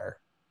bar.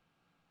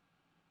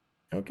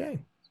 Okay.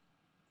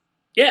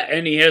 Yeah,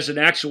 and he has an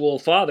actual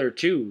father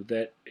too.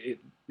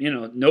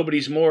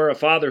 Nobody's more a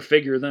father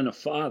figure than a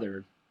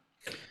father.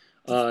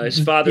 His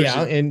father's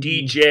a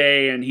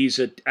DJ, and he's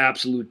an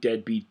absolute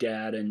deadbeat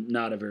dad and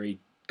not a very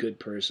good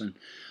person.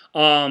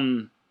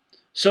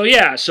 So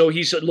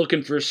he's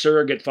looking for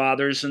surrogate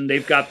fathers, and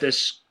they've got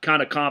this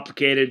kind of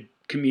complicated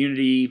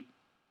community,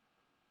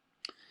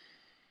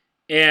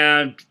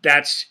 and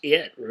that's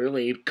it,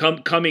 really.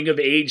 Coming of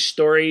age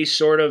story,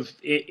 sort of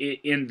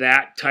in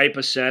that type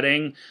of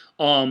setting.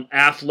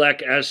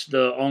 Affleck as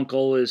the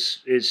uncle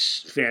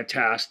is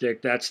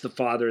fantastic. That's the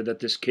father that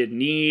this kid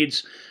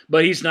needs,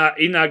 but he's not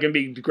going to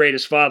be the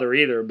greatest father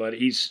either. But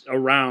he's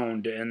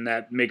around, and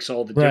that makes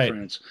all the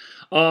difference.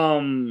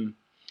 And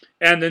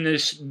then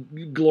this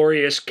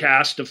glorious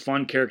cast of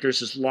fun characters.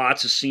 There's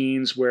lots of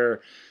scenes where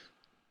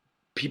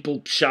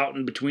people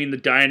shouting between the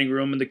dining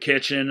room and the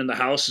kitchen, and the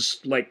house is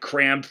like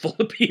crammed full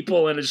of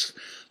people, and there's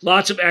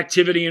lots of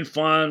activity and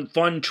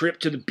fun trip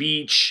to the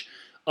beach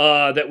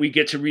that we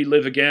get to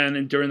relive again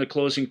and during the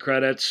closing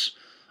credits.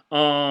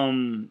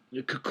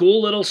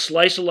 Cool little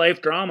slice of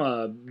life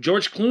drama.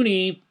 George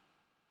Clooney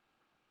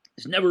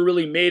has never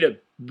really made a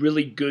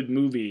really good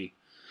movie.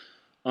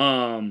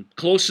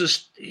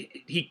 Closest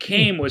he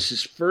came was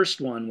his first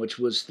one, which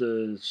was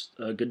the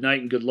Good Night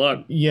and Good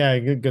Luck. Yeah,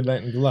 Good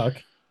Night and Good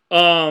Luck.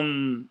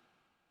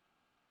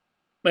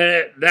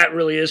 That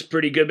really is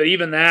pretty good. But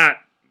even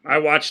that, I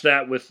watched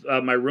that with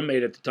my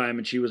roommate at the time,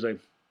 and she was like,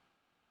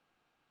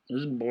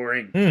 "This is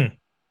boring."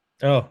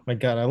 Oh my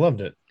god, I loved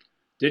it.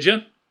 Did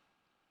you?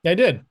 I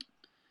did.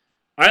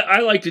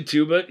 I liked it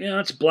too, but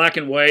it's black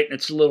and white. And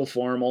it's a little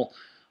formal.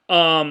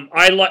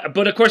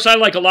 But of course, I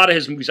like a lot of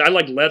his movies. I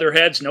like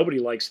Leatherheads. Nobody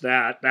likes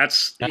that.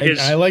 That's his.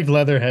 I liked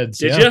Leatherheads.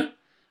 Did you?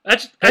 I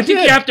think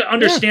you have to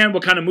understand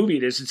what kind of movie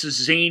it is. It's a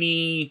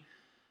zany.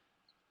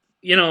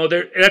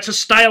 That's a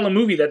style of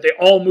movie that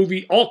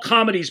all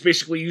comedies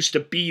basically used to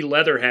be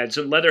Leatherheads,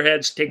 and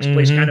Leatherheads takes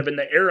place kind of in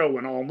the era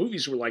when all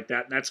movies were like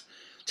that. And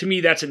to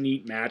me, that's a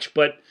neat match.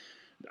 But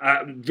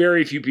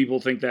very few people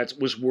think that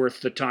was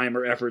worth the time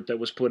or effort that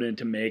was put in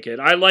to make it.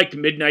 I liked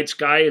Midnight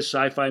Sky, a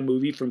sci-fi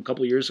movie from a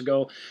couple of years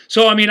ago.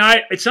 So, I mean,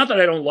 it's not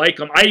that I don't like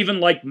them. I even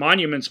like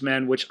Monuments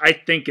Men, which I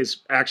think is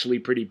actually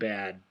pretty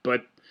bad.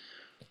 But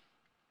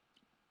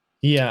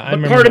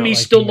part of me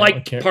still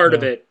liked part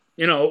of it.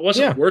 It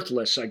wasn't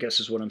worthless, I guess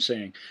is what I'm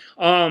saying.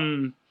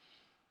 But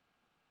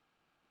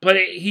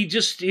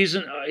he's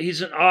an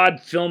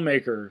odd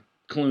filmmaker,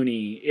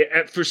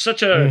 Clooney. For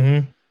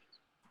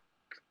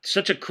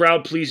such a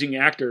crowd-pleasing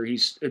actor,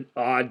 he's an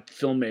odd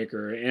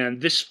filmmaker.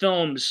 And this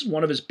film is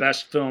one of his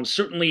best films.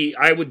 Certainly,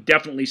 I would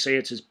definitely say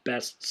it's his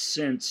best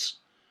since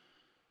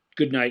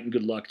Good Night and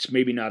Good Luck. It's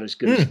maybe not as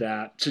good as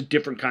that. It's a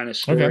different kind of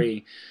story.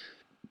 Okay.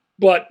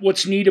 But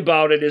what's neat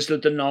about it is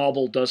that the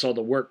novel does all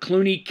the work.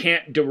 Clooney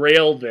can't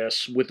derail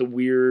this with a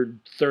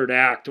weird third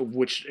act,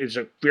 which is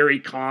a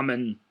very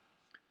common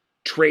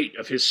trait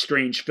of his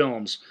strange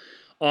films.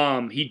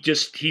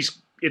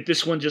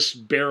 This one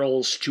just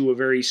barrels to a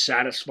very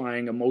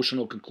satisfying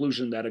emotional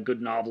conclusion that a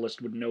good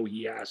novelist would know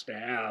he has to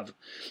have,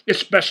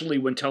 especially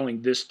when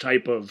telling this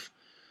type of,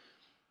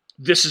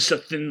 this is a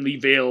thinly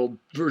veiled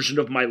version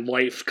of my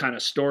life kind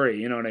of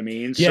story. You know what I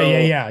mean?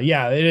 Yeah.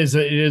 It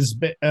is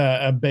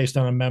based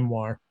on a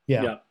memoir.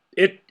 Yeah.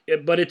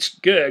 But it's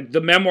good.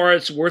 The memoir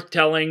is worth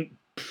telling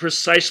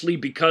precisely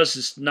because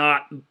it's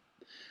not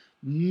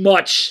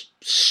much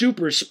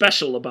super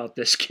special about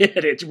this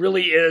kid. It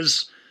really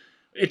is.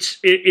 It's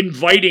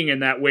inviting in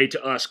that way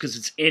to us because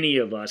it's any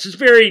of us. It's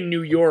very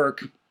New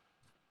York,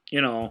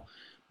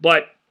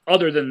 but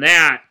other than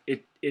that,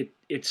 it's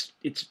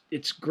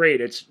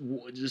great. It's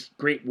just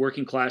great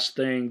working class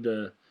thing.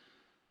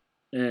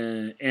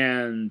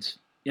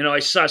 I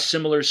saw a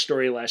similar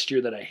story last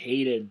year that I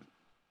hated.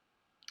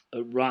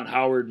 A Ron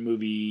Howard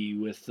movie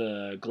with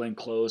Glenn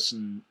Close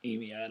and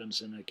Amy Adams,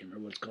 and I can't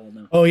remember what it's called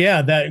now. Oh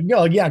yeah,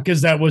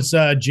 because that was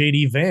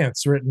J.D.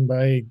 Vance, written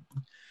by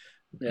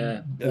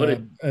Yeah,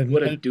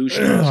 what a douche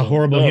a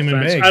horrible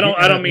human being. I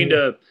don't mean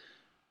to,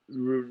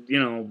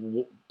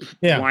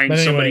 wind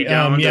somebody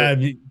down.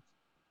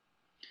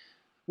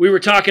 We were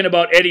talking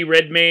about Eddie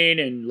Redmayne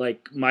and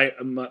like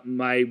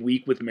my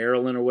week with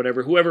Marilyn or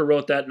whatever. Whoever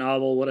wrote that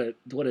novel, what a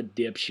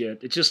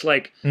dipshit. It's just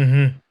like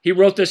he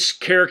wrote this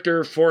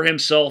character for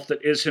himself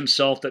that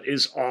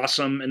is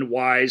awesome and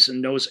wise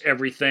and knows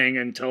everything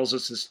and tells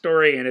us the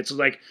story. And it's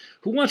like,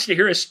 who wants to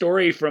hear a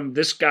story from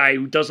this guy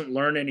who doesn't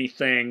learn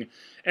anything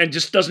and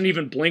just doesn't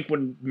even blink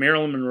when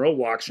Marilyn Monroe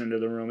walks into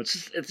the room?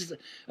 It's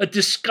a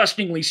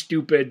disgustingly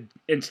stupid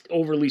and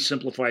overly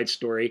simplified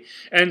story.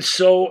 And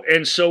so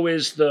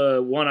is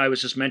the one I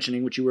was just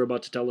mentioning, which you were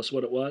about to tell us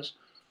what it was.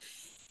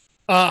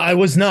 I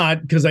was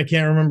not, because I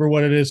can't remember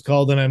what it is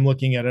called, and I'm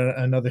looking at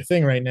another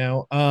thing right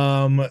now.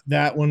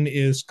 That one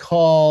is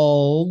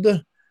called.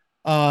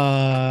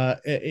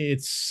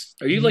 It's.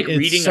 Are you like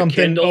reading a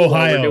Kindle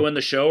while we're doing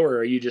the show, or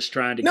are you just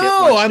trying to?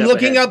 No, I'm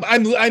looking ahead?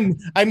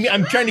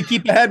 I'm trying to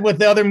keep ahead with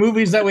the other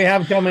movies that we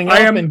have coming up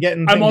and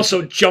getting. I'm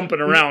also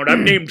jumping around. I've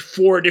named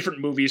 4 different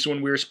movies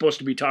when we were supposed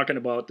to be talking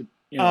about the.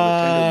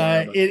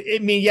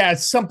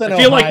 It's something. I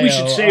feel like we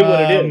should say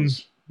what it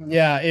is.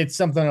 Yeah, it's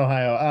something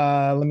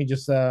Ohio. Let me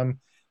just like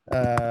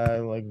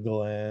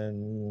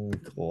Glenn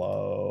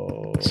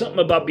Close. Something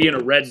about being a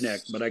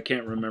redneck, but I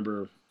can't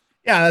remember.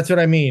 Yeah, that's what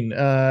I mean.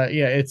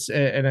 It's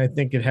and I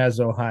think it has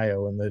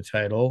Ohio in the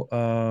title.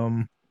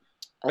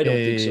 I don't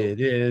think so. It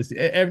is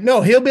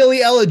no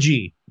Hillbilly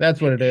Elegy. That's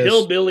what it is.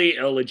 Hillbilly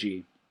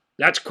Elegy.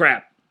 That's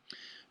crap.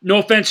 No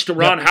offense to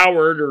Ron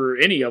Howard or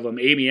any of them.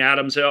 Amy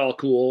Adams, they're all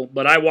cool.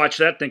 But I watched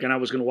that thinking I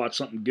was going to watch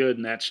something good,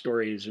 and that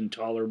story is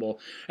intolerable.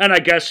 And I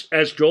guess,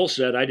 as Joel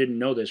said, I didn't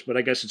know this, but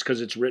I guess it's because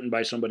it's written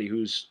by somebody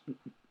who's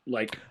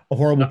like a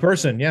horrible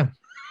person. Yeah.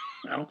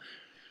 Well,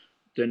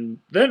 then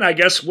I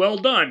guess well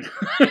done.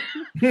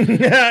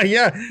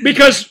 yeah.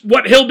 Because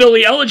what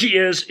Hillbilly Elegy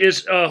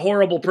is a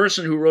horrible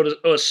person who wrote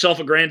a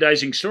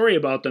self-aggrandizing story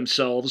about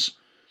themselves.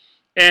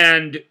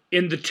 And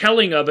in the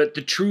telling of it,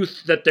 the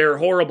truth that they're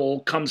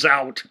horrible comes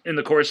out in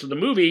the course of the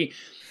movie,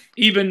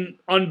 even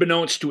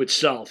unbeknownst to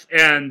itself.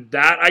 And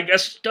that, I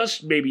guess,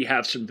 does maybe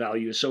have some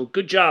value. So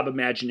good job,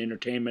 Imagine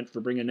Entertainment,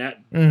 for bringing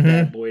that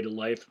bad boy to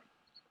life.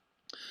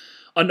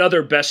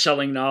 Another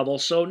best-selling novel,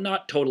 so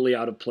not totally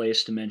out of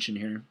place to mention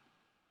here.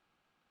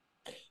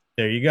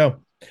 There you go.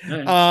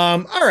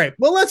 All right.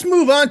 Well, let's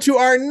move on to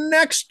our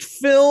next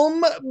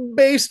film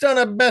based on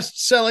a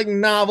best-selling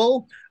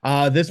novel.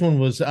 This one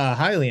was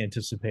highly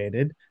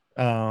anticipated,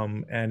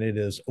 and it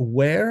is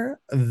Where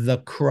the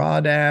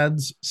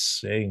Crawdads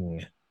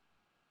Sing.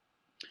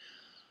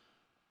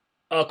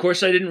 Of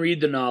course, I didn't read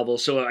the novel,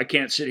 so I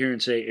can't sit here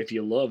and say if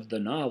you love the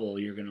novel,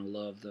 you're going to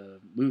love the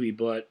movie.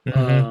 But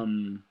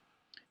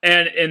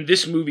And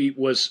this movie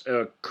was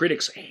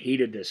critics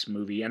hated this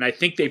movie, and I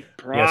think they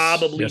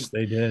probably yes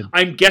they did.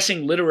 I'm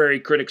guessing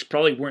literary critics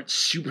probably weren't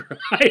super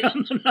high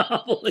on the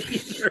novel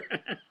either.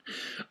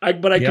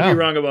 But I could be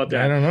wrong about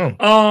that. I don't know.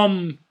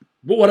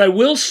 But what I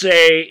will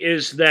say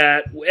is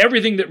that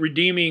everything that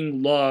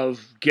Redeeming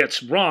Love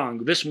gets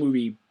wrong, this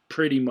movie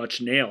pretty much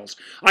nails.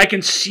 I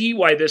can see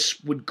why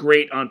this would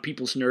grate on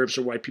people's nerves,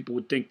 or why people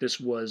would think this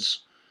was.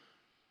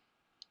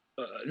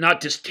 Not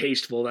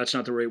distasteful, that's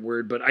not the right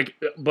word, but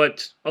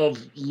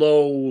of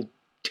low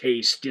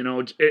taste,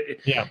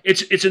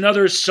 It's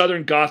another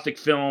Southern Gothic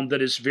film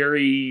that is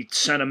very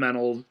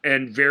sentimental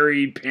and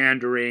very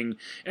pandering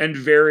and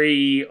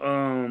very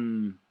I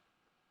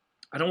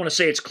don't want to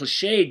say it's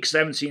cliche because I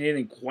haven't seen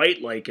anything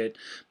quite like it,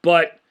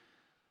 but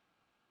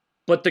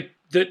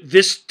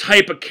this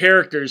type of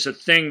character is a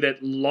thing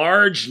that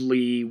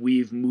largely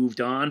we've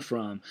moved on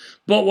from.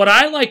 But what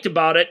I liked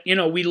about it,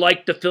 we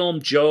liked the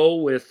film Joe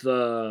with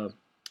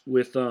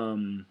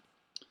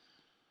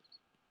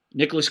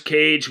Nicolas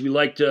Cage. We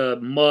liked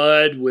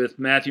Mud with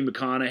Matthew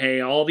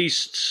McConaughey. All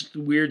these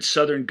weird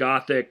Southern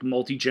Gothic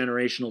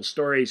multi-generational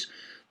stories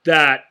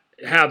that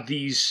have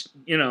these,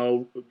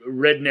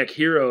 redneck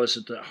heroes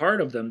at the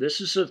heart of them. This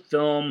is a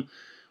film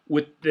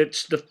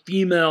it's the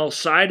female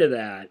side of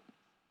that.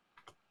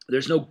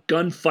 There's no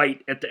gunfight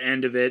at the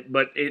end of it,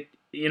 but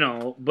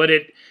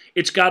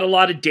it's got a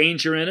lot of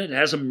danger in it. It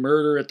has a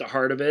murder at the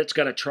heart of it. It's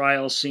got a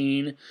trial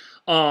scene.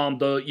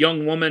 The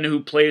young woman who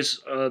plays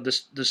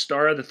the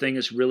star of the thing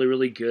is really,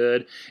 really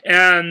good.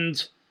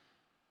 And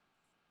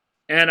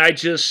I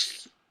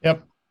just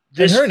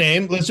and her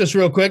name, let's just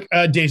real quick,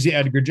 Daisy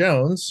Edgar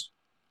Jones.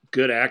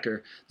 Good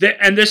actor.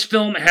 And this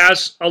film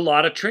has a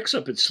lot of tricks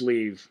up its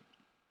sleeve,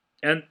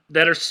 and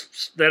that are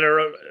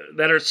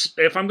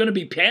if I'm going to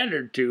be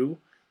pandered to.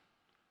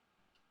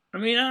 I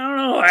mean, I don't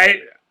know.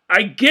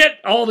 I get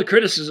all the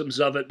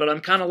criticisms of it, but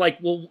I'm kind of like,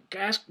 well,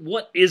 ask,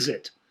 what is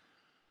it?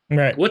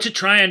 Right. What's it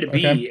trying to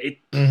be? It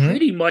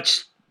pretty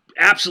much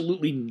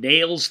absolutely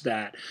nails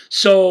that.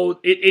 So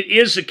it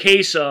is a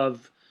case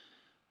of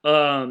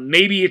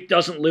maybe it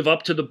doesn't live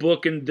up to the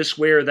book in this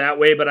way or that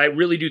way, but I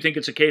really do think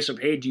it's a case of,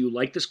 hey, do you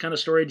like this kind of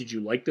story? Did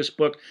you like this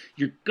book?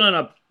 You're going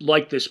to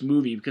like this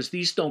movie because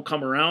these don't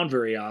come around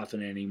very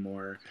often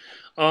anymore.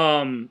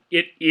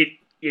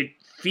 it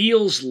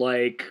feels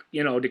like,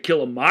 To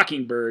Kill a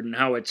Mockingbird and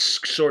how it's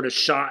sort of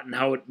shot and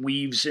how it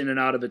weaves in and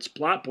out of its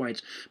plot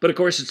points. But of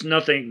course, it's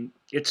nothing.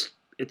 It's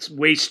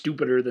way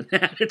stupider than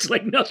that. It's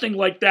like nothing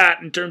like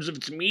that in terms of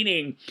its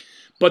meaning.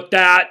 But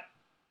that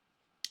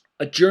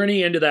a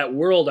journey into that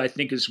world, I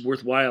think, is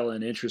worthwhile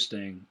and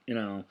interesting.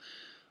 And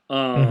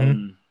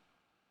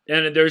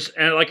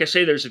like I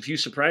say, there's a few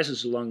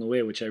surprises along the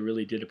way, which I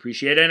really did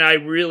appreciate. And I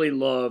really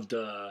loved,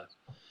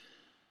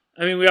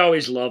 we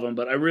always love him,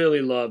 but I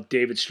really loved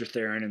David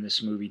Strathairn in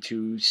this movie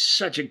too.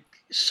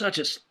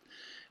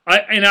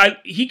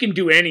 He can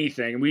do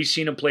anything. We've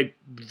seen him play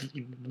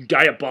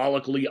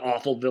diabolically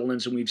awful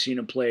villains, and we've seen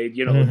him play,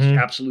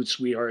 absolute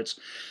sweethearts.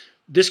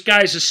 This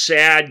guy's a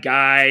sad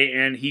guy,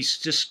 and he's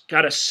just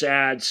got a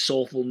sad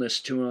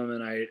soulfulness to him,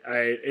 and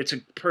it's a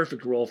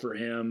perfect role for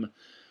him.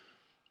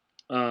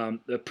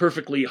 A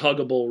perfectly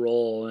huggable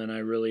role, and I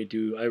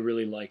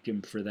really liked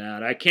him for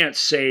that. I can't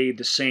say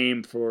the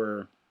same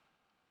for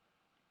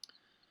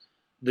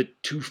the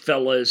two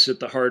fellas at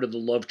the heart of the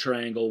love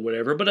triangle,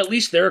 whatever, but at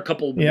least they're a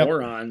couple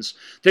morons.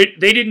 They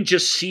didn't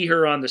just see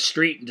her on the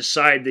street and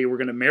decide they were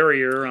going to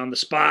marry her on the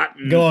spot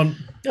and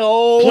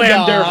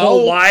plan their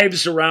whole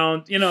lives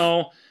around,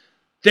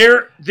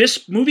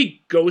 This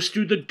movie goes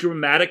through the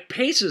dramatic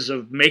paces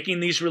of making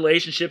these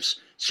relationships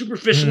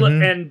superficial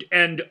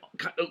and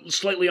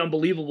slightly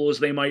unbelievable as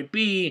they might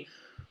be,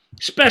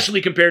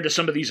 especially compared to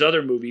some of these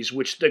other movies,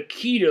 which the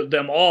key to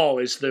them all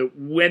is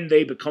when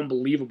they become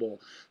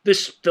believable.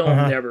 This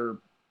film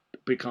never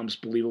becomes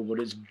believable.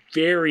 It is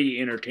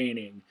very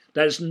entertaining.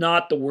 That is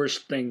not the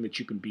worst thing that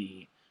you can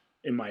be,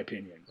 in my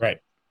opinion. Right.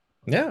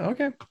 Yeah,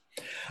 okay.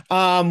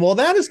 Well,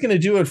 that is going to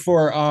do it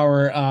for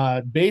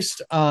our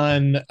based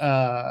on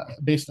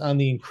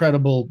the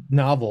incredible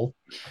novel,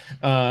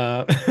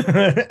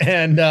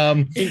 and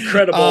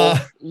incredible,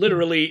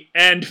 literally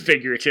and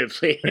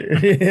figuratively.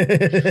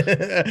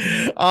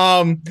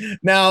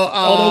 Now,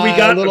 although we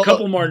got a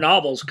couple more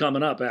novels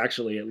coming up,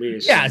 actually, at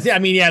least. Yeah,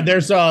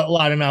 there's a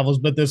lot of novels,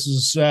 but this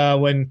is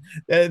when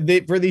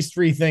for these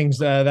three things,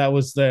 that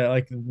was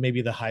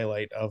maybe the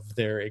highlight of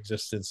their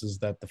existence is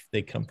that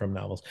they come from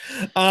novels.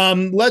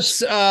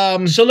 Let's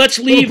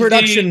leave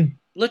production.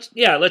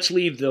 Let's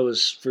leave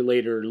those for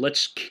later.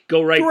 Let's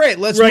go right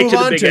Let's right move to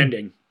the on big to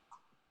ending.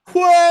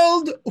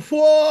 World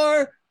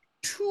War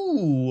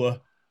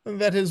II.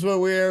 That is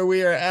where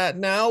we are at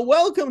now.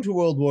 Welcome to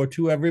World War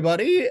II,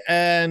 everybody.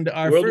 And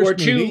our World War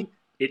II, movie,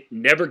 it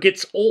never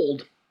gets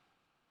old.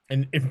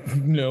 And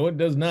no, it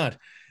does not.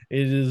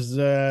 It is.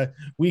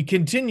 We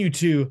continue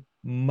to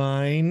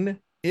mine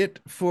it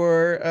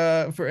for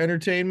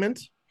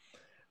entertainment.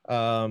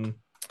 World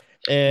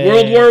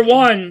War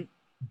I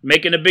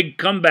making a big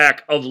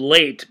comeback of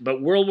late,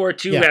 but World War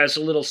II has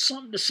a little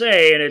something to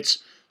say, and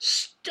it's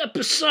step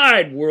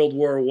aside World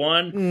War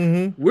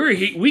I.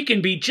 We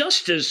can be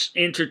just as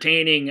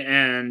entertaining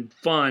and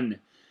fun.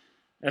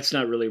 That's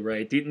not really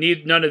right.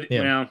 None of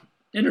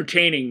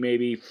entertaining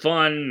maybe,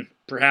 fun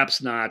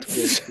perhaps not.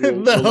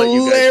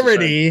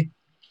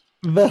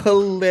 The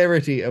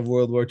hilarity of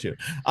World War II.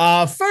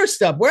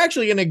 First up, we're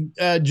actually going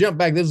to jump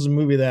back. This is a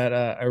movie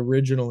that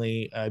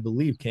originally, I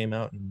believe, came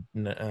out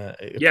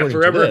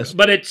forever,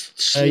 but it's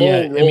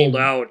slow rolled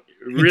out.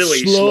 Really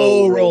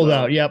slow rolled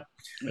out. Yep.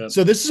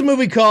 So this is a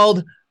movie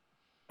called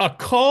A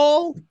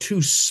Call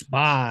to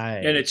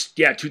Spy, and it's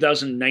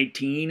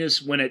 2019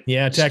 is when it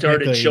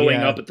started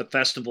showing up at the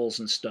festivals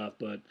and stuff.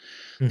 But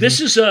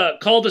this is a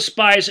Call to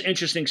Spy's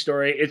interesting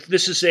story.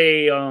 This is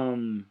a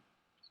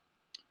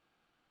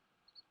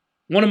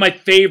one of my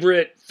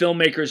favorite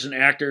filmmakers and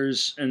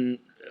actors, and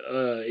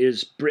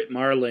is Britt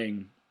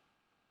Marling.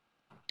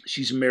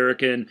 She's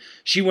American.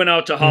 She went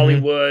out to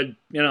Hollywood.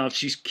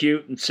 She's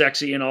cute and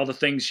sexy and all the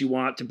things you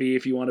want to be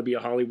if you want to be a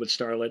Hollywood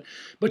starlet.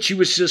 But she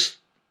was just,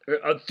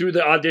 through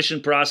the audition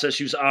process,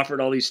 she was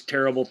offered all these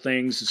terrible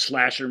things,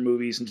 slasher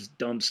movies and just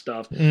dumb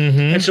stuff.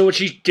 And so what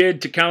she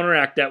did to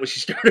counteract that was she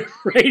started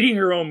writing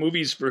her own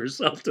movies for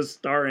herself to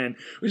star in,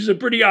 which is a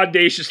pretty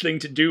audacious thing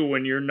to do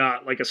when you're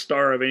not like a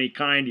star of any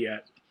kind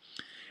yet.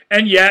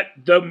 And yet,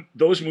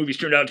 those movies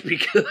turned out to be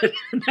good.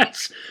 And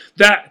that's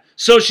that.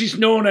 So she's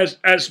known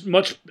as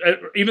much,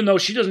 even though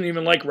she doesn't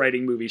even like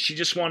writing movies. She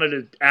just wanted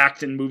to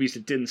act in movies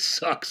that didn't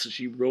suck, so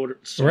she wrote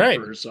it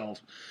for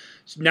herself.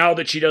 Now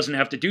that she doesn't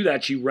have to do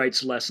that, she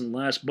writes less and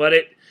less. But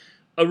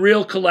a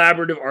real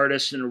collaborative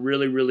artist and a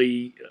really,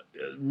 really,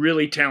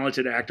 really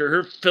talented actor.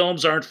 Her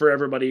films aren't for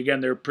everybody. Again,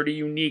 they're pretty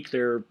unique.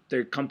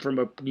 They come from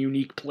a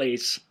unique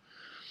place,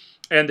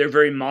 and they're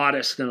very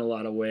modest in a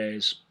lot of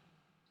ways.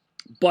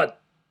 But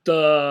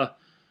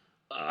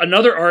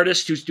another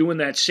artist who's doing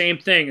that same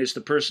thing is the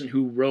person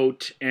who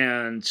wrote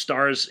and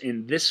stars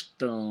in this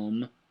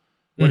film.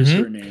 What is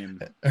her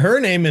name? Her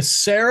name is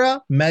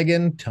Sarah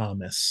Megan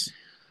Thomas.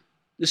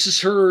 This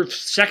is her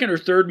second or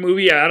third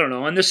movie. I don't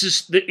know. And this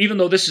is, even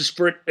though this is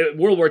for a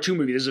World War II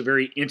movie, this is a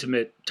very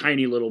intimate,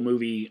 tiny little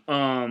movie.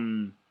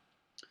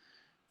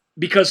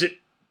 Because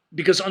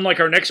unlike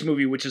our next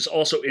movie, which is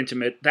also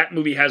intimate, that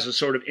movie has a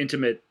sort of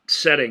intimate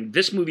setting.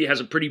 This movie has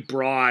a pretty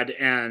broad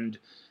and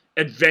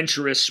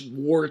adventurous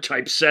war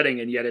type setting,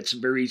 and yet it's a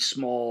very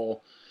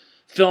small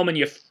film, and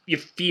you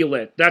feel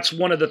it. That's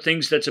one of the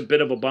things that's a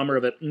bit of a bummer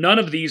of it. None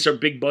of these are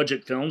big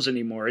budget films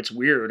anymore. It's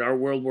weird. Our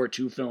World War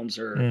II films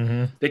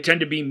they tend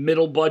to be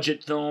middle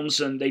budget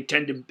films, and they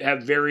tend to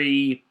have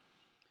very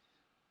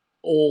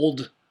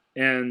old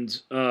and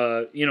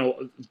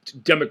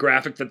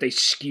demographic that they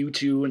skew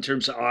to in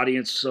terms of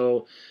audience.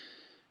 So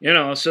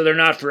so they're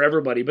not for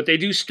everybody, but they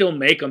do still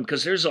make them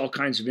because there's all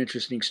kinds of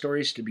interesting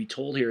stories to be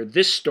told here.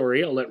 This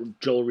story, I'll let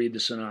Joel read the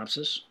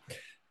synopsis.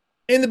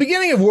 In the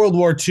beginning of World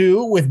War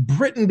II, with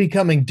Britain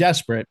becoming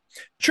desperate,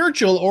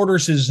 Churchill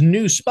orders his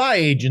new spy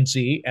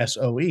agency,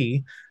 SOE,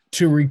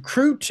 to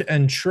recruit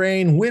and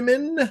train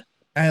women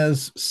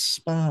as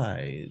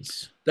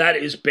spies. That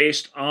is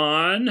based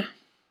on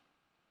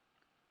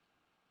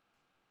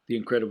the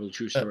incredible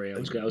true story. I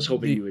was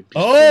hoping you would.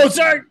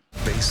 Sorry.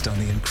 Based on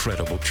the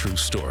incredible true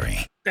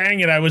story.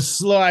 Dang it! I was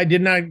slow. I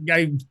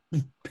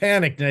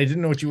panicked and I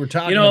didn't know what you were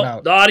talking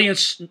about. The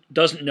audience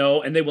doesn't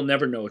know, and they will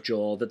never know,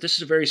 Joel, that this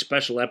is a very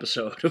special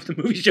episode of the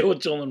Movie Show with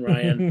Joel and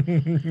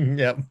Ryan.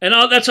 Yep. And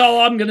that's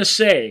all I'm going to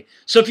say.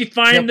 So if you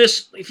find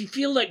this, if you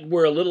feel like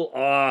we're a little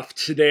off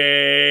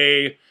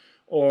today,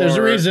 or there's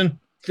a reason.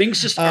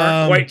 Things just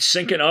aren't quite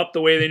syncing up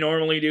the way they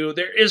normally do,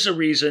 there is a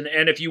reason.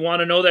 And if you want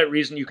to know that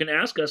reason, you can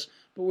ask us,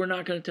 but we're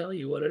not going to tell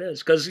you what it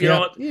is. Because,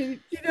 that's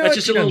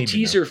just a little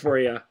teaser for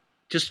you.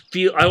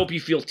 I hope you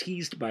feel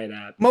teased by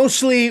that.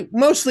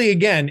 Mostly,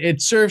 again,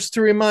 it serves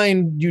to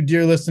remind you,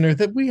 dear listener,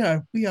 that we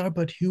are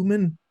but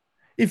human.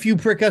 If you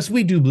prick us,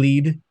 we do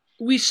bleed.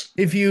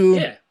 If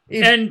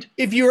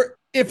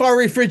our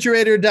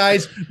refrigerator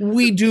dies,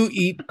 we do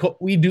eat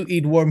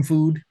warm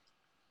food.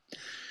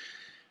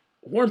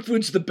 Warm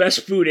food's the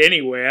best food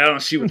anyway. I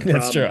don't see what the problem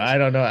is. That's true. I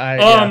don't know.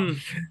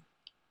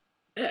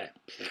 Yeah.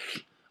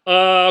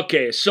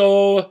 Okay,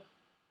 so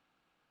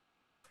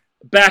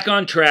back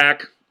on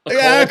track.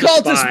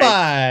 Call to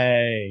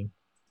Spy.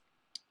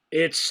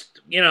 It's,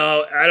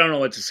 I don't know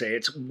what to say.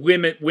 It's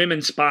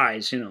women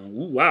spies, Ooh,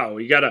 wow,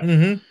 you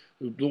gotta,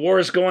 the war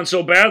is going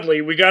so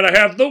badly, we gotta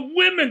have the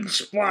women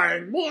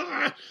spying.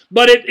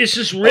 But it's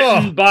just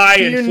written by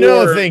and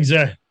for. Things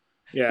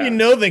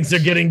are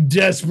getting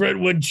desperate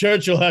when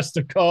Churchill has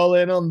to call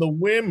in on the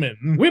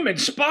women. Women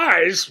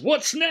spies?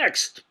 What's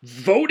next?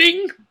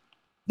 Voting?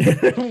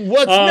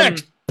 What's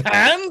next?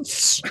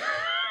 Pants?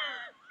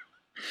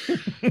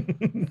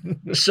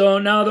 So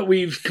now that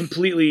we've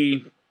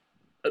completely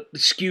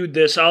skewed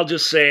this, I'll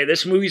just say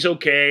this movie's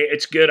okay.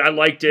 It's good. I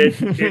liked it.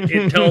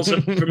 It tells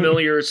a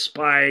familiar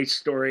spy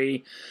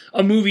story.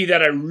 A movie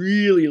that I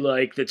really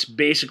like that's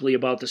basically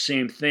about the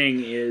same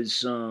thing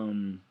is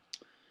God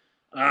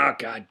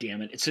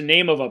damn it. It's the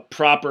name of a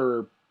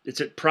proper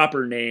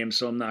name,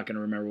 so I'm not going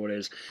to remember what it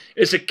is.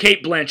 It's a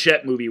Cate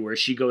Blanchett movie where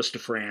she goes to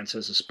France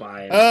as a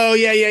spy. Oh,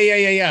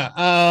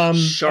 yeah.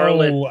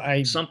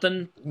 Charlotte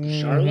something?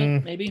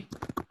 Charlotte, maybe?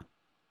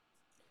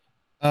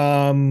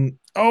 I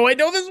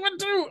know this one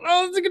too.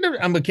 I'm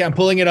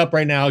pulling it up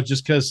right now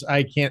just because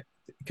I can't.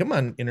 Come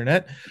on,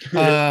 internet.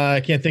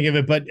 I can't think of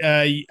it, but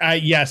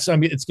yes,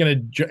 it's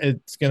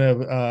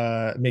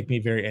gonna make me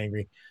very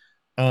angry.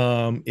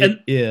 It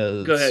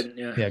is. Go ahead.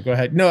 Yeah, go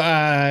ahead. No,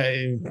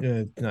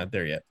 not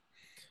there yet.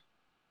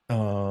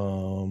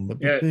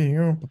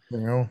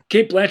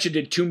 Cate Blanchett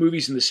did 2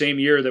 movies in the same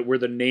year that were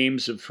the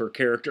names of her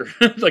character,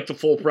 like the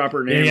full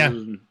proper names. Yeah.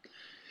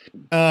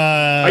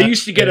 I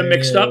used to get them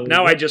mixed up.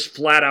 Now I just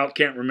flat out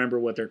can't remember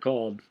what they're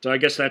called. So I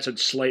guess that's a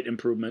slight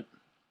improvement.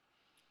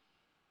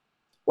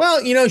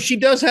 Well, she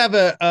does have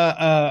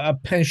a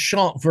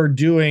penchant for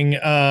doing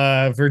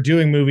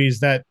movies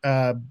that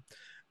are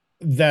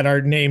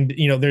named.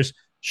 There's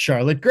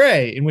Charlotte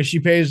Gray, in which she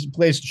plays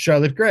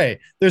Charlotte Gray.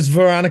 There's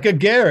Veronica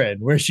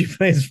Guerin, where she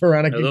plays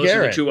Veronica Guerin. Those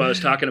are the 2 I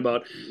was talking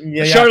about.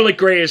 Charlotte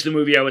Gray is the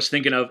movie I was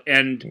thinking of,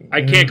 and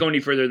I can't go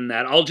any further than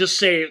that. I'll just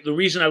say the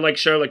reason I like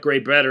Charlotte Gray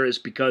better is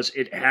because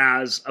it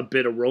has a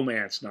bit of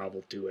romance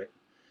novel to it.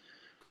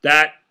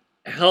 That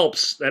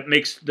helps. That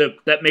makes the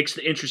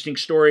interesting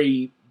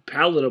story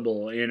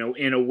palatable,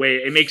 in a way.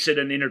 It makes it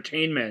an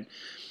entertainment.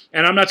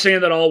 And I'm not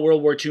saying that all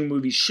World War II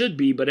movies should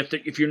be, but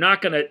if you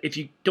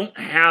don't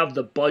have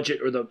the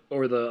budget or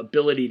the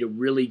ability to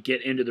really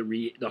get into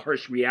the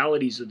harsh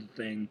realities of the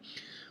thing,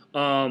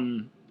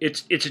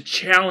 it's a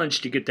challenge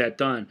to get that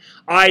done.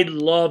 I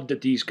love that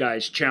these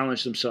guys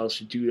challenged themselves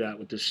to do that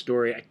with this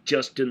story. I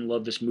just didn't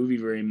love this movie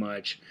very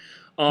much.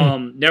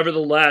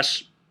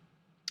 Nevertheless,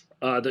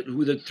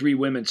 the 3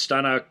 women,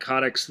 Stana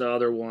Katic's the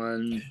other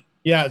one.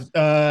 Yeah,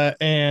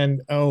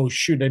 and I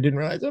didn't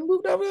realize I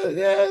moved over.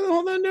 Yeah,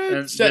 hold on.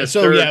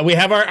 We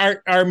have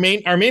our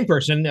main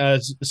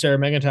person, Sarah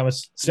Megan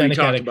Thomas, we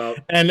talked about,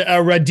 and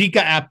Radhika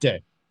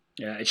Apte.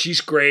 Yeah, and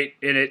she's great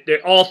in it.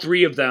 All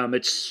 3 of them.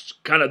 It's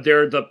kind of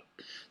they're the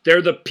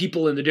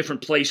people in the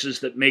different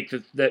places that make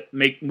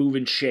move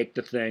and shake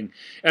the thing,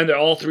 and they're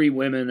all 3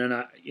 women. And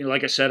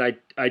like I said,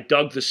 I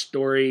dug the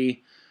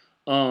story,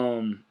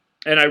 and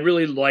I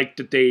really liked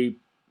that they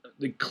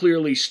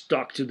clearly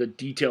stuck to the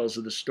details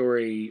of the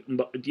story,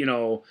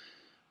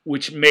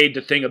 which made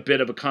the thing a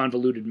bit of a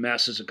convoluted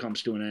mess as it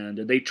comes to an end.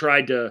 And they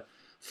tried to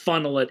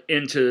funnel it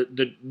into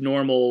the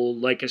normal,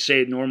 like I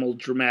say, normal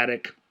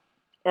dramatic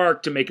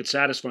arc to make it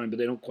satisfying, but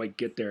they don't quite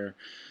get there.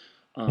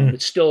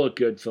 It's still a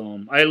good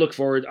film. I look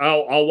forward.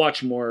 I'll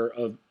watch more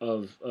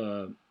of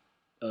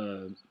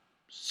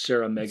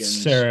Sarah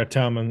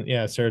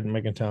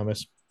Megan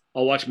Thomas.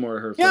 I'll watch more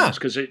of her films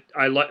because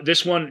I like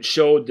this one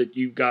showed that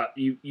you got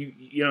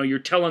you're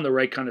telling the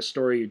right kind of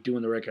story, you're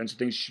doing the right kinds of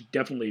things. She's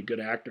definitely a good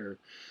actor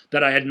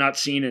that I had not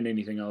seen in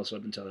anything else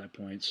up until that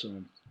point.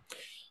 So,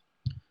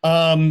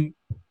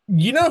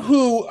 you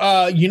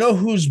know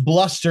whose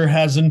bluster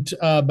hasn't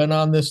been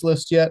on this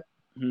list yet?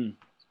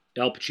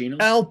 Al Pacino.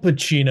 Al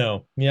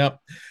Pacino. Yep.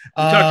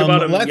 We talked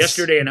about him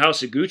yesterday in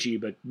House of Gucci,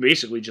 but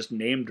basically just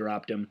name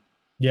dropped him.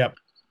 Yep.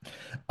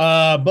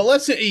 But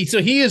let's see.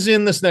 So he is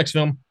in this next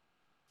film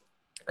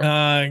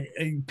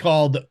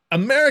called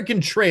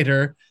American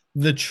Traitor: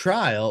 The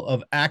Trial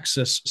of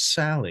Axis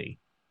Sally.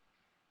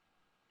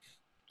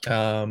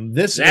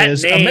 This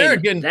is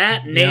American.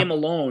 That name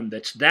alone,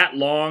 that's that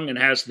long and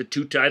has the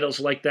two titles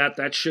like that,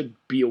 that should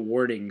be a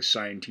warning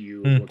sign to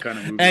you. What kind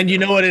of movie? And you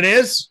know what it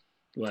is?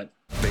 What?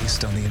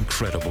 Based on the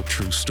incredible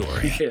true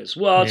story. It is.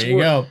 Well,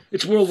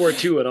 it's World War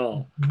II at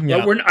all.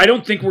 Yeah. But I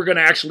don't think we're going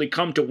to actually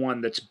come to one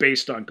that's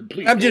based on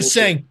complete. I'm just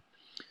saying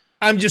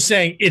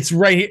it's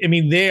right here. I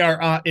mean, they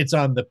are. It's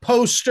on the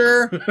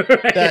poster.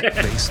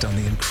 Based on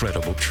the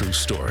incredible true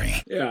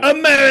story. Yeah.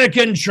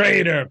 American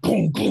Traitor.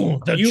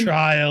 The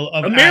Trial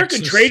of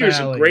American Traitor is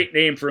Sally. a great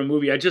name for a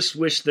movie. I just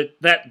wish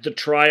that the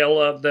trial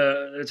of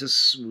it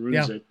just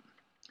ruins it.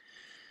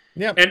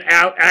 Yep. And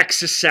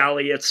Axis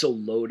Sally, it's so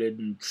loaded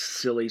and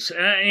silly. So,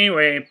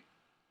 anyway,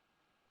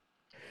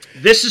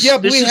 this is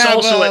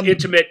also an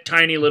intimate,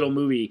 tiny little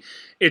movie.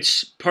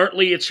 It's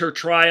partly it's her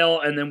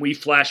trial, and then we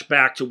flash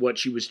back to what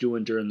she was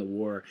doing during the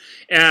war.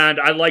 And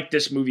I like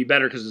this movie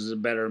better because it's a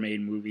better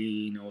made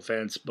movie. No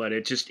offense, but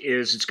it just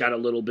is. It's got a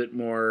little bit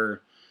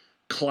more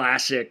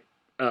classic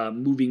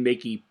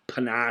movie-making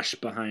panache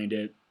behind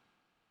it.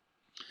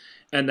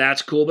 And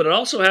that's cool. But it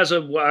also has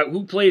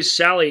who plays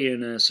Sally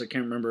in this? I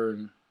can't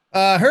remember.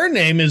 Her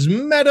name is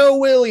Meadow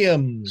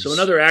Williams. So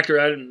another actor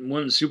I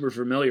wasn't super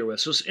familiar with.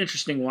 So it's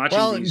interesting watching.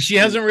 Well, she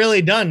hasn't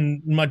really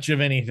done much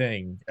of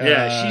anything.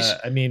 Yeah,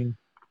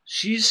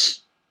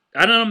 she's.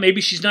 I don't know.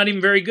 Maybe she's not even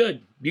very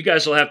good. You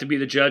guys will have to be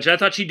the judge. I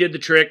thought she did the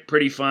trick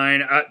pretty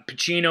fine.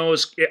 Pacino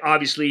is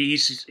obviously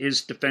he's his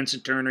defense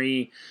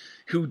attorney,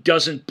 who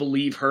doesn't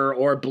believe her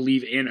or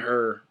believe in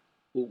her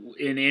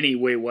in any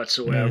way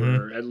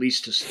whatsoever. At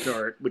least to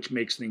start, which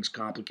makes things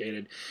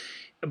complicated.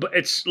 But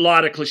it's a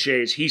lot of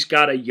cliches. He's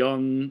got a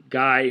young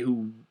guy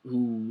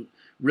who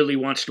really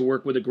wants to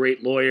work with a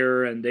great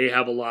lawyer, and they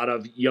have a lot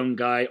of young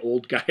guy,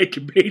 old guy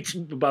debates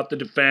about the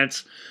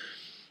defense.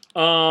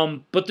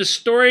 But the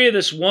story of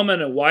this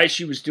woman and why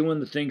she was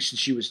doing the things that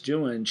she was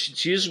doing, she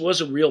just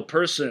was a real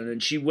person,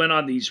 and she went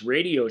on these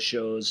radio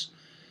shows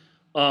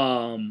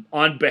on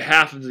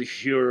behalf of the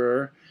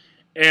Führer,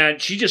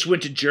 and she just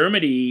went to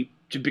Germany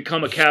to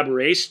become a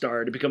cabaret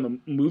star, to become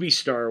a movie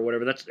star or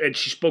whatever. And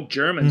she spoke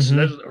German.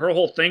 So her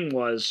whole thing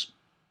was,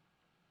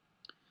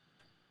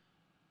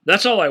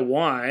 that's all I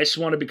want. I just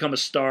want to become a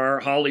star.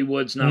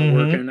 Hollywood's not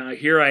working.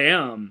 Here I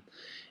am.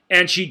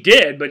 And she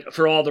did, but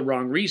for all the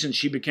wrong reasons.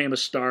 She became a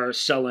star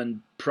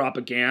selling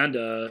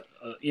propaganda,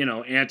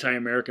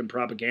 anti-American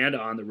propaganda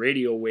on the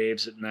radio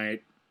waves at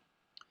night.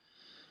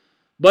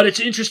 But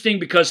it's interesting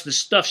because the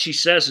stuff she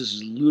says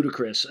is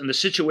ludicrous, and the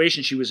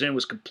situation she was in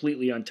was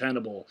completely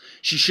untenable.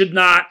 She should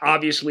not,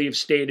 obviously, have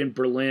stayed in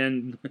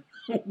Berlin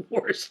when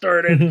war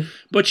started,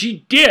 but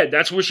she did.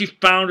 That's where she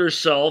found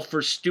herself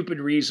for stupid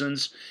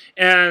reasons,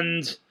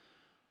 and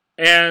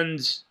then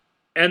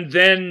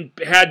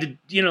had to,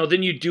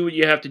 then you do what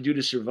you have to do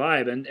to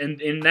survive. And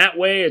in that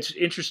way, it's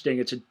interesting.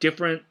 It's a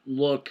different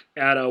look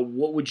at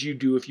what would you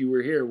do if you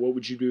were here? What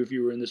would you do if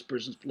you were in this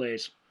person's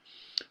place?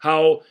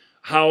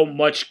 How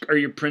much are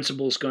your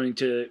principles going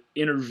to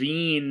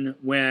intervene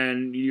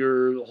when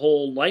your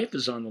whole life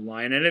is on the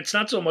line? And it's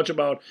not so much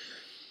about,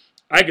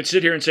 I could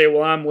sit here and say,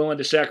 well, I'm willing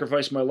to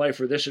sacrifice my life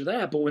for this or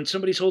that. But when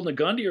somebody's holding a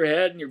gun to your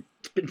head and you're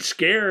been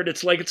scared,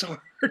 it's like it's hard.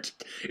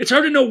 It's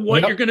hard to know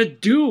what you're going to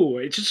do.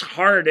 It's just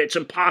hard. It's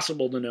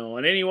impossible to know.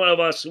 And any one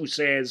of us who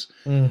says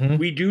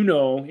we do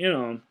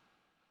know,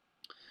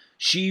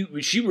 She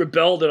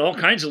rebelled in all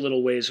kinds of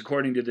little ways,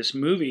 according to this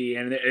movie,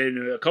 and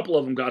a couple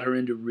of them got her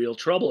into real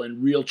trouble.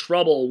 And real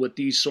trouble with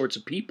these sorts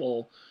of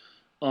people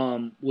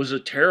was a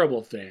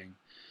terrible thing.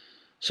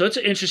 So it's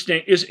an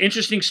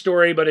interesting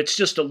story, but it's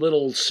just a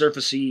little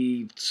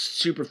surfacey,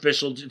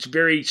 superficial. It's a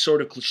very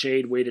sort of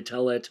cliched way to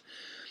tell it.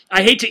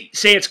 I hate to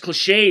say it's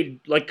cliched,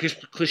 like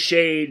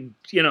cliched,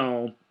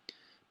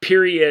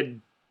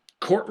 period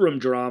courtroom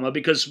drama,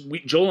 because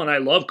Joel and I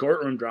love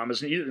courtroom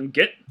dramas, and you didn't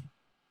get.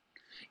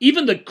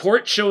 Even the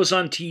court shows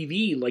on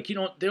TV, like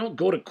they don't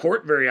go to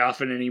court very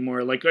often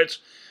anymore. Like it's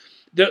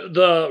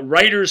the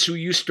writers who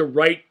used to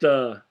write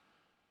the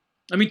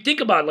I mean, think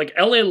about it. Like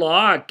L.A.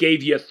 Law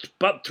gave you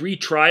about 3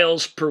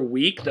 trials per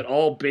week that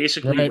all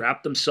basically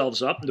wrapped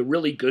themselves up. The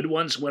really good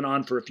ones went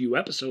on for a few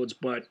episodes,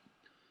 but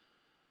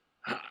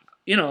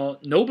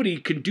nobody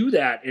can do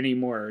that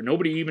anymore.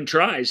 Nobody even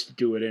tries to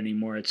do it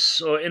anymore. It's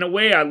so, in a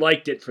way, I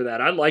liked it for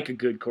that. I like a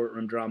good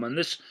courtroom drama, and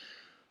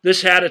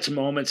this had its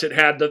moments. It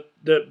had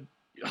the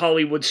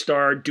Hollywood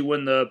star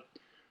doing the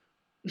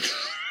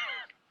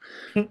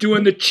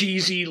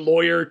cheesy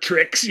lawyer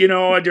tricks,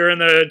 during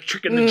the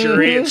tricking the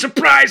jury and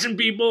surprising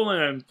people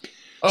and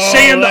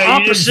saying the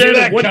opposite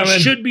of what he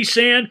should be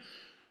saying.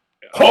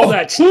 All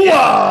that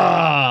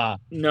stuff.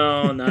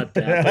 No, not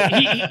that.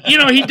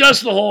 But he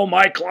does the whole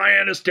 "my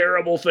client is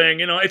terrible" thing.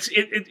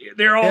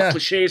 They're all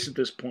cliches at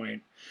this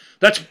point.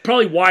 That's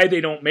probably why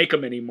they don't make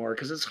them anymore,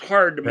 because it's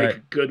hard to make a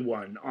good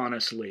one,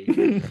 honestly.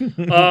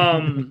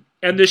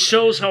 And this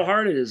shows how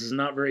hard it is. It's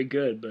not very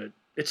good, but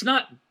it's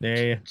not.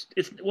 Yeah.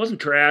 It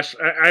wasn't trash.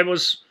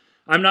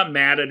 I'm not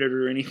mad at it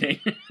or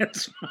anything.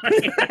 It's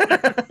fine.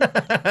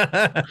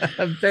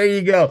 There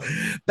you go.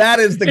 That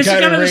is the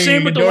kind of the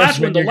same with the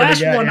last one.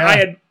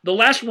 The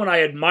last one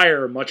I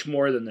admire much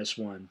more than this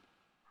one.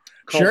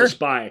 Called The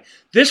Spy.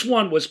 This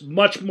one was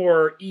much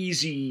more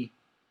easy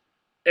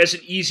as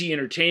an easy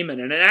entertainment,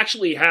 and it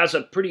actually has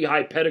a pretty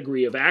high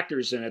pedigree of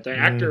actors in it.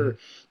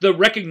 The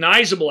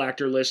recognizable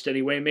actor list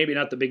anyway, maybe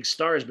not the big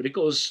stars, but it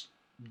goes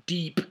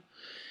deep.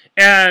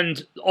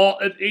 And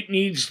it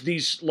needs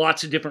these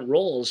lots of different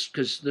roles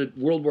because the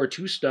World War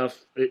II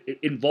stuff it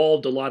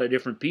involved a lot of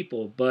different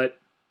people. But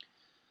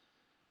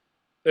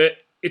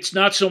it's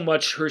not so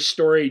much her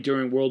story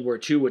during World War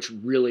II, which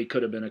really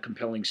could have been a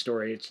compelling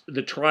story.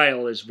 The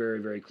trial is very,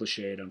 very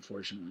cliched,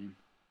 unfortunately.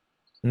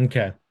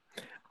 Okay.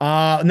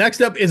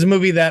 Next up is a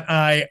movie that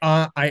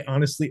I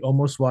honestly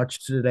almost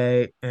watched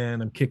today,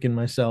 and I'm kicking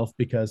myself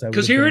because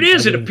here it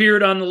is. It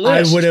appeared on the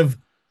list.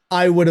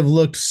 I would have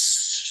looked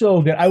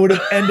so good. I would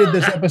have ended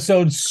this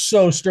episode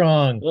so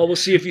strong. Well, we'll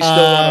see if you still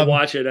want to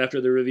watch it after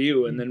the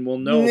review, and then we'll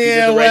know if you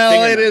did the right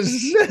thing. It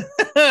is.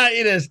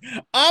 It is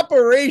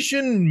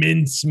Operation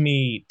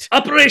Mincemeat.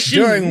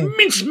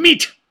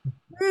 Mincemeat.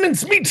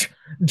 Mincemeat.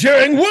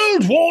 During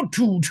World War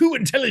II, 2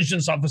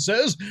 intelligence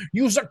officers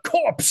use a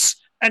corpse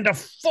and a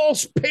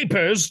false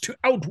papers to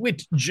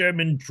outwit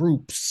German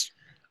troops.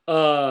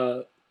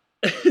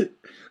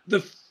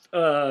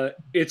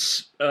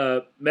 It's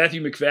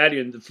Matthew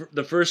McFadden.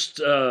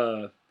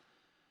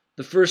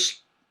 The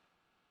first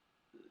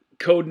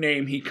code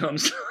name he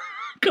comes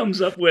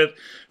up with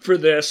for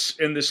this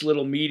in this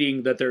little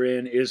meeting that they're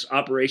in is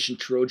Operation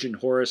Trojan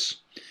Horse,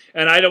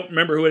 and I don't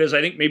remember who it is.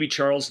 I think maybe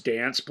Charles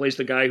Dance plays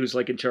the guy who's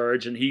like in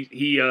charge, and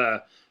he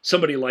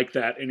somebody like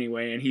that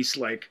anyway, and he's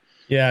like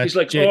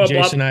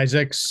Jason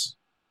Isaacs.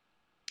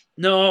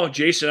 No,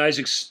 Jason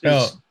Isaacs.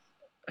 I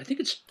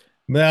think it's.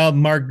 Well,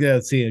 Mark,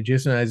 let's see.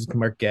 Jason Isaacs,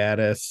 Mark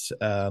Gaddis.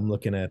 I'm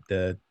looking at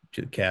the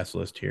cast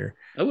list here.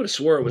 I would have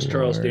swore it was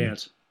Charles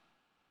Dance.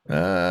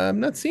 I'm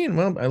not seeing.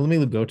 Well, let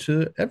me go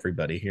to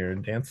everybody here.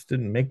 Dance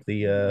didn't make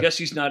the. I guess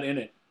he's not in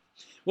it.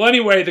 Well,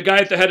 anyway, the guy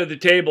at the head of the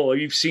table,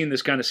 you've seen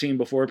this kind of scene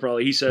before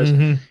probably. He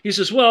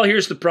says, well,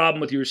 here's the problem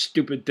with your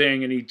stupid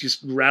thing. And he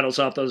just rattles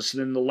off those.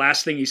 And then the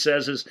last thing he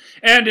says is,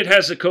 and it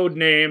has a code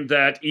name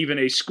that even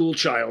a school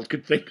child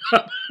could think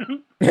of.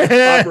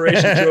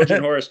 Operation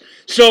Trojan Horse.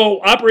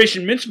 So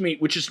Operation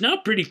Mincemeat, which is now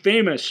pretty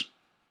famous,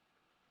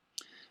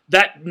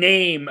 that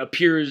name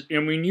appears, I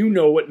mean, you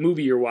know what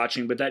movie you're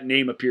watching, but that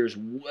name appears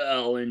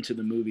well into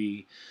the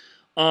movie.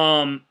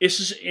 This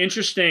is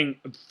interesting,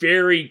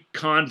 very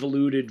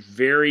convoluted,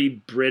 very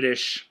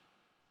British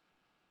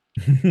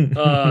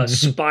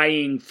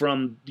spying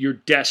from your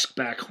desk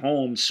back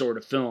home sort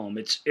of film.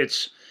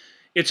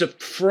 It's a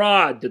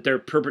fraud that they're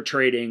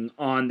perpetrating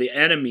on the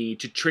enemy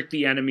to trick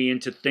the enemy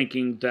into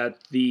thinking that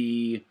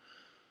the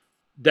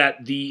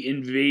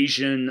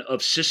invasion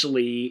of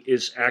Sicily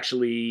is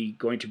actually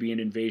going to be an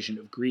invasion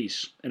of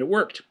Greece. And it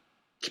worked.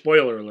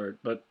 Spoiler alert,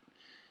 but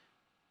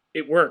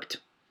it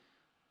worked.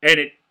 And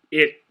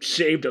it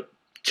saved a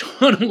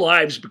ton of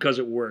lives because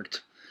it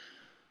worked.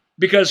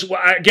 Because,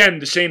 again,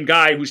 the same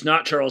guy who's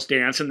not Charles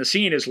Dance, and the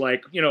scene is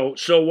like,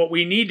 so what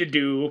we need to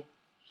do,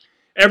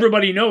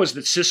 everybody knows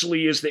that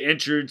Sicily is the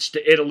entrance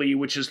to Italy,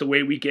 which is the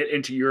way we get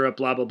into Europe,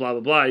 blah, blah, blah,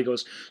 blah, blah. He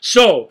goes,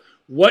 so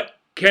what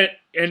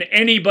and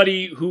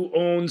anybody who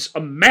owns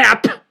a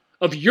map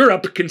of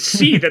Europe can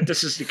see that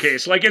this is the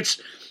case. Like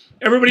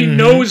everybody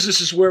knows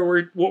this is what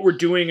we're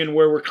doing and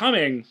where we're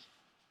coming.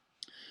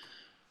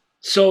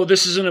 So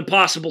this is an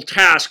impossible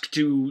task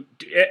and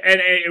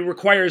it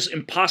requires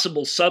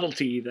impossible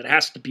subtlety that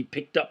has to be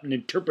picked up and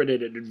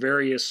interpreted at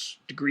various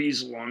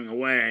degrees along the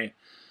way.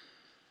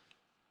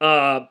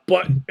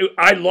 But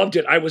I loved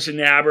it. I was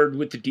enamored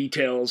with the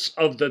details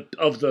of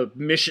the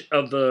mission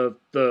of the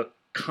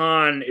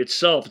con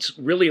itself. It's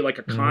really like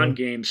a con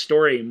game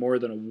story more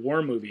than a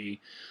war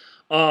movie.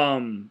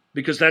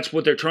 Because that's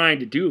what they're trying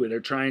to do. They're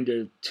trying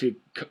to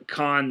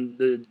con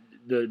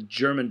the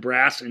German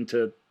brass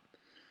into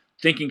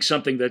thinking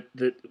something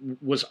that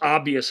was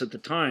obvious at the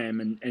time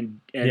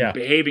and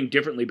behaving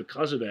differently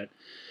because of it.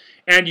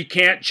 And you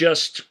can't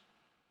just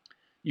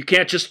You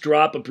can't just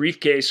drop a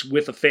briefcase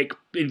with a fake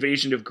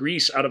invasion of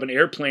Greece out of an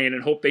airplane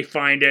and hope they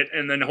find it,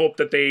 and then hope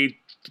that they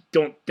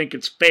don't think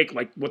it's fake.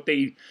 Like what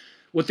they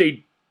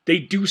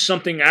do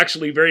something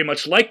actually very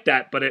much like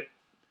that, but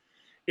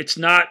it's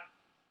not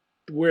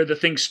where the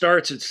thing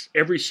starts. It's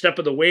every step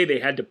of the way they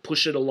had to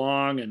push it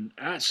along, and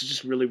it's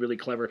just really, really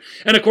clever.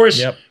 And of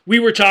course, we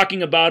were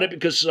talking about it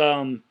because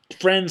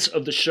friends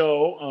of the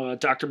show,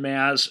 Dr.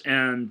 Maz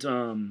and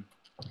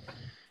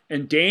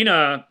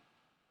Dana,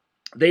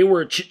 they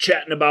were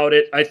chit-chatting about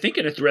it, I think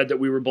in a thread that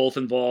we were both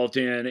involved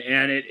in,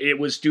 and it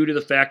was due to the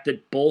fact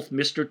that both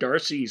Mr.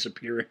 Darcy's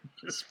appear in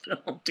this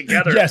film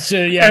together. Yes,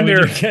 and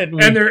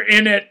they're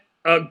in it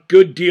a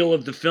good deal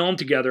of the film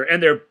together,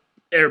 and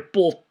they're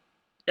both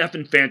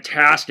effing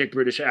fantastic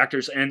British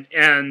actors,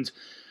 and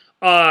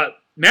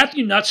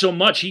Matthew not so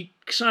much. He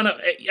kind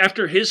of,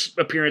 after his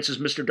appearance as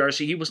Mr.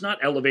 Darcy, he was not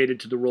elevated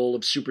to the role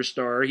of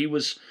superstar. He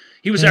was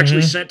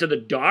actually sent to the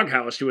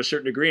doghouse to a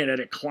certain degree and had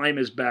to climb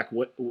his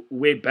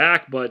way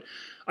back. But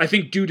I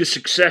think due to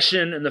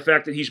Succession and the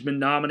fact that he's been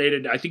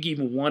nominated, I think he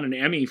even won an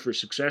Emmy for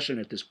Succession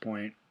at this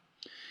point.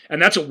 And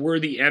that's a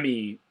worthy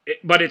Emmy.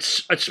 But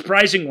it's a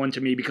surprising one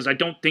to me because I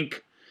don't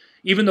think,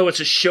 even though it's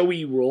a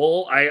showy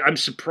role, I'm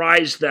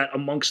surprised that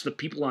amongst the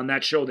people on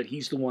that show that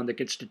he's the one that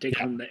gets to take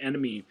home the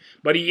Emmy.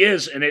 But he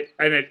is, and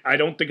I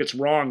don't think it's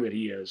wrong that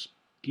he is.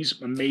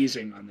 He's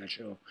amazing on that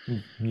show.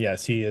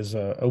 Yes, he is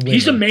a winner.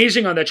 He's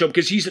amazing on that show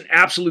because he's an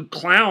absolute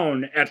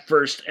clown at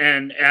first,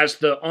 and as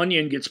the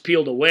onion gets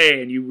peeled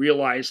away and you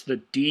realize the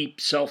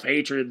deep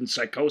self-hatred and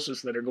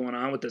psychosis that are going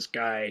on with this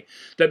guy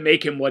that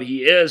make him what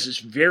he is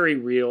very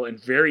real and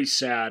very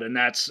sad, and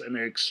that's an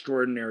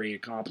extraordinary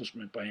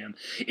accomplishment by him.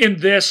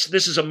 In this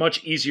is a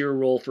much easier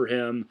role for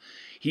him.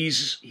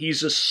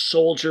 He's a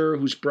soldier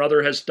whose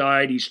brother has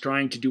died. He's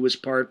trying to do his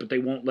part, but they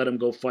won't let him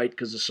go fight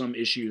because of some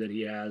issue that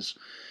he has.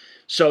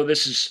 So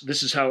this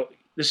is how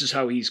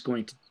he's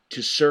going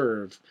to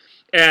serve.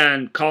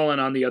 And Colin,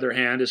 on the other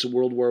hand, is a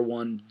World War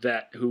I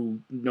vet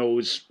who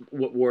knows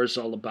what war is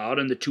all about.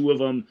 And the two of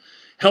them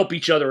help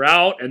each other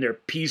out, and they're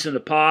peas in the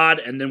pod.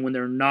 And then when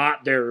they're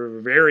not, they're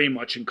very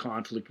much in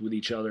conflict with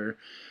each other.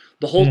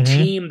 The whole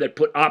team that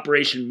put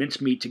Operation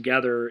Mincemeat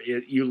together,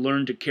 you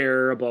learn to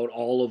care about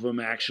all of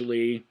them,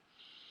 actually.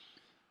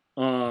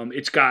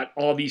 It's got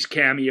all these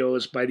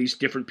cameos by these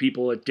different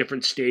people at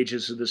different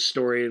stages of the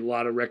story, a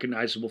lot of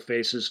recognizable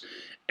faces,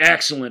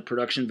 excellent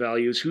production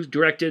values. Who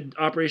directed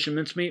Operation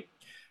Mincemeat?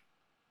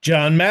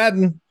 John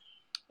Madden.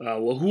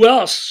 Well, who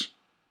else?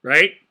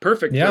 Right?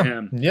 Perfect for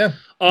him. Yeah.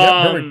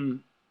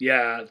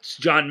 It's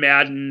John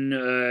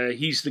Madden.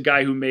 He's the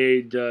guy who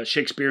made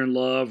Shakespeare in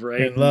Love,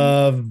 right? In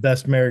Love,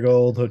 Best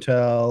Marigold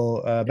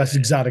Hotel, Best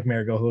Exotic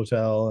Marigold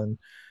Hotel, and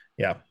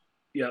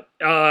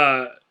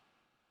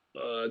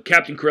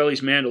Captain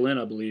Corelli's Mandolin,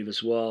 I believe,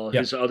 as well.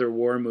 His other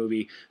war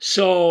movie.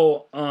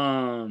 So,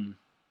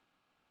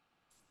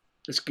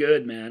 it's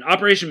good, man.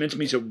 Operation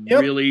Mincemeat's a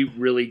really,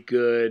 really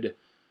good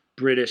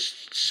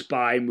British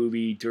spy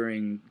movie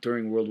during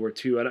World War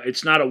II.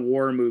 It's not a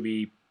war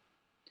movie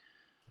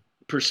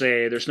per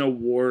se. There's no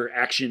war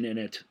action in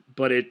it,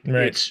 but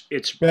it's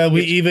well.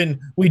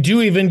 We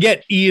do even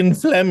get Ian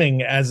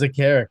Fleming as a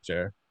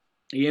character.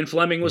 Ian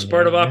Fleming was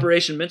part of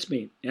Operation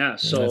Mincemeat. Yeah,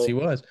 so yes, he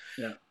was.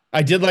 Yeah.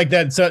 I did like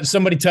that. So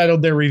somebody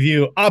titled their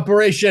review,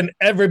 Operation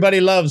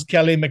Everybody Loves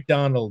Kelly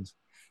MacDonald.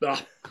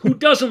 Who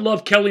doesn't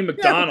love Kelly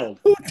MacDonald?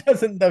 Who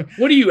doesn't love?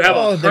 What do you have,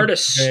 a heart of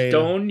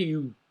stone?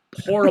 You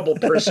horrible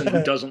person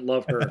who doesn't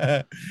love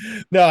her.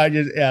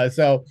 No,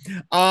 so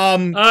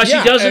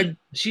she doesn't.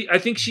 I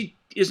think she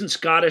isn't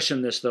Scottish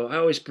in this, though. I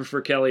always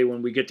prefer Kelly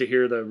when we get to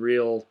hear the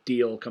real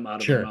deal come out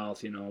of her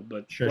mouth,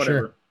 but whatever.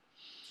 Sure.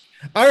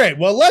 All right,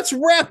 well, let's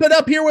wrap it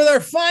up here with our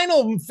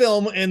final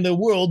film in the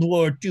World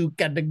War II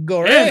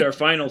category. And our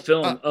final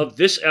film of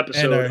this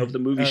episode of the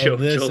movie show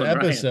with Joel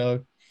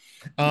and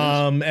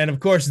Ryan. And of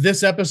course,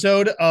 this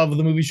episode of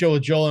the movie show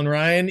with Joel and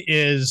Ryan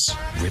is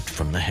ripped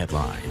from the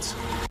headlines.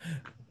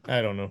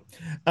 I don't know.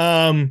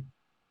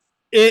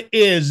 It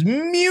is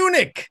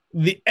Munich,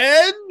 the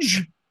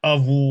Edge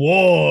of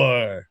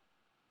War.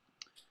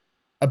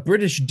 A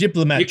British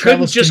diplomat. You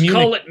couldn't just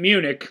call it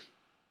Munich.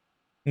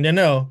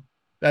 No.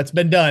 That's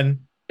been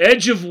done.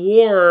 Edge of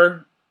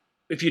War,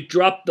 if you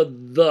drop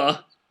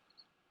the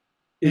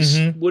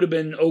would have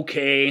been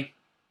okay.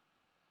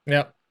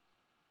 Yep.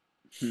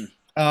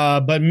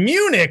 But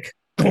Munich,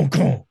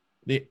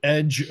 the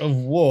Edge of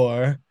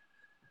War.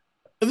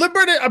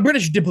 A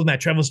British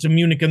diplomat travels to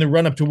Munich in the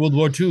run-up to World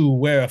War II,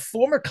 where a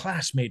former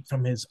classmate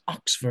from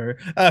Oxford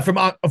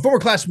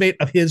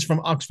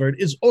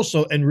is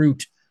also en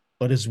route,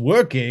 but is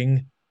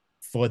working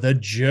for the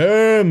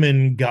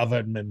German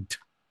government.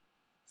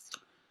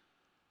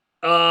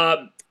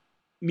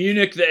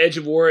 Munich, the Edge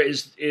of War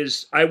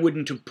is I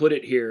wouldn't have put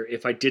it here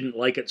if I didn't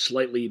like it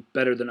slightly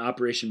better than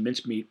Operation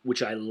Mincemeat,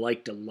 which I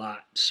liked a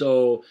lot.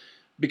 So,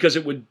 because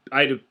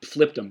I'd have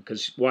flipped them,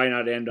 because why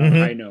not end on a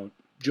high note?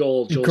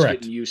 Joel's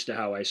getting used to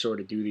how I sort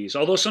of do these.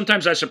 Although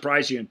sometimes I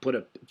surprise you and put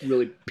a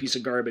really piece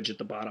of garbage at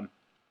the bottom.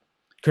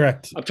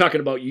 Correct. I'm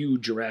talking about you,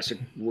 Jurassic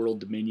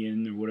World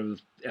Dominion, or whatever the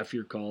F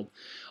you're called.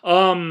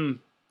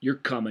 You're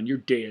coming. Your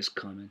day is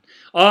coming.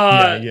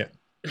 Yeah.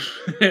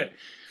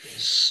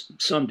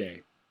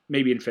 Someday,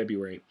 maybe in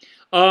February.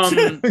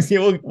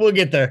 We'll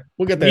get there.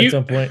 We'll get there at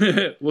some point.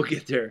 We'll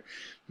get there.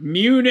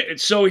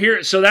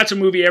 So that's a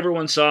movie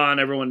everyone saw and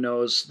everyone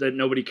knows that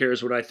nobody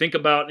cares what I think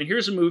about. And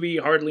here's a movie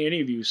hardly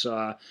any of you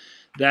saw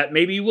that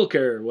maybe you will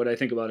care what I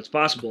think about. It's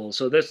possible.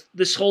 So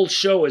this whole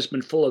show has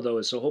been full of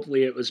those. So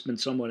hopefully it has been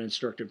somewhat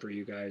instructive for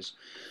you guys.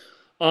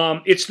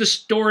 It's the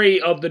story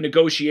of the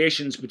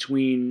negotiations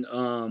between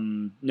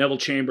Neville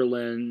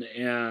Chamberlain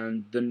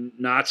and the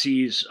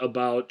Nazis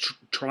about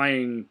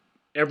trying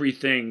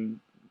everything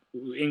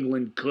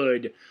England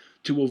could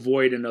to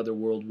avoid another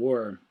world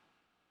war.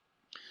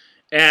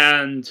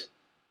 And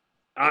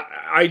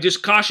I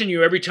just caution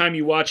you every time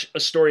you watch a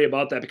story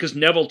about that, because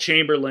Neville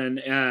Chamberlain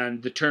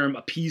and the term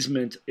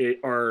appeasement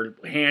are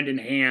hand in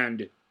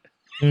hand.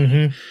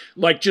 Mm-hmm.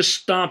 Like,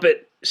 just stamp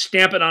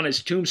it on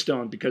his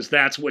tombstone, because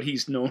that's what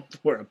he's known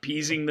for,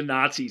 appeasing the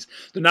Nazis.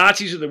 The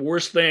Nazis are the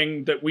worst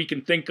thing that we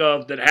can think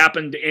of that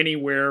happened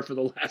anywhere for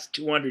the last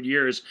 200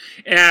 years.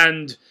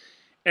 And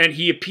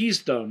he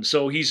appeased them,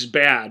 so he's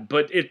bad.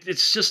 But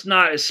it's just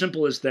not as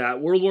simple as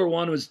that. World War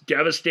I was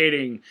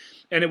devastating,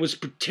 and it was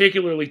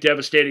particularly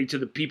devastating to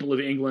the people of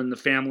England, the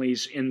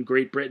families in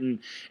Great Britain.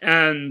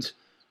 And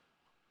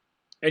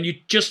you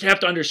just have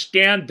to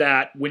understand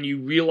that when you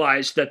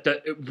realize that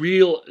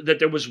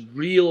there was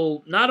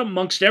real, not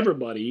amongst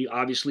everybody,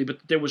 obviously, but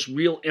there was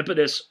real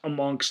impetus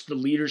amongst the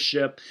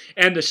leadership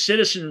and the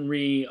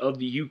citizenry of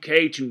the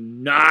UK to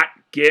not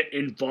get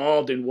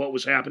involved in what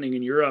was happening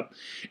in Europe.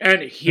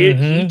 And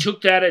he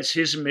took that as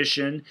his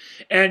mission,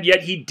 and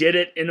yet he did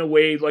it in a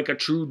way like a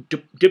true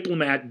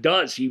diplomat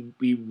does. He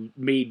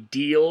made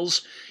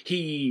deals.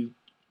 He,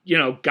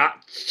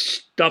 got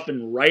stuff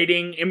in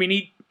writing. I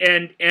mean,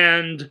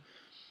 and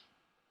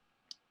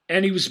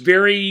he was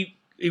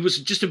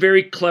just a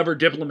very clever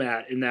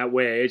diplomat in that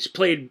way. It's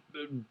played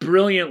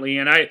brilliantly.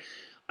 And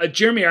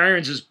Jeremy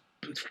Irons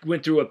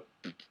went through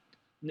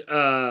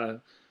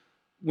a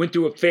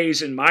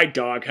phase in my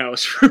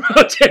doghouse for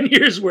about 10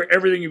 years where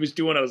everything he was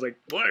doing, I was like,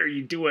 what are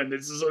you doing?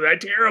 This is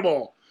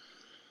terrible.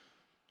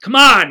 Come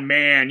on,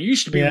 man. You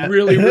used to be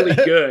really, really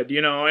good,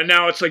 and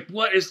now it's like,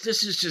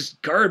 this is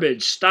just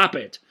garbage. Stop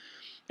it.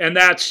 And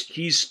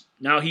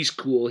now he's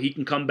cool. He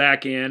can come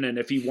back in, and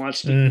if he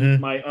wants to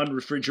eat my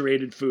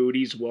unrefrigerated food,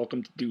 he's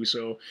welcome to do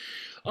so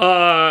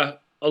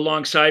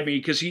alongside me,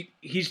 because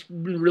he's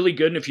been really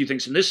good in a few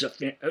things. And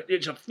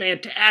it's a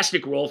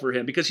fantastic role for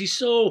him, because he's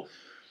so,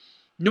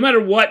 no matter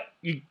what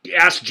you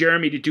ask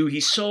Jeremy to do,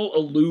 he's so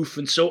aloof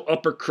and so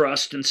upper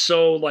crust and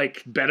so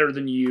like better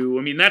than you.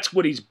 I mean, that's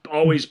what he's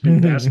always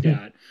been best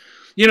at.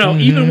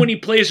 Even when he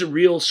plays a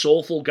real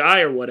soulful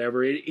guy or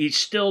whatever, he's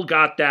still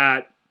got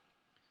that,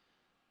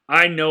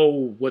 I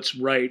know what's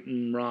right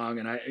and wrong,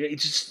 and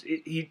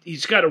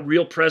he's got a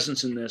real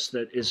presence in this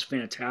that is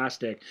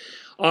fantastic.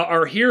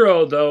 Our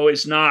hero, though,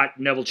 is not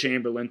Neville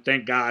Chamberlain,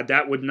 thank God.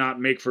 That would not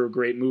make for a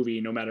great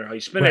movie, no matter how you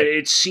spin it.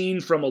 It's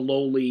seen from a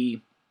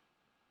lowly,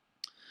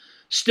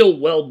 still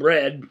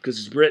well-bred, because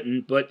it's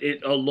Britain, but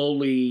a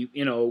lowly,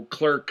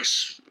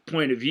 clerk's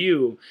point of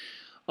view.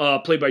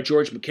 Played by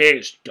George McKay,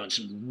 has done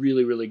some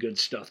really, really good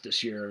stuff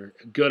this year.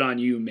 Good on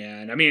you,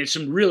 man. I mean, it's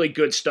some really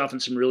good stuff in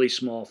some really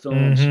small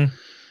films.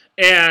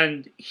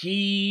 And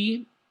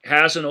he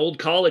has an old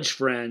college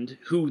friend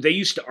who they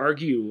used to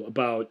argue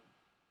about,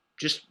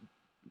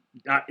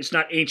 it's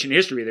not ancient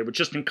history. They were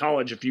just in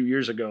college a few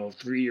years ago,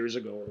 3 years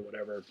ago or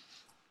whatever.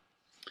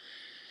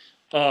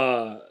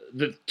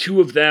 The two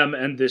of them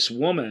and this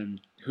woman,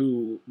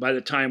 who by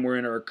the time we're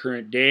in our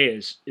current day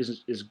is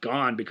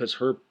gone because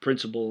her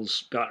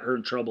principles got her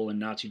in trouble in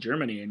Nazi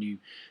Germany. And you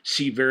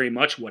see very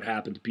much what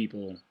happened to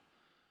people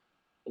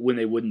when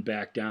they wouldn't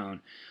back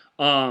down.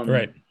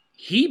 Right.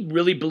 He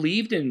really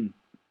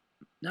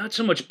not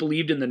so much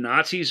believed in the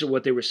Nazis or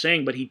what they were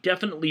saying, but he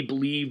definitely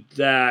believed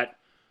that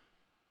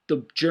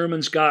the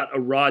Germans got a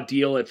raw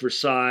deal at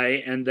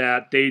Versailles and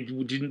that they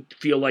didn't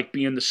feel like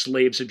being the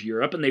slaves of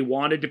Europe, and they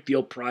wanted to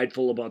feel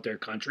prideful about their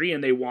country,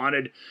 and they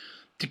wanted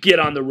to get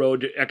on the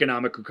road to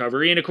economic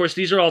recovery. And of course,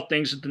 these are all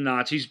things that the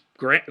Nazis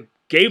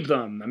gave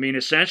them. I mean,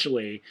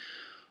 essentially.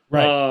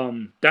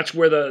 Right. That's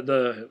where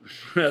the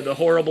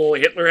horrible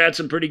Hitler had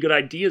some pretty good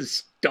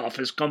ideas stuff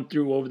has come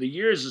through over the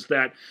years, is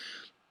that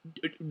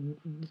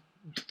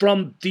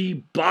from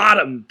the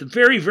bottom, the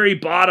very, very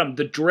bottom,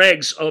 the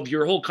dregs of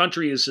your whole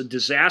country is a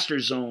disaster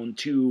zone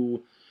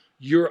to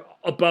you're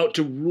about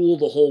to rule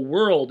the whole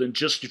world in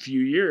just a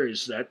few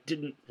years. That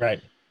didn't...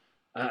 Right.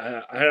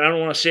 I don't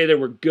want to say there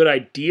were good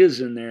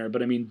ideas in there,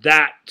 but I mean,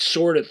 that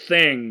sort of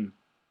thing...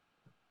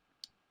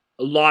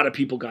 A lot of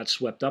people got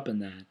swept up in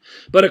that.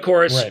 But of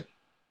course,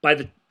 by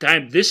the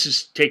time this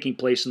is taking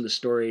place in the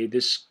story,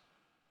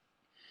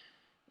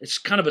 it's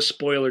kind of a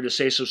spoiler to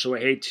say so I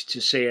hate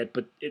to say it,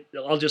 but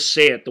I'll just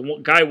say it. The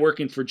guy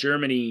working for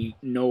Germany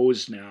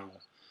knows now.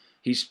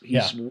 He's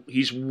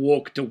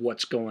woke to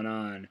what's going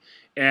on.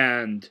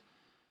 And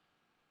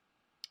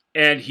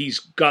and he's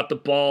got the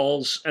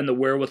balls and the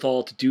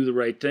wherewithal to do the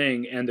right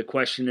thing. And the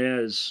question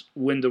is,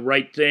 when the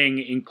right thing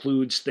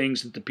includes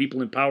things that the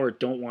people in power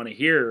don't want to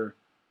hear,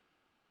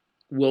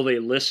 will they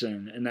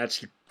listen? And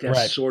that's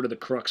right. Sort of the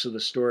crux of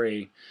the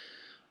story.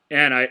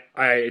 And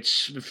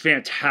it's a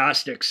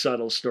fantastic,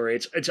 subtle story.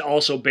 It's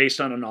also based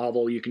on a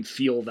novel. You can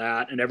feel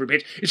that in every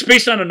page. It's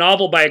based on a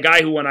novel by a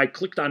guy who, when I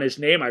clicked on his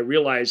name, I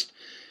realized,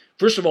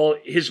 first of all,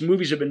 his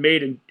novels have been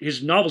made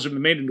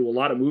into a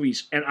lot of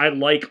movies, and I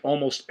like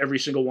almost every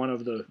single one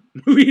of the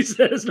movies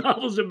that his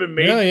novels have been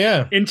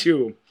made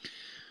into.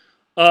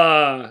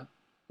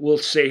 We'll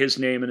say his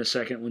name in a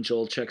second when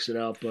Joel checks it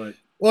out, but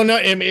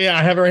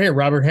I have it right here,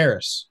 Robert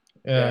Harris.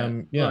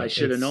 Well, I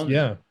should have known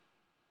that.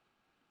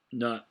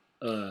 Not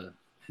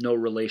no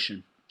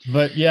relation.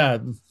 But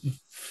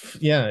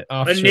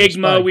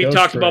Enigma we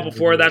talked about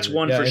before. That's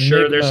one for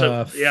sure.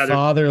 Enigma, there's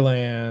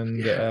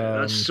Fatherland.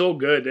 That's so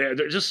good.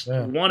 They're just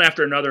one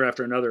after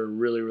another.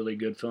 Really, really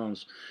good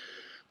films.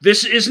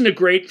 This isn't a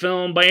great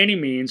film by any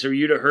means, or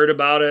you'd have heard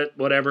about it,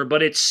 whatever.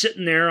 But it's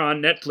sitting there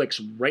on Netflix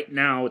right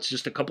now. It's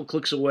just a couple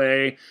clicks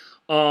away.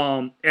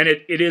 And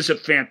it is a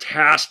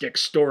fantastic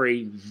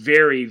story.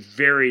 Very,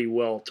 very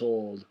well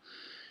told.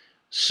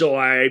 So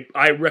I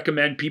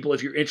recommend people,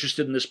 if you're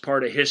interested in this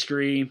part of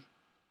history,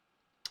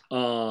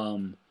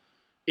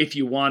 if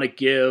you want to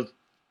give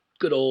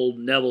good old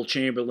Neville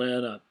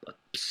Chamberlain a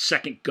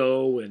second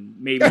go and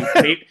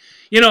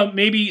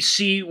maybe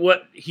see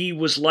what he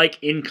was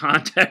like in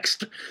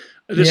context.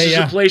 This is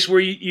a place where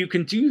you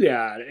can do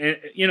that.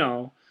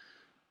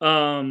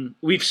 And,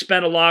 we've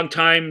spent a long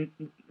time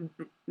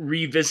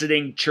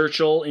revisiting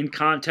Churchill in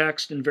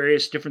context and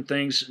various different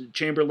things.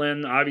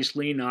 Chamberlain,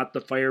 obviously not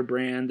the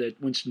firebrand that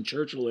Winston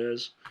Churchill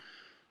is,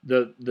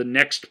 the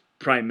next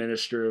Prime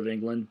Minister of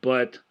England,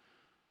 but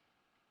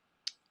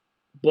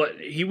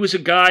he was a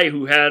guy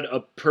who had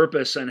a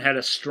purpose and had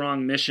a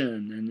strong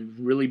mission and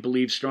really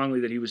believed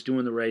strongly that he was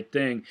doing the right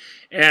thing.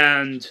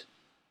 And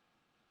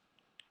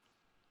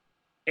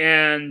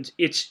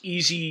it's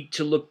easy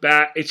to look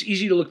back. It's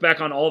easy to look back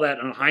on all that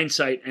in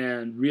hindsight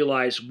and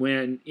realize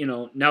when,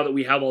 now that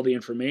we have all the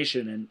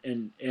information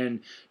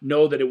and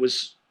know that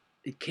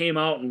it came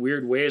out in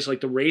weird ways.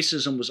 Like the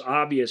racism was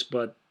obvious,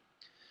 but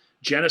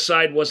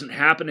genocide wasn't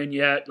happening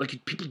yet.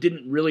 Like people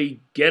didn't really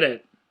get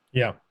it.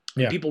 Yeah.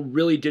 Yeah. People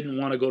really didn't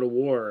want to go to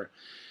war.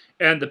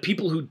 And the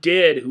people who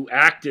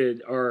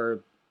acted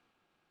are,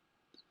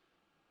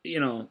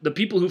 the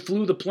people who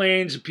flew the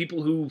planes, the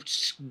people who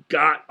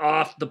got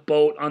off the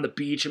boat on the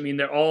beach. I mean,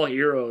 they're all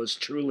heroes,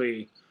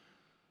 truly.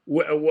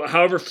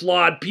 However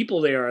flawed people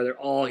they are, they're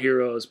all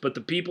heroes. But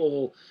the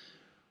people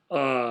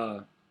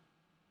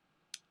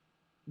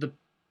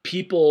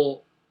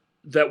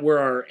that were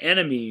our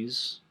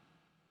enemies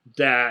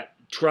that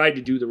tried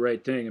to do the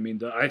right thing. I mean,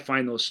 I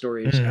find those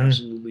stories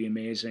absolutely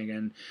amazing.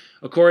 And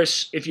of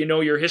course, if you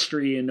know your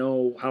history and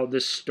know how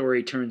this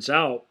story turns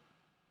out,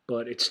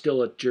 but it's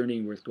still a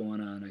journey worth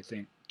going on, I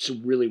think. It's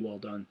really well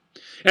done.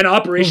 And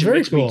Operation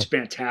Mincemeat's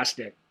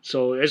fantastic.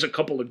 So there's a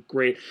couple of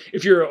great,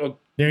 if you're a World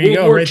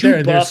War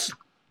II buff,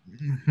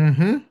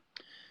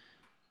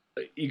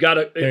 you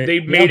gotta,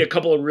 they've made a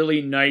couple of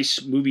really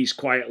nice movies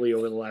quietly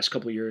over the last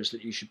couple of years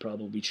that you should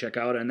probably check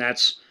out. And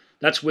that's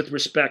with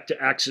respect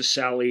to Axis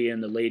Sally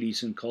and the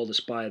ladies in Call the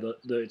Spy.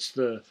 It's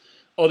the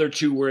other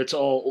two where it's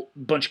all a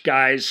bunch of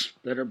guys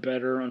that are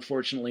better,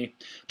 unfortunately.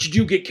 But you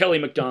do get Kelly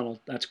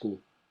MacDonald. That's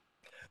cool.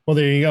 Well,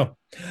 there you go.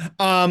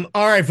 All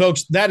right,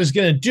 folks, that is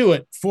going to do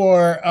it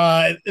for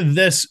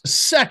this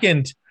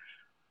second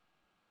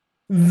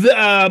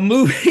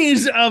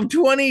movies of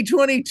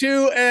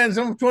 2022 and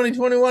some of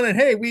 2021. And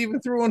hey, we even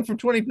threw one from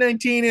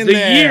 2019 in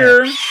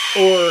there. The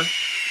year or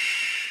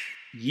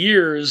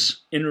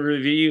years in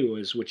review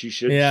is what you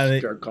should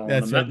start calling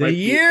them. That's the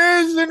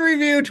years in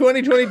review,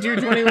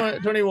 2022,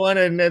 21,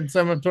 and then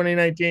some of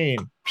 2019.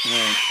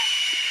 Right.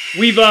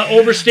 We've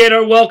overstayed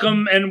our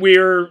welcome, and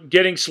we're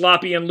getting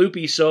sloppy and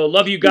loopy, so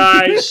love you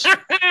guys.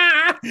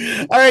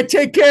 All right,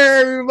 take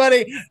care,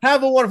 everybody.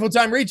 Have a wonderful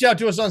time. Reach out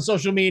to us on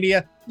social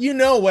media. You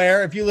know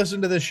where, if you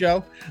listen to this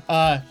show.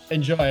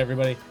 Enjoy,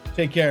 everybody.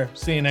 Take care.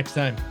 See you next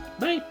time.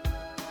 Bye.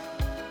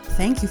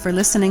 Thank you for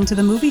listening to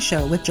The Movie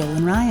Show with Joel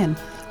and Ryan.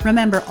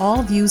 Remember,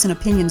 all views and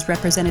opinions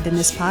represented in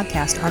this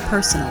podcast are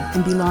personal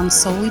and belong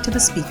solely to the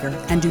speaker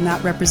and do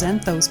not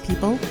represent those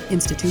people,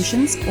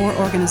 institutions, or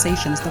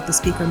organizations that the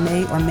speaker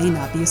may or may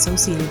not be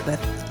associated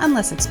with,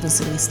 unless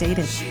explicitly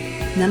stated.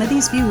 None of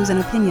these views and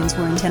opinions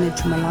were intended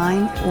to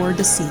malign or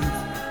deceive.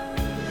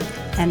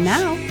 And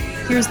now,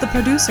 here's the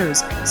producers,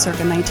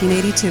 circa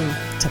 1982,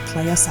 to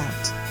play us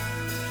out.